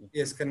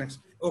 Yes,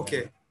 connection.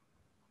 Okay.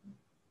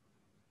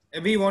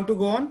 Abhi, you want to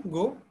go on?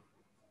 Go.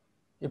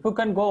 If you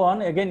can go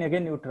on,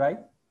 again you try.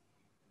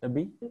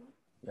 Abhi?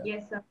 Yeah.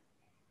 Yes, sir.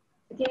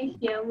 Can you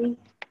hear me?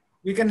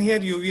 We can hear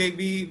you.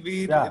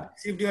 We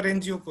received your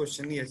NGO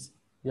question. Yes.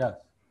 Yes.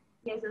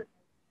 Yes, sir.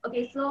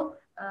 Okay, so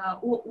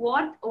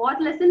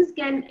what lessons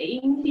can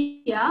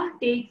India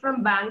take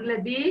from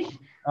Bangladesh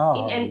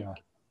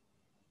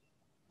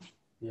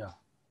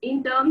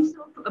in terms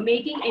of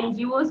making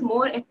NGOs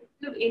more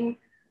effective in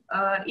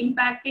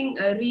impacting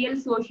real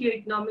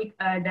socio-economic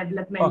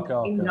development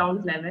in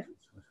ground level?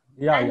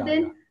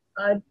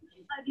 A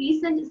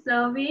recent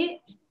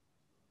survey,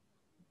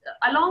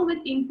 along with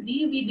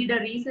IMPRI, we did a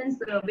recent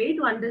survey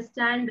to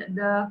understand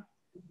the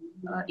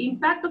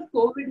impact of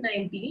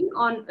COVID-19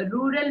 on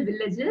rural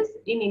villages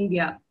in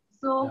India.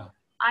 So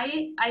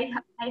I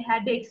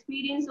had the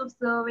experience of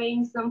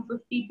surveying some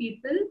 50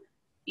 people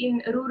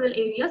in rural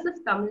areas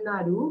of Tamil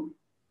Nadu.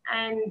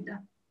 And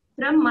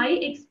from my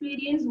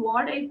experience,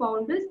 what I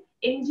found is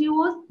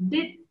NGOs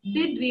did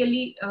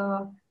really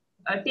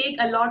take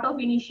a lot of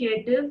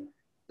initiative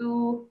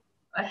to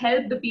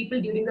help the people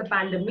during the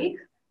pandemic.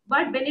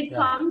 But when it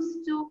comes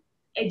to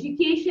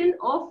education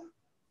of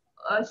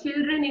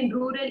children in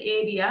rural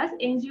areas,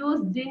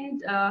 NGOs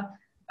didn't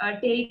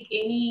take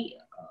any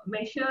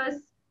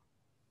measures.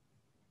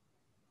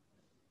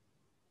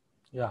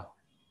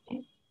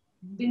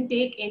 Didn't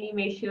take any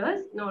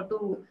measures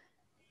to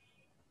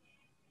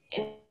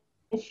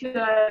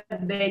ensure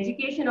the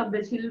education of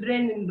the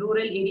children in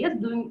rural areas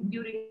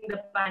during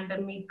the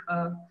pandemic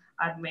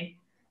are met.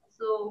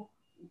 So,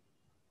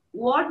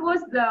 what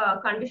was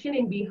the condition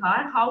in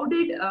Bihar? How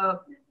did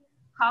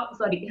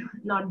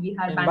not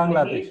Bihar,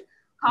 Bangladesh.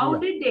 How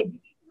did the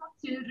education of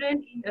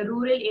children in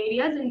rural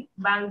areas in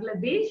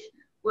Bangladesh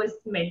was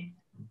met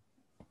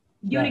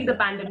during the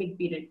pandemic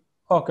period?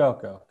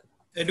 Okay.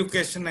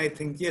 Education, I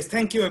think. Yes,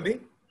 thank you, Abhi.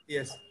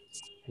 Yes.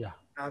 Yeah.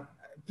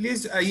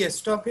 Please, yes,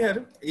 stop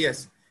here.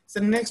 Yes. So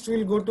next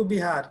we'll go to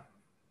Bihar,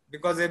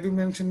 because Abhi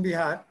mentioned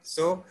Bihar.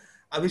 So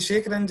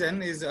Abhishek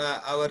Ranjan is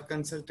our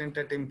consultant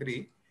at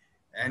IMPRI,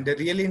 and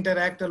really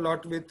interact a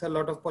lot with a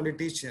lot of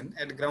politicians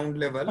at ground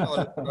level all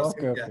across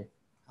India.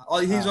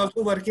 He's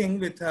also working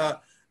with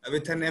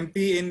an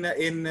MP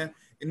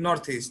in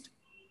Northeast.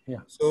 Yeah.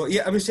 So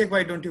yeah, Abhishek,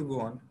 why don't you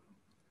go on?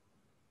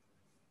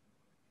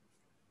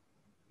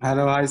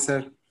 Hello, hi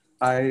sir.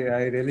 I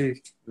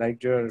really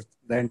liked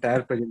the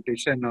entire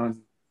presentation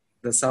on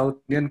the South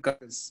Indian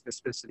countries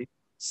especially.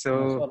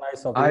 So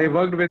nice of I you.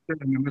 worked with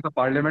members of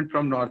parliament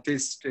from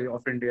Northeast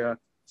of India.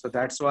 So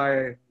that's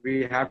why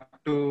we have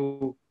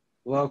to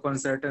work on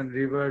certain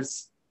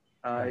rivers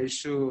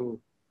issue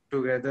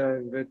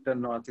together with the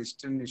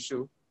Northeastern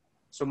issue.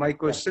 So my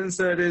question,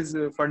 sir, is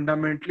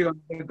fundamentally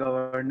on the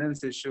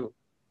governance issue.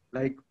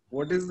 Like,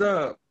 what is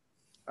the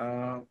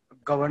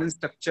governance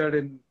structure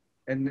in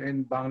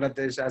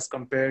Bangladesh as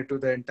compared to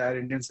the entire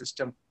Indian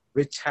system,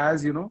 which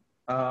has,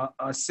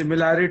 a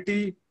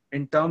similarity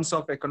in terms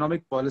of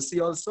economic policy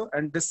also,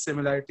 and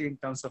dissimilarity in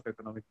terms of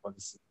economic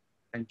policy.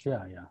 Thank you.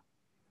 Yeah.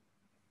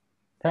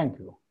 Thank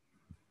you.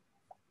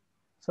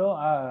 So,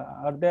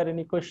 are there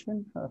any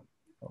questions?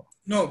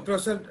 No,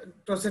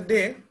 Professor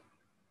Day.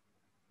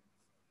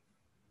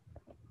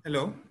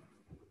 Hello.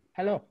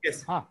 Hello.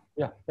 Yes.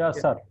 Yeah,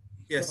 sir.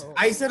 Yes,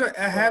 I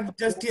have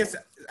just, yes,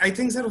 I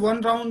think, sir,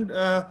 one round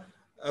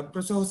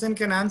Professor Hossain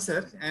can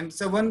answer. And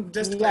so one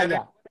just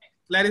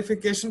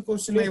clarification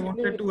question I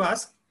wanted to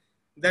ask.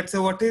 That's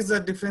what is the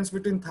difference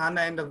between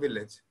Thana and a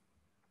village?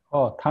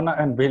 Oh, Thana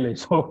and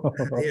village.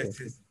 Okay.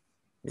 Yes.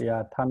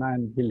 Yeah, Thana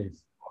and village.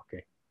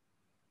 Okay.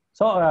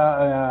 So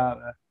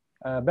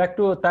back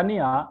to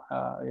Tania.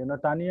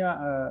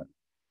 Tania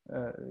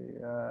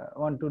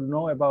want to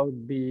know about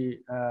the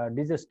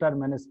disaster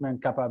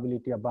management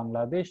capability of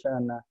Bangladesh,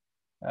 and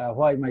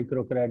why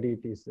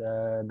microcredit is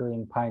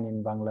doing fine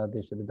in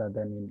Bangladesh rather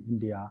than in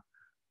India.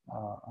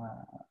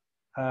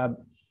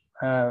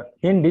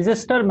 In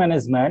disaster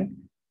management,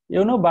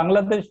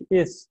 Bangladesh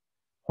is,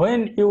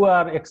 when you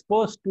are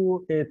exposed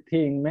to a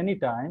thing many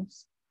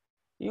times,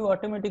 you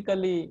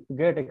automatically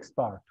get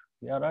expert.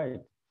 Yeah, right.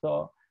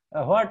 So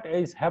what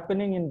is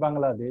happening in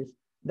Bangladesh,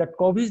 that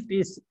COVID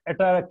is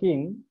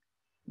attacking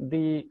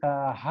the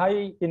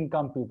high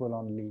income people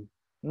only,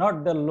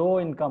 not the low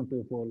income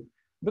people,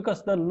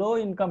 because the low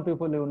income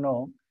people,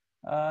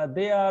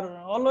 they are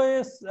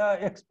always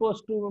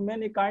exposed to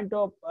many kind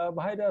of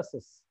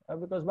viruses,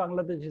 because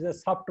Bangladesh is a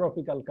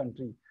subtropical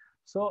country.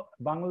 So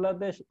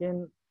Bangladesh,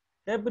 in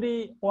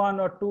every 1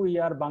 or 2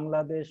 years,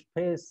 Bangladesh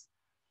face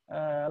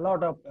a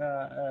lot of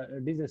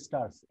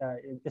disasters,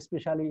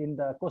 especially in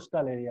the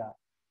coastal area.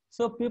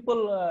 So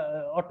people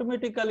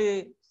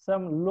automatically,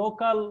 some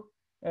local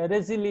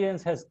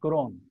resilience has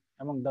grown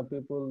among the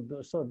people.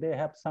 So they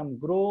have some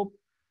group,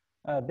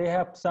 they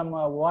have some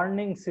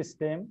warning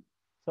system.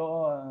 So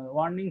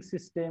warning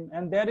system,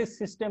 and there is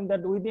system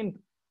that within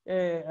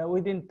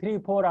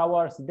 3-4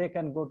 hours they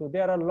can go to.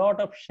 There are a lot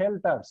of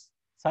shelters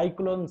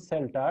cyclone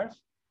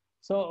shelters.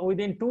 So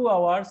within 2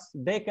 hours,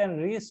 they can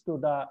reach to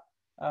the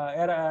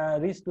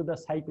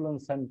cyclone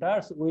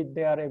centers with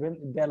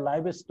their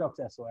livestock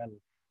as well,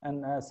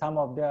 and some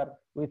of their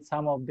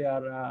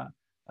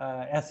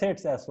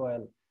assets as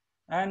well.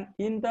 And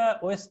in the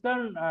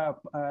western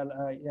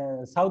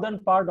southern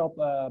part of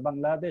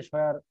Bangladesh,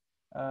 where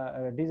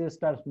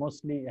disasters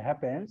mostly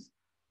happens,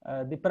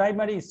 the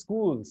primary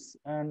schools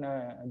and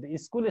the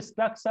school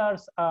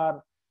structures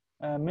are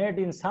made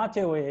in such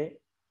a way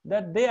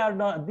that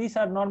these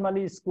are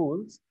normally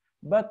schools,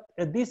 but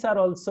this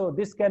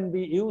can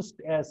be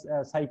used as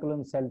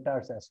cyclone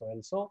shelters as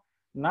well. So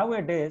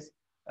nowadays,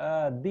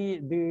 the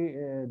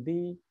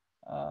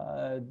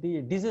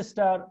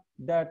disaster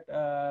that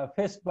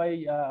faced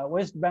by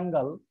West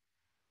Bengal,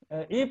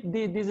 if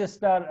the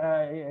disaster,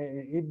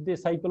 if the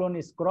cyclone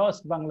is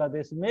crossed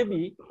Bangladesh,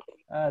 maybe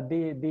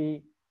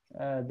the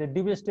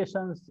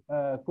devastations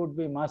could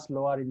be much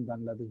lower in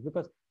Bangladesh,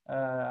 because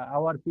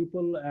our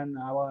people and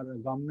our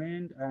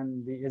government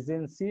and the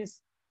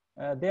agencies,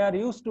 they are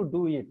used to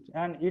do it,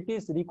 and it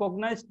is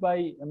recognized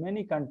by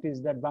many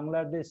countries that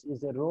Bangladesh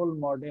is a role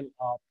model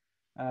of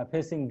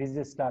facing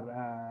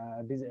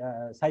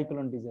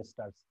cyclone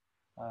disasters,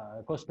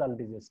 coastal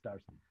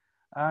disasters.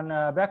 And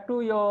back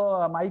to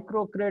your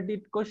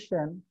microcredit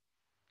question,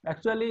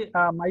 actually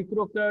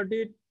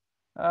microcredit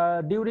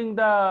during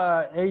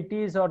the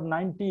 80s or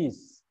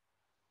 90s,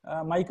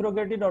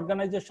 microcredit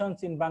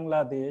organizations in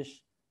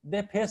Bangladesh,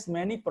 they face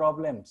many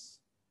problems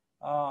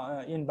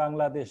in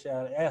Bangladesh,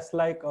 as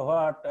like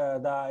what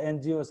the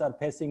NGOs are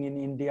facing in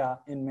India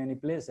in many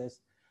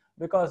places,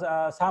 because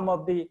some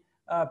of the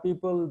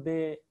people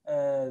they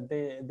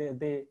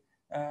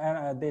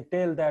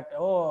tell that,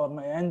 oh,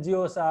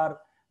 NGOs are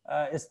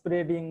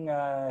spreading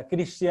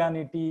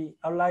Christianity,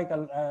 or like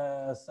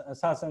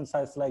such and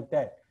such like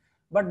that.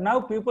 But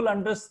now people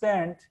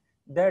understand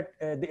that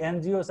the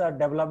NGOs are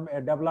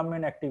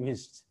development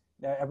activists.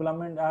 The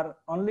development are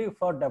only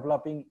for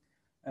developing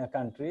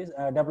countries,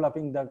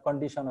 developing the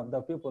condition of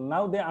the people.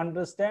 Now they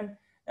understand,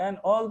 and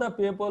all the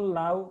people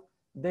now,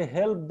 they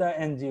help the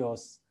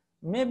NGOs.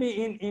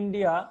 Maybe in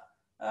India,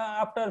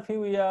 after a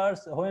few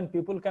years, when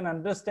people can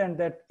understand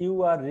that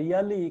you are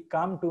really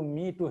come to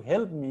me to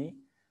help me,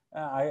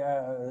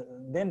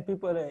 then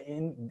people,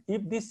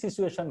 if this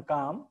situation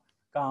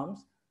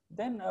comes,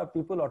 then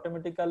people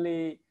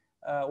automatically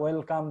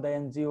welcome the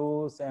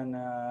NGOs and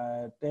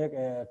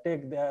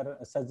take their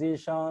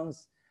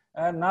suggestions.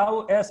 And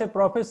now, as a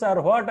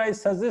professor, what I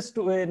suggest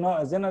to a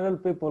general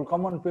people,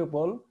 common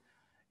people,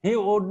 he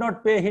would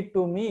not pay it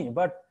to me,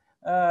 but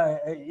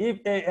if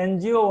a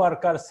NGO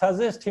worker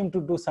suggests him to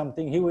do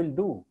something, he will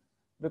do,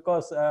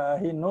 because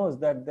he knows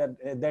that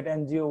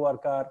NGO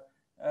worker,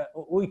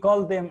 we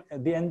call them,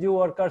 the NGO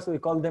workers, we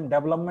call them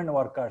development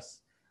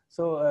workers.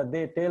 So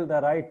they tell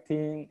the right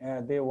thing,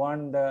 they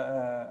want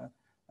the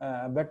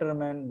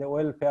betterment, the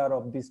welfare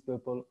of these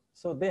people.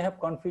 So they have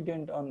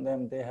confidence on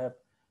them, they have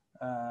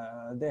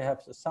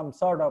some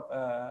sort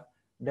of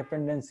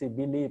dependency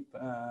belief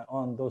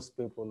on those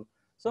people.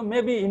 So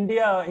maybe in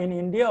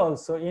India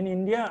also, in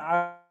India,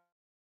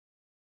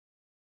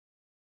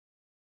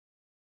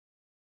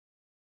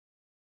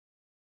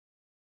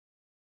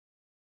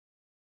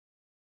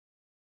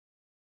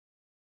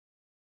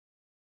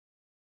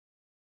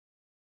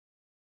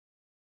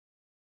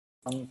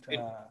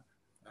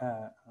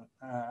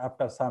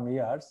 after some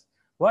years,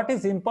 what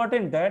is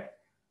important that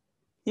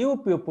you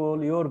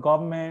people, your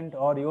government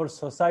or your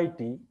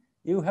society,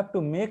 you have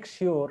to make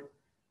sure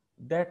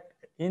that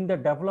in the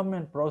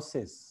development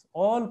process,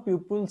 all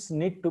peoples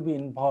need to be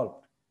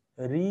involved,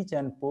 rich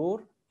and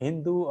poor,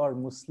 Hindu or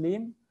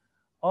Muslim,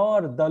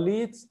 or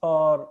Dalits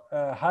or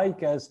high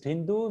caste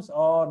Hindus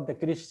or the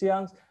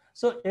Christians.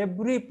 So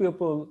every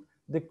people,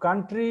 the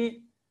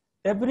country,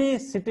 every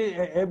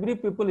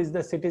people is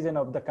the citizen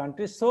of the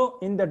country. So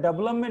in the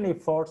development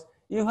efforts,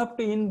 you have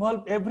to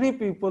involve every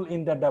people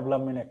in the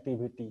development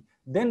activity.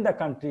 Then the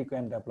country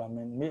can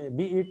development,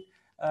 be it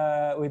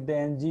with the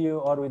NGO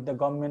or with the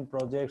government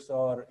projects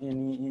or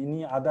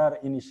any other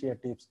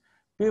initiatives.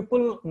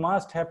 People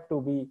must have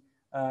to be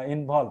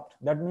involved.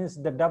 That means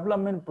the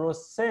development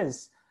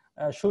process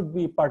should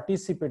be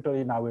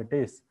participatory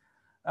nowadays.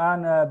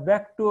 And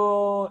back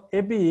to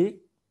AB,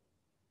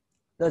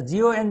 the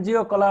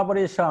geo-NGO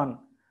collaboration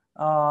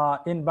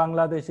in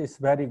Bangladesh is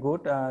very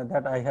good,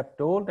 that I have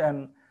told,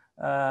 and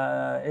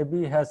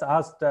AB has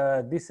asked,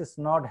 this is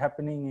not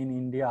happening in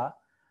India.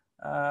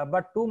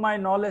 But to my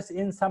knowledge,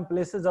 in some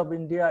places of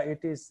India,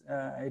 it is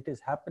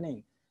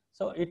happening.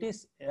 So it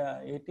is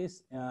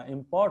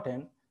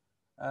important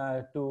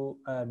to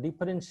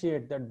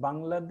differentiate that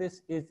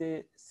Bangladesh is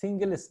a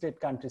single state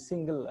country,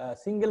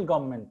 single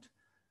government,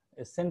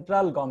 a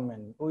central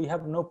government. We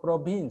have no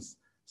province.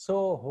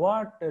 So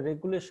what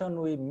regulation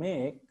we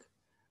make,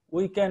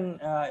 we can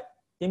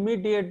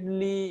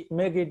immediately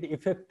make it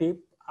effective.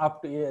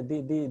 After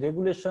the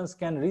regulations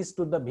can reach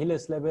to the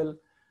village level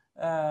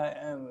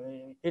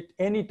at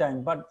any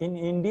time. But in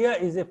India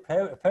is a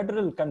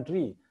federal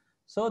country.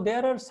 So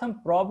there are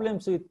some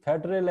problems with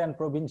federal and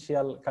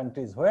provincial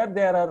countries. Where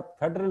there are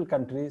federal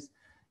countries,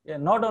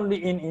 not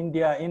only in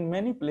India, in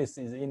many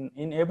places,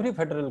 in every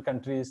federal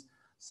countries,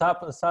 such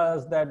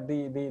that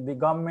the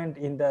government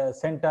in the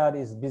center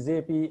is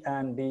BJP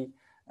and the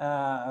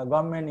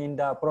government in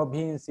the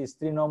province is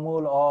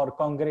Trinamool or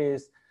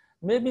Congress.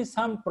 Maybe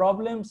some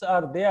problems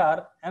are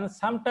there, and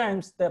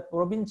sometimes the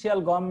provincial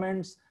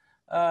governments,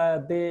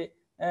 they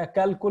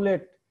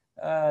calculate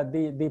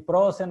the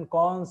pros and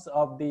cons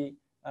of the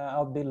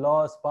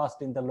laws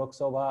passed in the Lok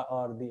Sabha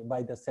or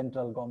by the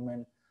central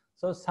government.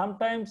 So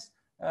sometimes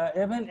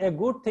even a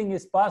good thing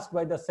is passed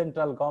by the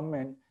central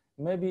government,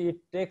 maybe it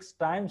takes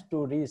time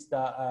to reach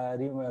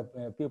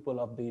the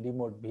people of the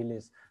remote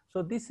village.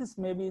 So this is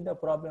maybe the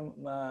problem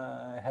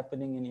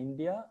happening in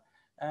India.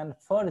 And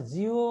for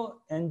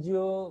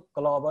geo-NGO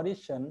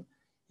collaboration,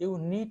 you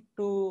need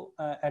to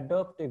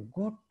adopt a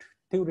good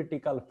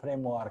theoretical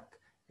framework,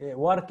 a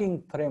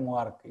working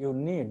framework. You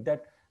need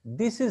that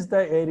this is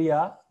the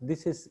area,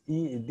 this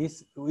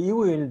you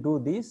will do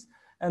this,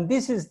 and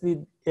this is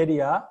the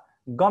area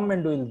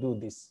government will do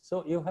this.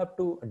 So you have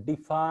to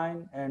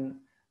define and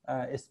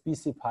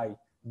specify.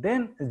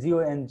 Then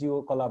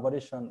geo-NGO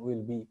collaboration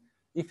will be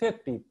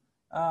effective.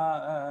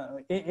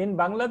 In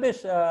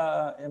Bangladesh,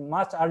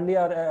 much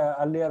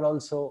earlier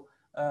also,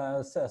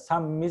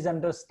 some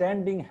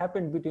misunderstanding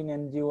happened between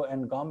NGO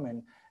and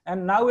government.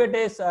 And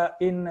nowadays,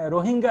 in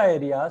Rohingya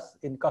areas,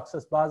 in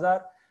Cox's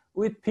Bazar,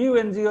 with few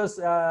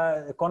NGOs,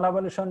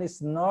 collaboration is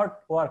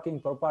not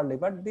working properly.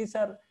 But these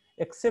are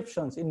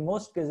exceptions. In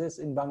most cases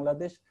in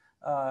Bangladesh,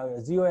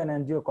 geo and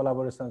NGO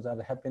collaborations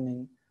are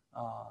happening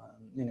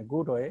in a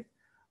good way.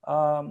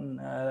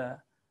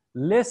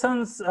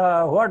 Lessons,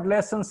 what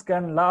lessons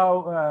can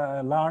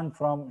learn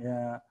from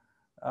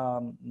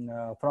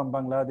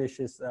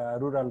Bangladesh's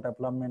rural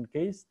development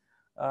case?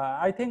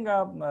 I think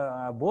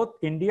both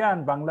India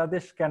and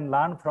Bangladesh can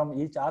learn from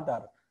each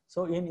other.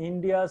 So in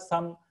India,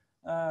 some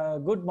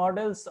good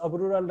models of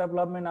rural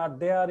development are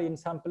there in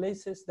some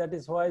places. That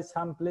is why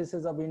some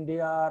places of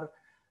India are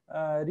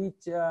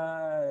rich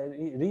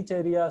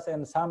areas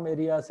and some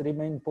areas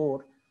remain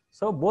poor.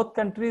 So both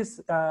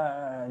countries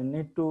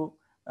need to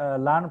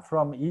learn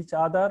from each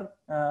other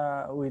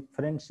with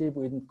friendship,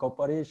 with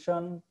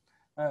cooperation,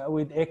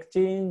 with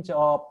exchange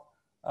of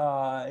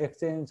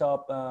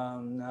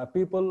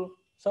people.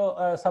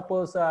 So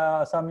suppose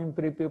some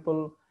IMPRI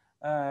people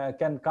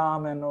can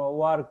come and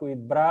work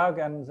with BRAG,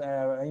 and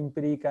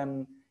IMPRI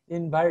can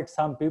invite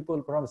some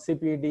people from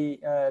CPD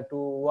to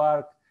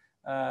work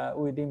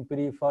with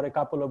IMPRI for a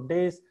couple of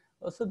days.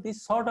 So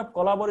this sort of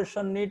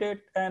collaboration needed,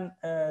 and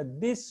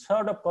this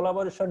sort of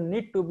collaboration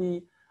need to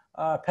be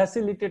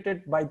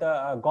facilitated by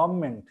the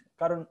government,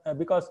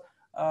 because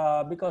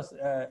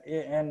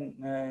an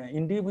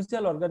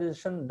individual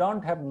organization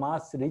don't have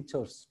much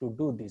resource to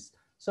do this.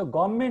 So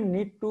government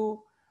need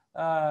to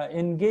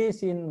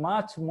engage in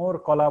much more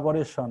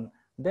collaboration.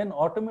 Then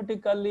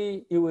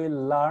automatically you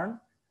will learn,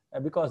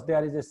 because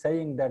there is a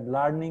saying that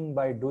learning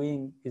by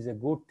doing is a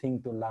good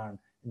thing to learn,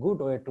 good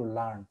way to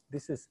learn.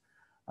 This is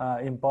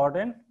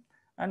important.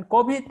 And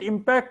COVID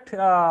impact, in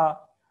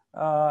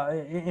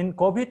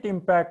COVID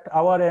impact,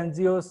 our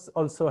NGOs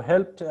also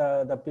helped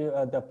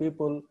the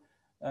people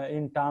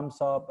in terms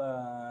of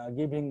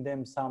giving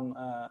them some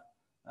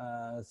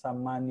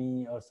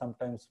money or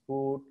sometimes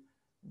food.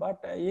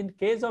 But in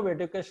case of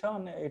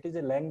education, it is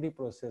a lengthy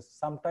process.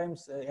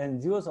 Sometimes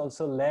NGOs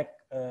also lack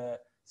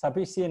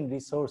sufficient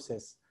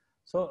resources.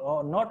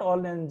 So not all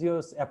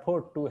NGOs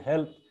afford to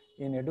help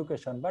in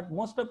education, but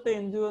most of the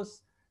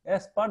NGOs,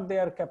 as per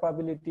their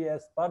capability,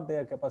 as per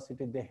their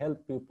capacity, they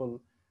help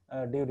people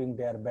during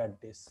their bad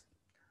days.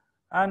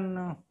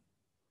 And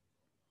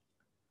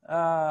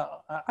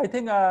I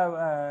think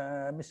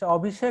Mr.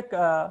 Abhishek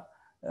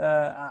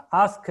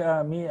asked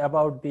me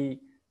about the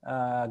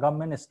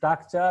government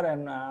structure,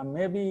 and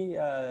maybe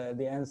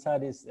the answer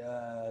is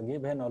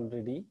given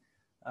already,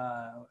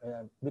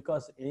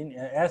 because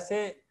as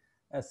a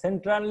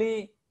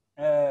centrally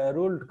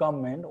ruled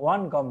government,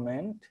 one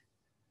government,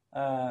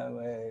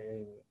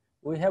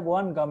 we have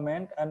one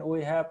government, and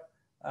we have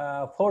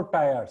 4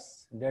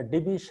 tiers: the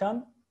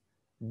division,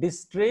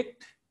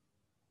 district,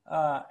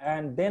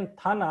 and then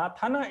Thana.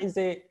 Thana is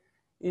a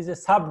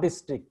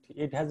sub-district.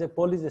 It has a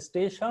police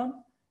station,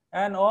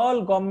 and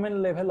all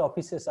government level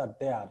offices are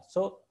there.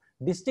 So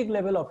district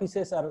level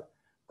offices are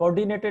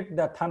coordinated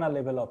the Thana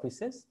level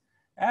offices,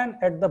 and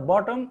at the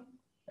bottom,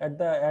 at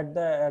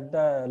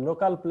the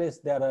local place,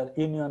 there are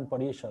union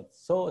parishads.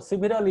 So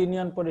several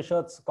union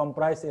parishads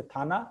comprise a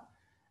Thana,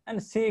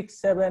 and 6,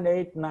 7,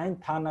 8, 9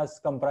 Thanas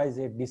comprise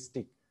a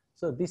district.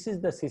 So this is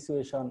the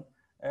situation,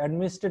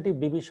 administrative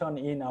division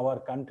in our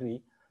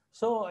country.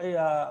 So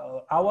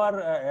our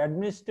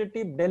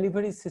administrative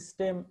delivery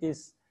system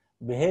is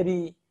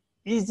very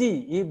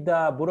easy. If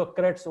the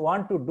bureaucrats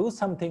want to do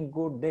something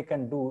good, they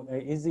can do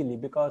easily,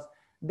 because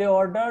they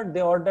order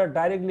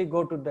directly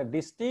go to the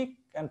district,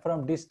 and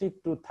from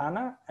district to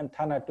Thana, and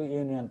Thana to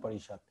Union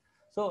Parishad.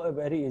 So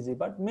very easy.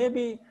 But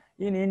maybe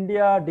in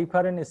India,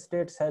 different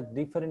states has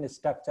different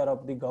structure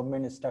of the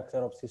government structure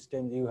of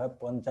systems. You have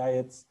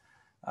panchayats,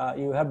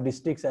 you have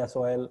districts as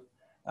well.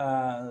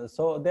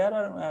 So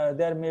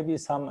there may be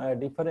some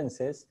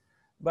differences,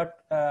 but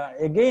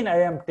again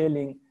I am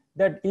telling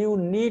that you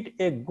need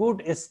a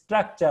good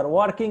structure,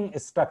 working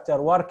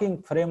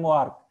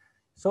framework.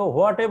 So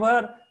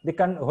whatever it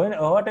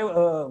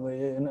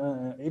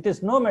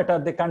is no matter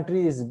the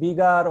country is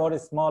bigger or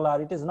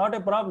smaller, it is not a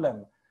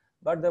problem.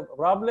 But the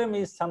problem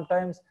is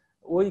sometimes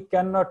we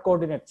cannot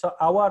coordinate. So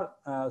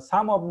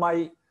some of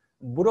my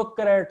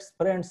bureaucrats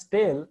friends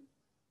tell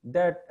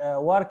that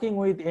working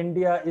with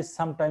India is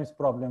sometimes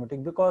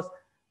problematic because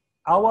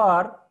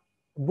our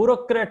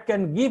bureaucrat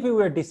can give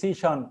you a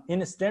decision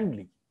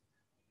instantly,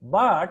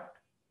 but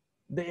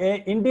the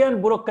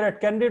Indian bureaucrat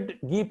cannot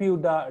give you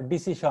the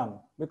decision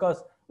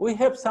because we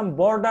have some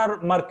border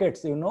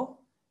markets, you know,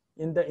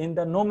 in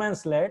the no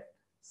man's land,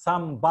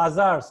 some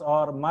bazaars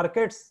or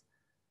markets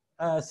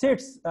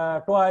sits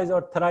twice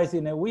or thrice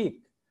in a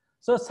week.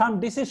 So some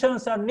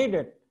decisions are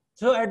needed.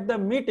 So at the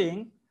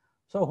meeting,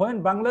 so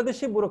when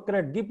Bangladeshi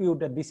bureaucrat give you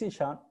the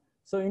decision,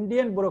 so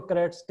Indian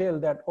bureaucrats tell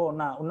that, oh,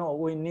 no,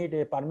 we need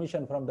a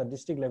permission from the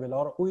district level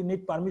or we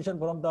need permission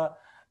from the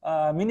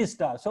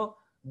minister. So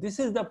this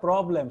is the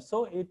problem.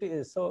 So it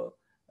is, so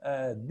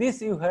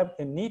this you have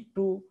a need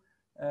to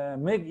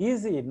make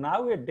easy.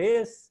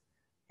 Nowadays,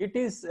 it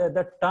is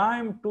the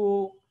time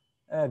to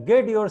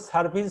get your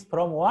service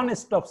from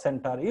one-stop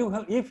center.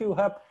 If you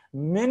have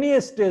many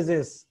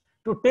stages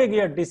to take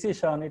your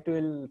decision, it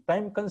will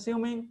time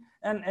consuming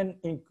and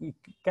you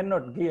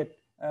cannot get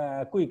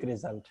quick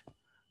result.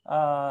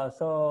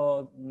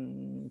 So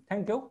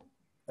thank you.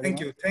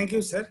 Thank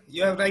you, sir.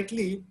 You have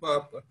rightly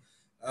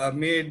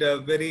made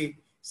very,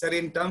 sir,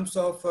 in terms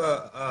of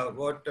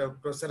what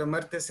Professor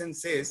Amartya Sen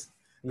says,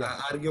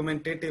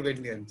 argumentative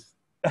Indians.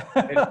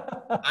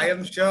 I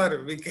am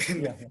sure we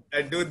can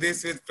do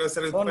this with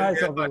Professor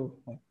Utpal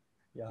K.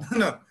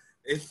 No,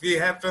 if we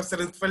have Professor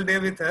Utpal K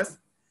with us,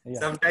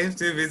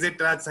 sometimes we visit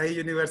Rajshahi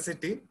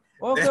University.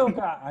 Okay,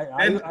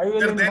 I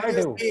will invite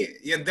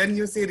you. Then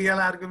you see real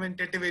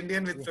argumentative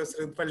Indian with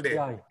Professor Utpal K.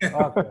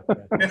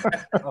 Okay.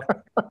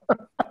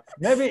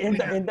 Maybe in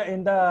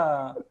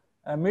the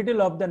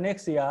middle of the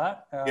next year,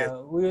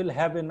 we will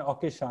have an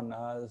occasion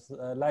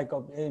like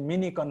a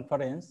mini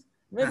conference.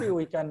 Maybe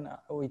we can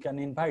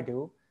invite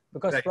you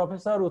because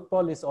Professor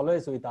Utpal is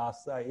always with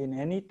us in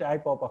any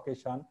type of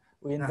occasion.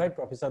 We invite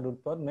Professor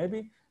Utpal.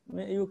 Maybe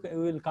you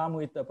will come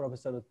with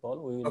Professor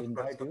Utpal. We will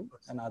invite you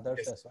and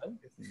others as well.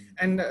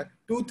 And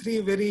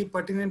 2-3 very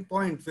pertinent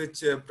points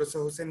which Professor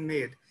Hossain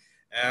made.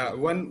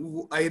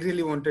 One I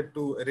really wanted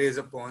to raise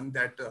upon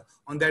that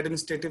on the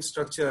administrative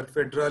structure,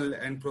 federal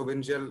and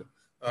provincial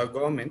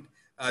government,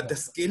 the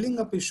scaling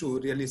up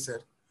issue really, sir,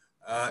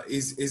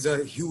 is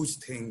a huge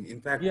thing.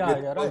 In fact,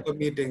 with all the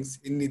meetings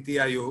in Niti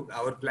Aayog,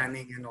 our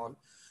planning and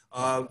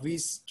all, we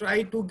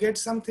try to get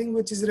something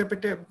which is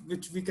repetitive,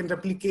 which we can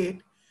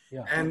replicate.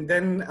 And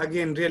then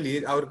again,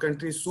 really, our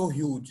country is so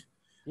huge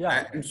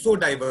and so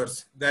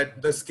diverse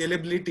that the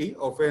scalability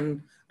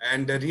often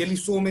and really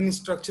so many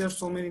structures,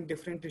 so many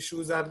different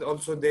issues are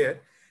also there,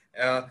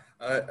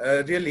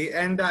 really.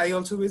 And I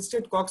also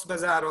visited Cox's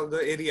Bazar, or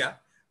the area.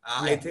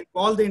 I think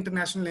all the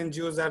international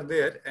NGOs are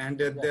there, and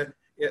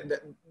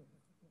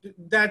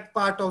that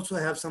part also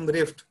have some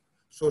rift,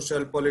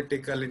 social,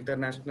 political,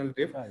 international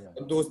rift.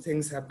 Those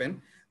things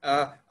happen.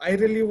 I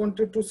really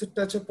wanted to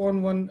touch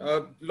upon one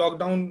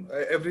lockdown,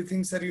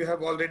 everything, sir, you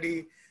have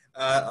already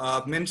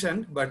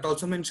mentioned, but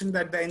also mentioned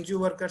that the NGO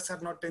workers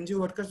are not NGO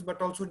workers,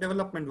 but also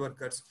development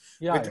workers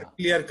with a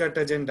clear-cut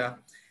agenda.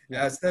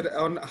 Sir,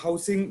 on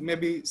housing,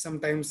 maybe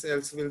sometimes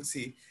else we'll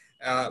see.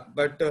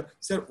 But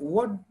sir,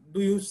 what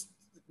do you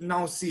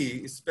now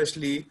see,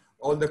 especially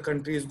all the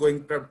countries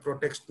going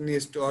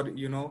protectionist, or,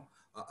 you know,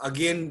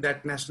 again,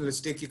 that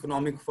nationalistic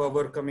economic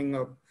fervor coming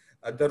up,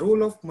 the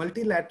role of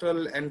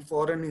multilateral and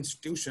foreign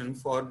institution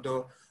for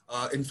the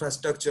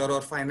infrastructure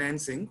or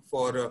financing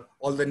for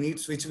all the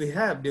needs which we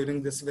have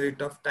during this very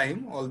tough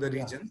time, all the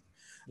regions,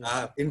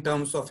 in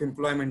terms of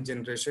employment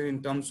generation,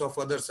 in terms of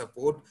other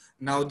support.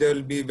 Now there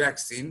will be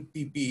vaccine,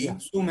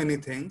 PPE, so many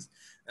things.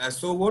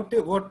 So what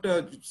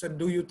sir,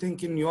 do you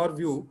think, in your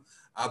view,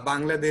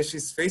 Bangladesh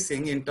is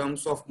facing in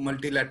terms of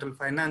multilateral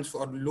finance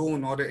or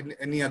loan or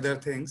any other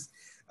things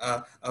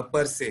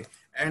per se?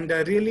 And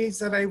really,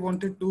 sir, I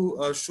wanted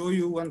to show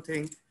you one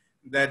thing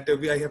that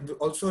I have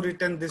also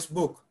written this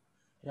book.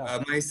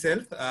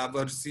 Myself,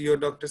 our CEO,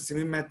 Dr.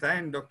 Simi Mehta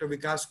and Dr.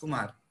 Vikas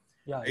Kumar.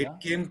 It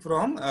came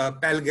from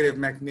Palgrave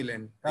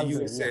Macmillan,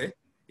 USA.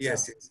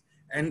 Yes.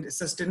 And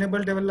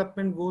Sustainable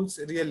Development Goals,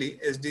 really,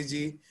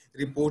 SDG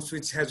reports,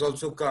 which has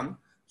also come.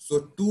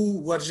 So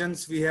 2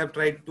 versions we have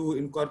tried to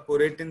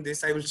incorporate in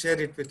this. I will share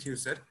it with you,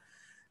 sir.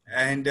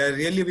 And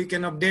really, we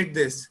can update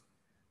this.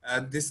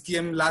 This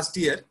came last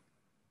year.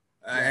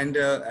 And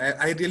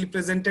I really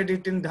presented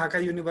it in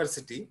Dhaka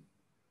University.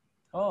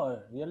 Oh,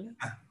 really?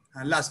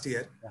 Last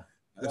year.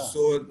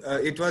 So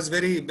it was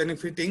very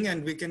benefiting,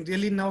 and we can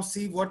really now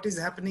see what is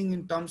happening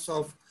in terms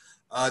of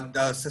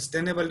the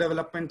sustainable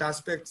development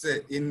aspects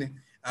in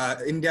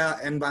India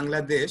and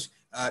Bangladesh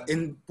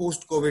in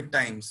post-COVID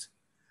times.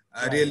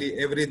 Really,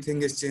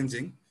 everything is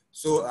changing.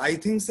 So I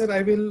think, sir,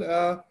 I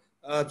will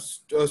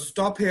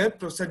stop here.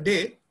 Professor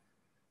Day,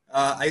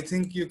 I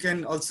think you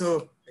can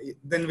also,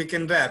 then we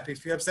can wrap.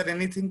 If you have, sir,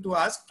 anything to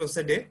ask,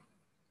 Professor Day.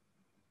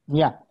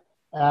 Yeah.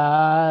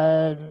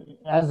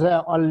 As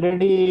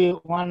already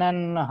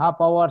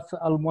 1.5 hours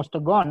almost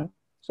gone,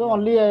 so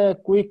only a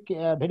quick,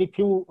 very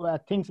few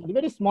things,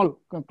 very small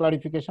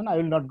clarification. I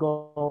will not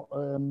go,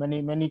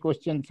 many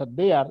questions are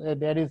there.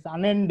 There is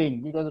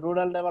unending, because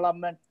rural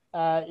development,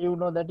 you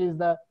know, that is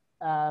the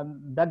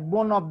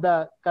backbone of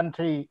the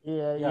country,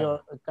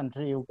 your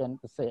country, you can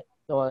say.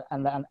 So,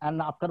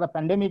 and after the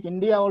pandemic,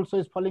 India also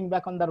is falling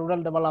back on the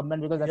rural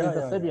development, because that is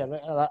the savior,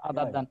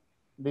 other than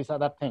these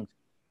other things.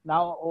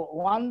 Now,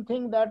 one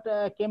thing that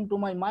came to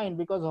my mind,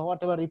 because of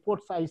whatever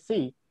reports I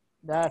see,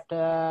 that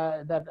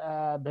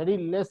very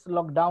less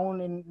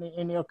lockdown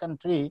in your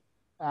country,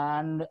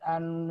 and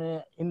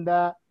in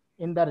the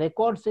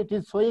records it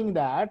is showing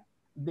that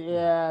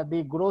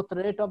the growth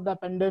rate of the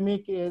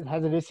pandemic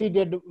has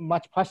receded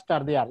much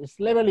faster there.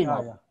 It's leveling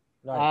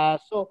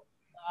off. So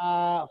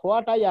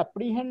what I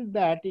apprehend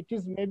that it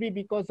is maybe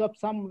because of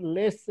some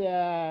less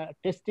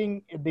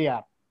testing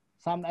there.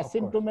 Some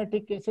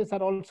asymptomatic cases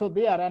are also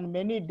there, and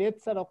many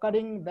deaths are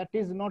occurring that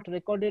is not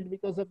recorded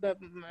because of the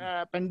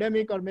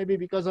pandemic, or maybe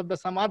because of the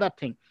some other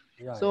thing.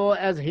 So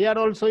as here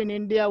also in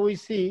India, we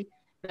see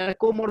that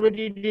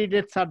comorbidity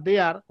deaths are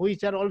there,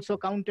 which are also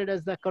counted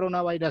as the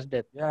coronavirus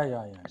death.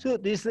 So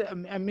these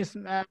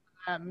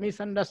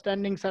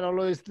misunderstandings are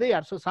always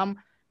there. So some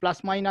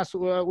plus minus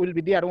will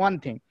be there, one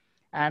thing.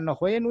 And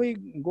when we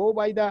go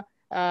by the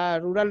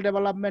rural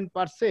development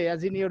per se,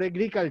 as in your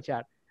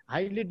agriculture,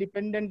 highly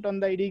dependent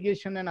on the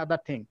irrigation and other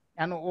thing,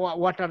 and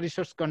water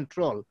resource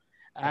control.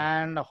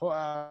 And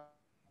are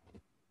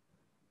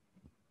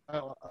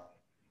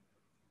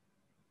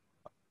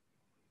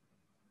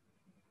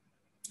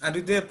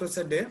you there,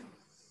 Professor Day?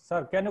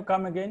 Sir, can you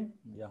come again?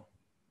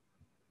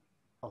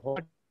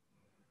 What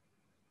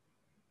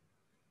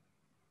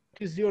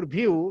is your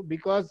view,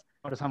 because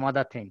or some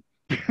other thing?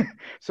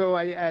 So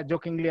I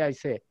jokingly I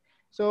say.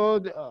 So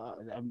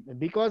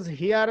because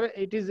here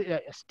it is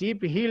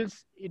steep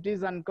hills, it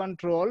is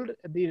uncontrolled.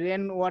 The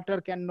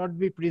rainwater cannot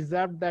be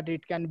preserved, that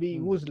it can be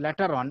used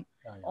later on,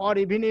 or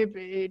even if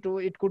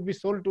it could be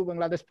sold to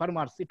Bangladesh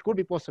farmers, it could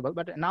be possible.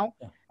 But now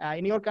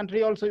in your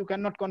country also you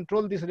cannot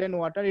control this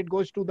rainwater. It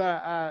goes to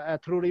the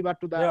through river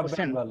to the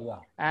ocean,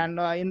 and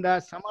in the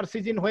summer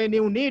season when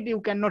you need,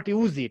 you cannot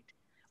use it.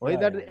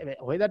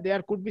 Whether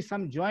there could be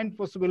some joint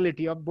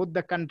possibility of both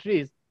the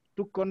countries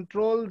to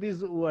control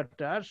this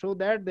water, so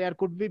that there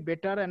could be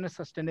better and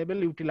sustainable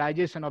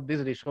utilization of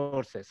these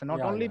resources. Not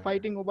only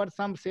fighting over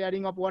some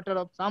sharing of water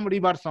of some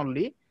rivers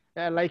only,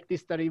 like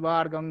Tista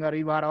River, Ganga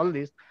River, all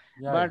this,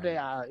 but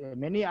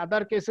many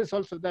other cases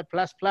also, the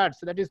flash floods,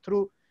 that is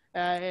through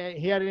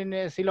here in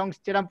Shillong's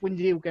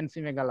Cherrapunji, you can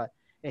see Meghalaya,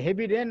 a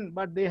heavy rain,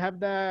 but they have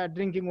the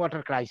drinking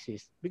water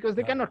crisis because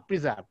they cannot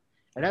preserve.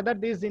 Rather,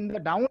 this in the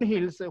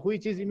downhills,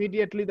 which is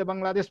immediately the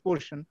Bangladesh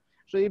portion.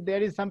 So if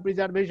there is some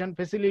preservation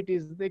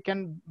facilities, they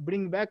can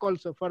bring back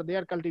also for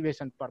their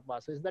cultivation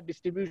purposes. That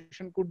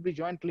distribution could be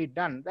jointly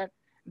done.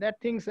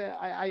 That things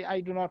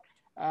I do not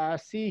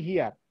see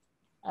here,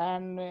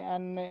 and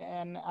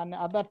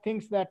other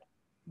things, that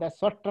the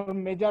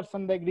short-term measures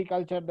on the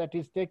agriculture that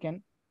is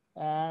taken,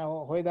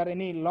 whether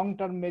any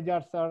long-term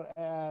measures or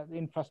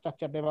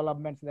infrastructure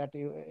developments, that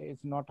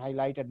is not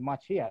highlighted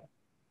much here.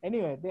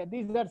 Anyway,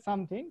 these are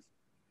some things.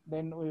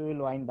 Then we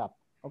will wind up.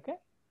 Okay.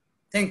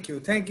 Thank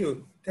you,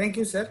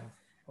 sir.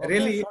 Okay,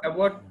 really,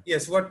 what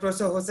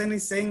Professor Hossain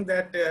is saying,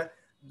 that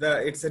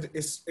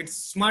it's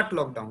smart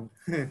lockdown.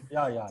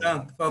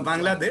 For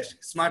Bangladesh,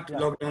 smart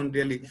lockdown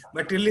really.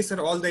 But really, sir,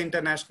 all the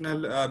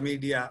international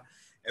media,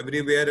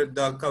 everywhere,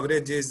 the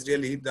coverage is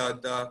really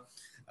the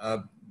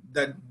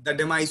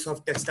demise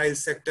of textile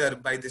sector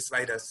by this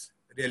virus,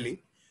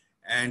 really,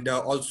 and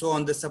also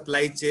on the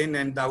supply chain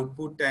and the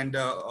output and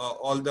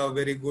all the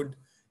very good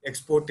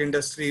export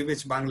industry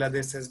which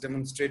Bangladesh has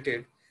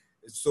demonstrated.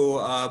 So,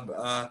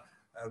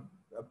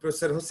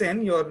 Professor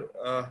Hossain, your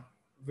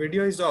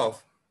video is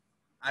off.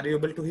 Are you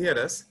able to hear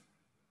us?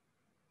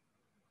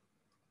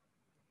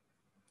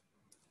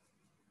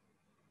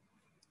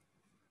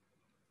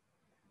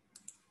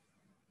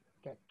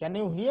 Can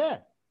you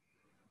hear?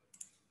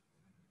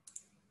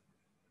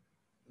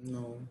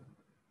 No.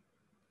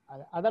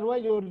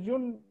 Otherwise,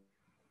 Arjun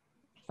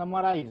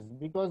summarize,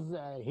 because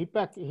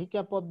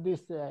hiccup of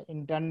this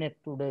internet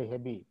today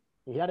heavy.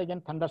 Here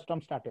again,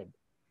 thunderstorm started.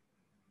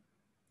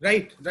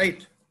 Right.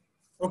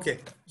 Okay.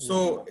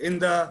 So in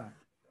the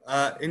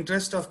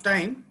interest of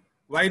time,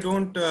 why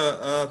don't,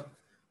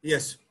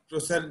 yes,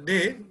 Professor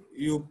Day,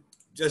 you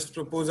just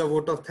propose a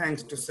vote of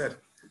thanks to sir.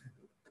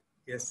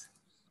 Yes.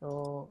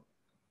 So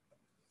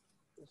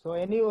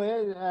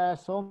anyway,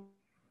 so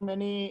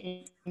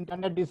many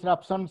internet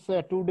disruptions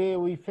today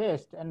we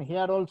faced, and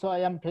here also I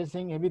am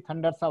facing heavy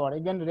thunder shower.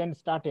 Again, rain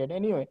started.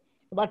 Anyway,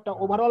 But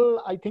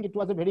overall, I think it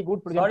was a very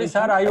good presentation.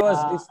 Sorry, sir, I was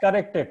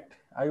disconnected.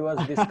 I was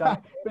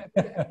disconnected.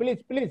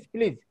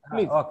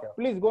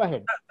 Please go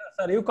ahead.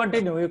 Sir, you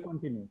continue.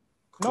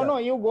 No,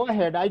 you go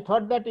ahead. I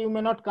thought that you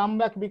may not come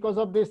back because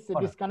of this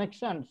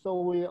disconnection.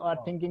 So we are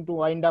thinking to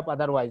wind up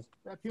otherwise.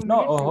 A few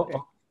minutes.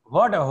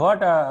 What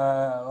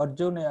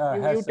Arjun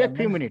has you take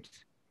few minutes.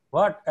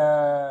 What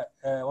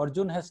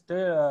Arjun has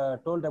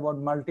told about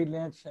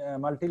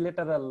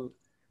multilateral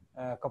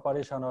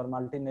cooperation or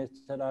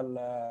multinational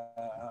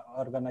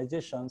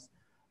organizations,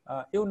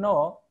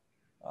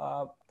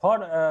 for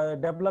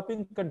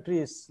developing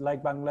countries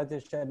like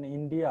Bangladesh and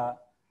India,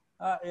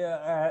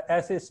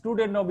 as a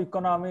student of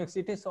economics,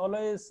 it is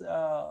always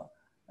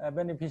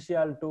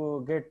beneficial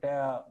to get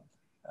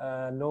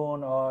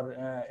loan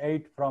or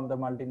aid from the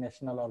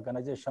multinational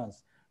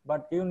organizations.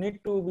 But you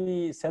need to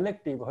be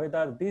selective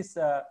whether this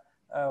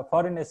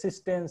foreign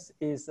assistance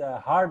is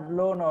hard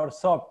loan or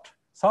soft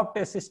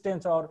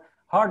assistance or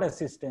hard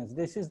assistance.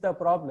 This is the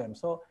problem.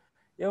 So,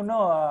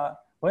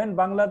 when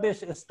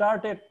Bangladesh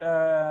started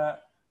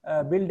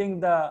building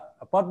the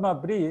Padma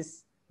Bridge,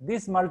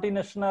 this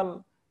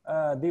multinational,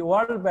 the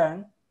World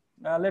Bank,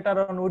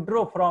 later on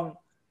withdrew from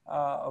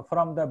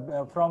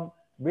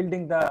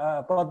building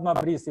the Padma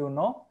Bridge.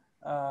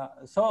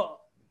 So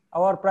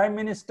our Prime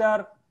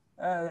Minister,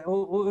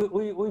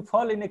 we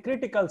fall in a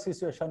critical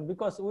situation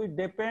because we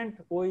planned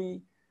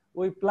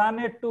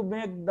to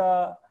make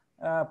the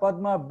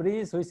Padma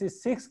Bridge, which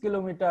is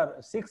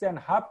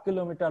 6.5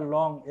 kilometer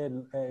long,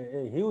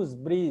 a huge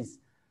bridge,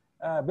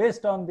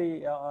 based on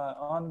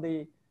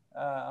the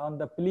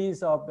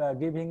pleas of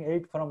giving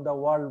aid from the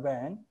World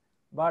Bank.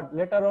 But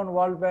later on,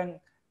 World Bank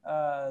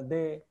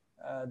they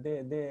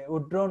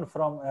withdrawn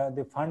from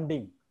the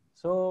funding.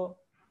 So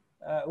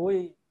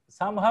we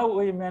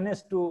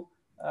managed to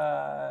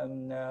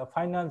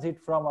finance it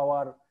from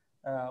our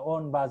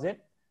own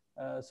budget.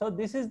 So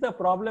this is the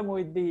problem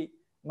with the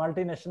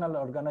multinational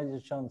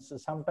organizations.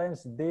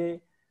 Sometimes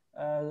they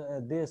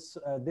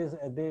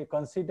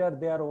consider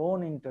their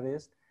own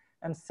interest.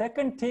 And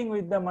second thing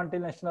with the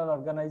multinational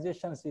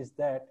organizations is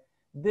that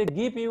they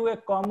give you a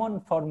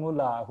common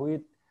formula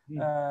which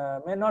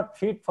may not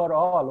fit for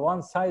all.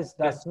 One size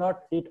does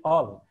not fit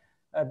all.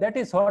 That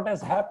is what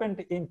has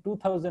happened in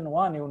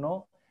 2001.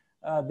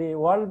 The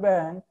World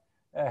Bank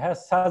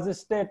has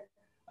suggested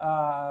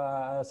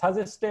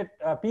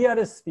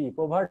PRSP,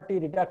 Poverty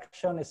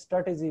Reduction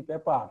Strategy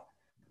paper,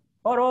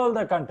 for all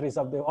the countries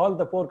all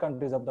the poor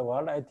countries of the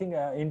world. I think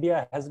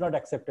India has not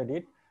accepted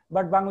it,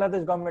 but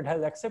Bangladesh government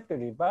has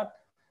accepted it. But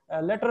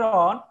later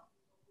on,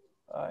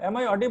 am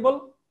I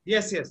audible?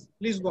 Yes,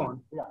 please go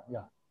on.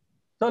 Yeah.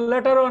 So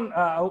later on,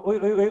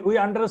 we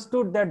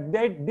understood that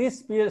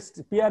this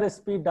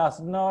PRSP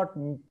does not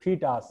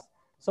fit us.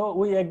 So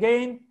we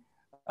again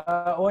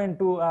went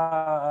to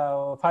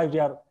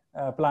 5-year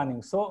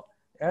planning. So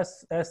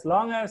as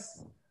long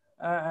as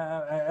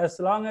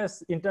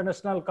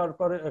international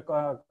corporate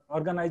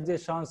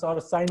organizations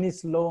or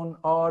Chinese loan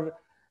or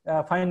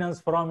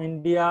finance from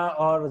India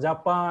or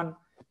Japan,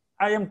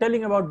 I am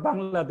telling about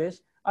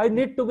Bangladesh, I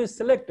need to be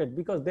selected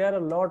because there are a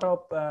lot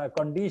of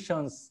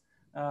conditions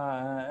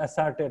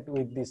asserted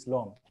with this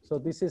loan. So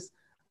this is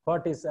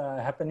what is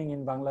happening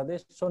in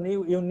Bangladesh. So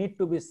you need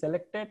to be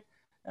selected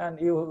and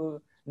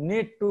you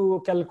need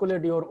to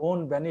calculate your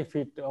own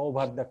benefit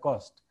over the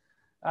cost.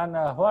 And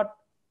what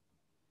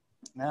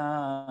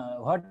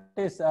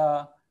is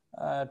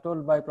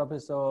told by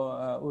Professor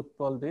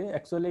Utpal K.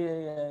 Actually,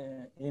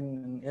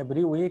 in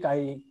every week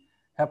I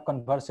have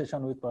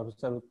conversation with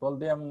Professor Utpal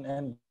K,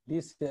 and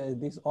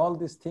all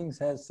these things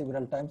has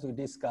several times we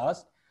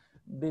discussed.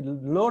 The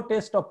low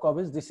taste of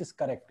COVID, this is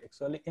correct.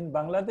 Actually, in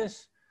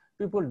Bangladesh,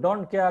 people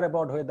don't care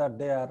about whether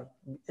they are,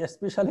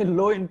 especially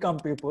low income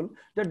people,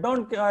 they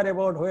don't care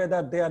about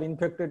whether they are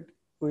infected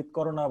with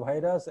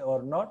coronavirus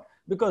or not,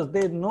 because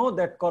they know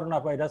that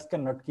coronavirus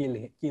cannot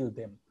kill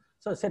them.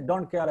 So they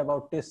don't care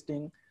about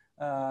testing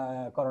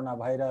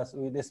coronavirus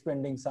with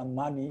spending some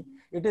money.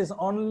 It is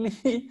only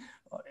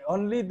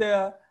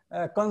the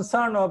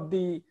concern of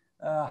the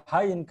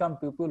high income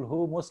people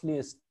who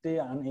mostly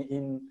stay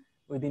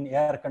within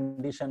air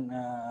conditioned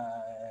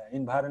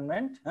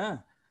environment,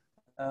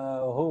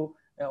 who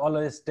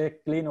always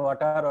take clean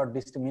water or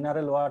distilled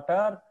mineral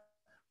water,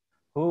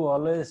 who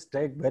always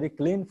take very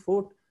clean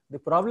food. The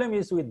problem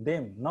is with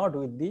them, not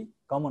with the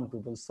common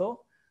people.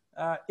 So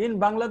in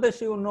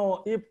Bangladesh,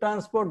 if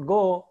transport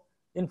go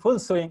in full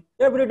swing,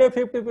 every day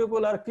 50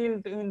 people are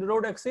killed in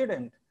road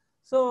accident.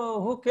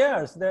 So who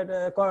cares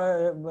that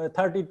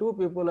 32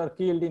 people are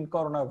killed in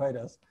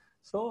coronavirus?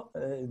 So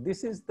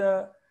this is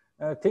the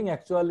thing.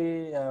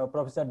 Actually,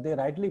 Professor, they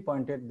rightly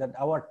pointed that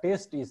our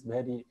taste is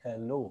very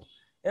low.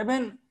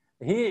 Even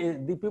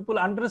the people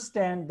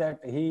understand that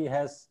he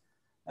has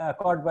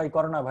caught by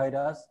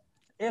coronavirus.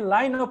 A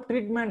line of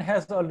treatment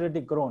has already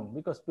grown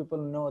because people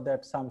know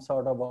that some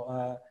sort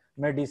of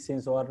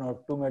medicines, or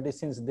not two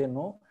medicines they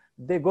know.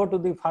 They go to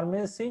the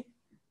pharmacy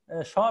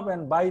shop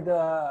and buy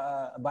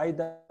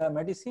the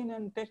medicine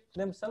and take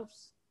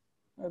themselves,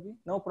 maybe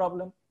no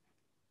problem.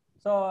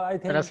 So I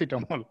think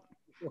paracetamol.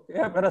 Okay,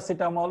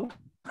 paracetamol.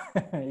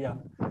 Yeah.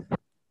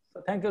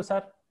 So thank you,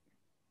 sir.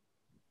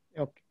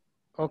 Okay.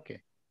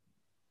 Okay.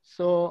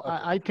 So okay.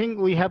 I think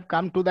we have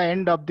come to the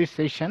end of this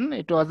session.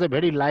 It was a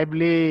very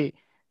lively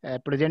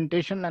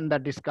presentation and the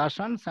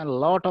discussions, and a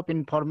lot of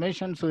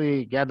information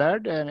we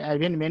gathered.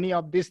 Even many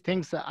of these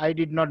things I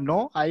did not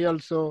know. I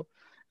also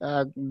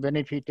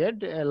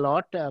benefited a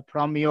lot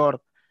from your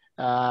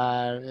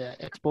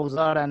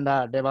exposure and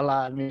the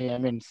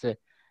development.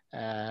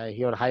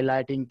 Your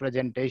highlighting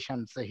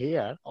presentations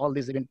here. All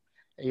these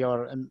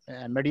your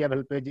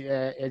medieval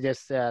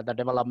ages, the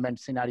development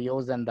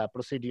scenarios and the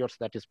procedures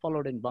that is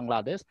followed in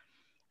Bangladesh.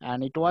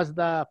 And it was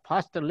the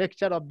first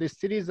lecture of this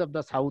series of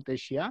the South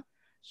Asia.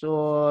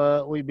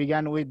 So we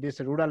began with this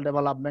rural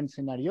development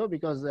scenario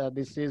because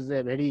this is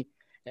a very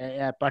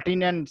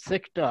pertinent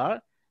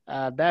sector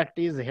that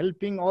is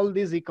helping all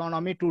this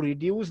economy to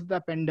reduce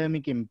the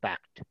pandemic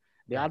impact.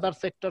 The other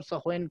sectors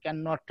when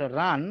cannot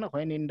run,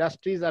 when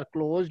industries are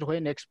closed,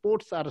 when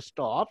exports are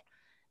stopped,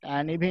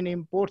 and even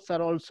imports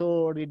are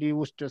also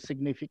reduced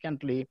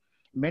significantly.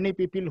 Many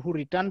people who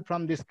return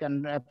from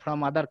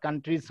from other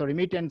countries, so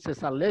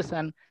remittances are less.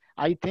 And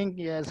I think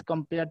as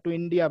compared to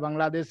India,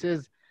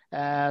 Bangladesh's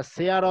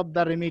share of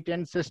the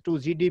remittances to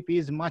GDP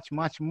is much,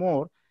 much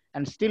more.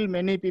 And still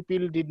many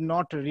people did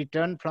not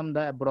return from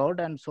the abroad,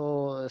 and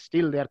so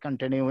still they are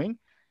continuing.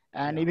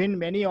 And even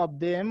many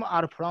of them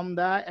are from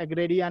the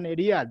agrarian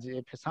areas.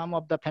 If some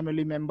of the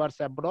family members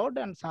abroad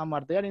and some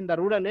are there in the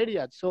rural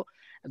areas. So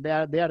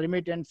their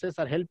remittances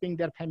are helping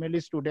their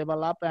families to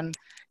develop and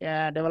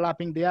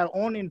developing their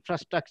own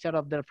infrastructure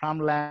of their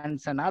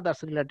farmlands and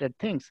others related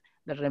things,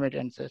 the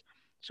remittances.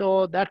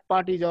 So that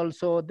part is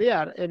also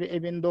there,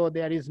 even though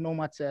there is no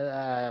much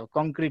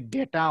concrete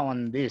data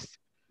on this.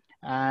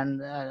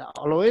 And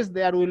always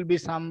there will be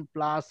some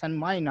plus and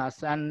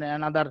minus. And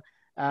another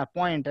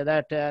point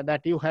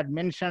that you had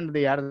mentioned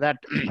there, that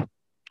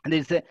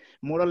this is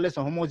more or less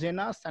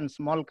homogeneous and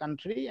small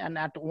country, and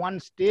at one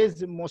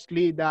stage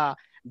mostly the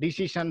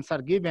decisions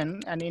are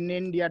given. And in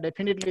India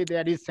definitely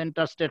there is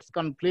center states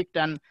conflict,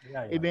 and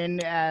even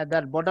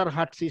that border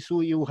huts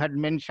issue you had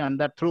mentioned,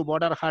 that through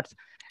border huts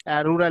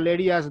rural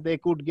areas they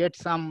could get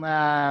some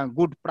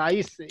good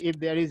price if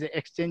there is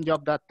exchange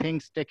of the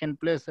things taken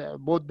place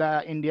both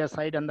the India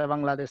side and the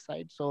Bangladesh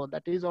side. So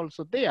that is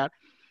also there.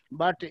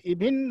 But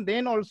even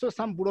then also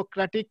some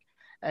bureaucratic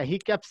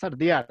hiccups are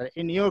there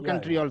in your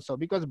country also,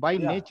 because by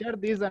nature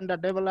these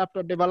underdeveloped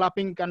or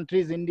developing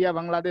countries, India,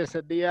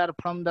 Bangladesh, they are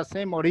from the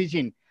same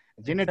origin,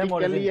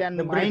 genetically and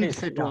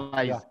mindset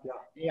wise.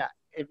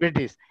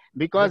 British.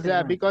 Because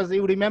because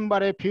you remember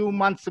a few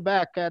months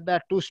back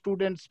that two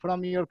students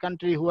from your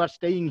country who are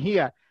staying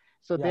here,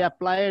 so they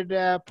applied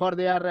for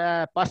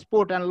their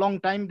passport, and long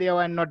time they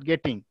were not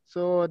getting.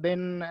 So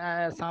then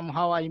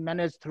somehow I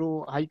managed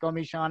through High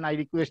Commission, I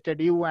requested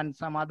you and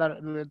some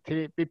other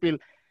people,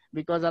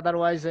 because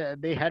otherwise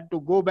they had to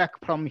go back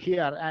from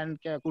here and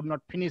could not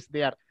finish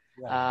their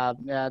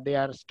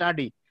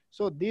study.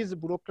 So these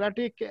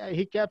bureaucratic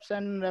hiccups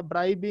and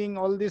bribing,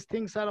 all these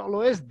things are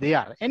always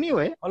there.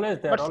 Anyway, always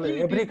there, but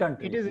always, every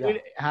country.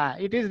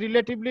 It is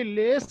relatively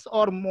less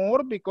or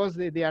more because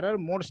there are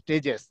more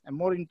stages and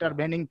more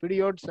intervening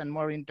periods and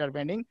more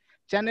intervening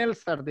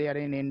channels are there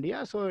in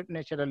India. So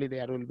naturally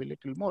there will be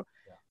little more.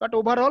 But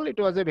overall, it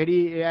was a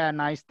very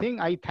nice thing.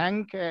 I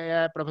thank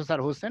Professor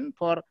Hossain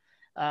for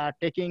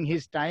taking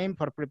his time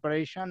for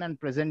preparation and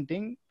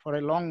presenting for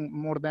a long,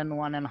 more than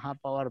 1.5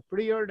 hour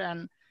period.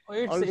 And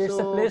it's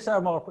a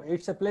pleasure.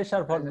 It's a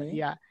pleasure for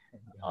me.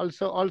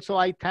 Also,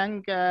 I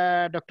thank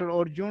Dr.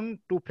 Arjun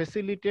to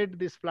facilitate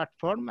this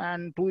platform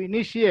and to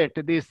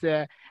initiate this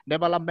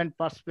development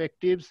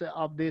perspectives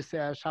of this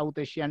South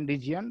Asian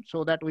region,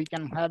 so that we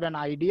can have an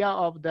idea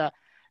of the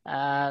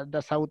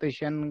South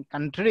Asian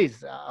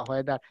countries,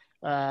 whether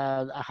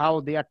how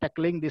they are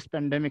tackling this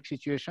pandemic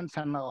situations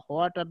and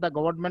what are the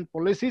government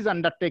policies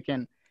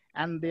undertaken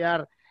and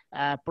their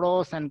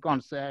pros and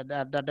cons,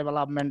 the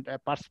development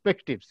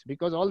perspectives,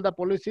 because all the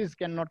policies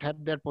cannot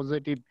have their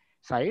positive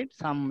side.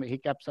 Some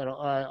hiccups are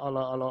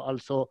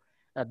also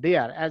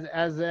there.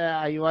 As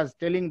I was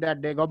telling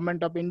that the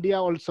government of India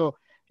also,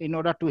 in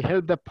order to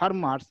help the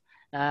farmers,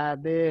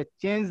 they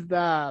changed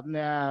the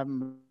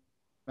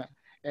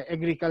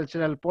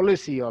agricultural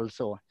policy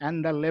also,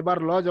 and the labor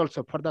laws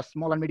also for the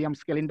small and medium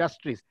scale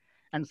industries,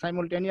 and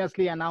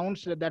simultaneously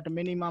announced that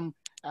minimum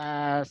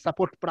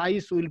support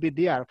price will be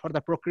there for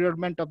the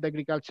procurement of the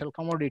agricultural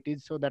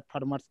commodities, so that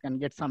farmers can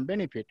get some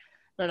benefit.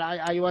 But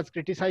I was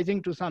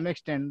criticizing to some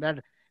extent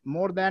that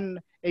more than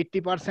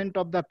 80%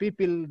 of the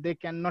people, they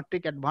cannot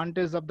take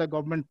advantage of the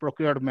government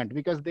procurement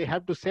because they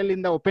have to sell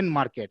in the open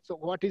market. So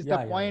what is the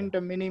point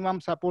of minimum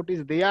support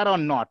is there or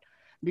not?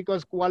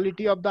 Because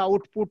quality of the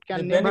output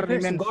can never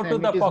remain go same. To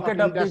the pocket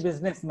of the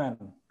businessman.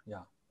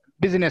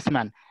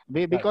 Businessman,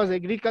 because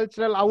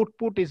agricultural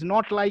output is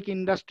not like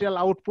industrial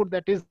output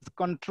that is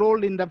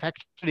controlled in the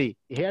factory.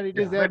 Here it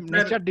is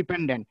nature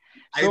dependent.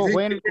 So I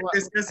when we can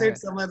discuss it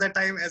some other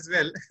time as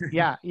well.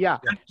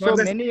 So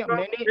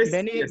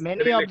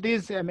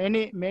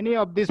many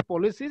of these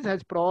policies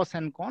has pros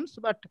and cons,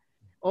 but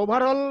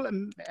overall,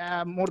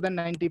 more than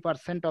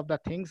 90% of the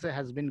things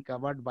has been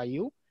covered by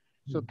you.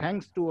 So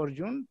thanks to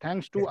Arjun,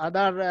 thanks to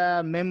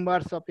other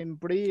members of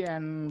IMPRI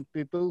and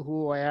people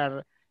who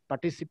are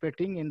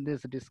participating in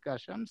these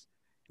discussions.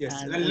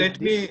 Yes, and let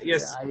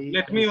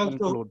me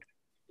also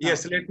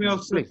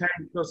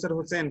thank Professor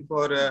Hossain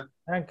for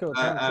thank you.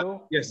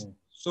 Yes,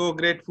 so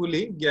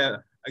gratefully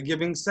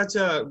giving such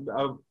a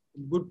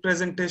good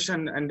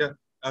presentation and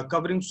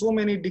covering so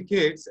many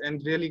decades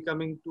and really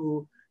coming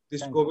to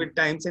this COVID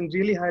times and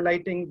really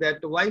highlighting that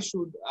why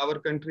should our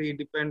country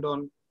depend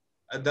on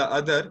the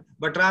other,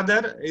 but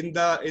rather in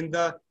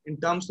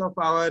terms of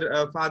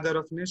our father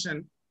of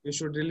nation, we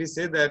should really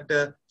say that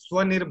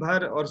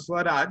Swanirbar or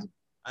Swaraj,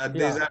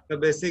 these are the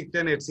basic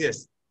tenets.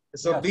 Yes.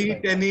 So be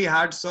it any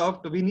hard,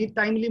 soft, we need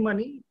timely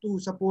money to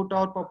support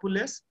our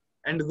populace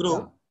and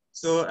grow.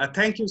 So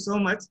thank you so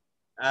much.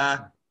 I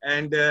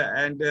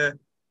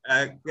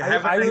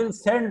will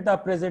send the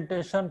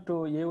presentation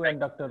to you and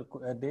Dr.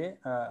 Day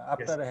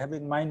after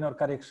having minor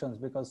corrections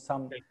because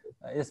some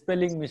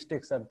spelling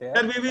mistakes are there.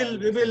 Sir,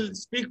 we will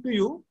speak to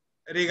you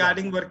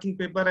regarding working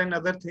paper and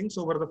other things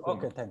over the phone.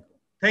 Okay, thank you.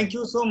 Thank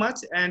you so much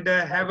and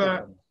have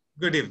a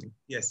good evening.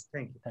 Yes,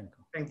 thank you. Thank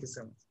you. Thank you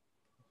so much.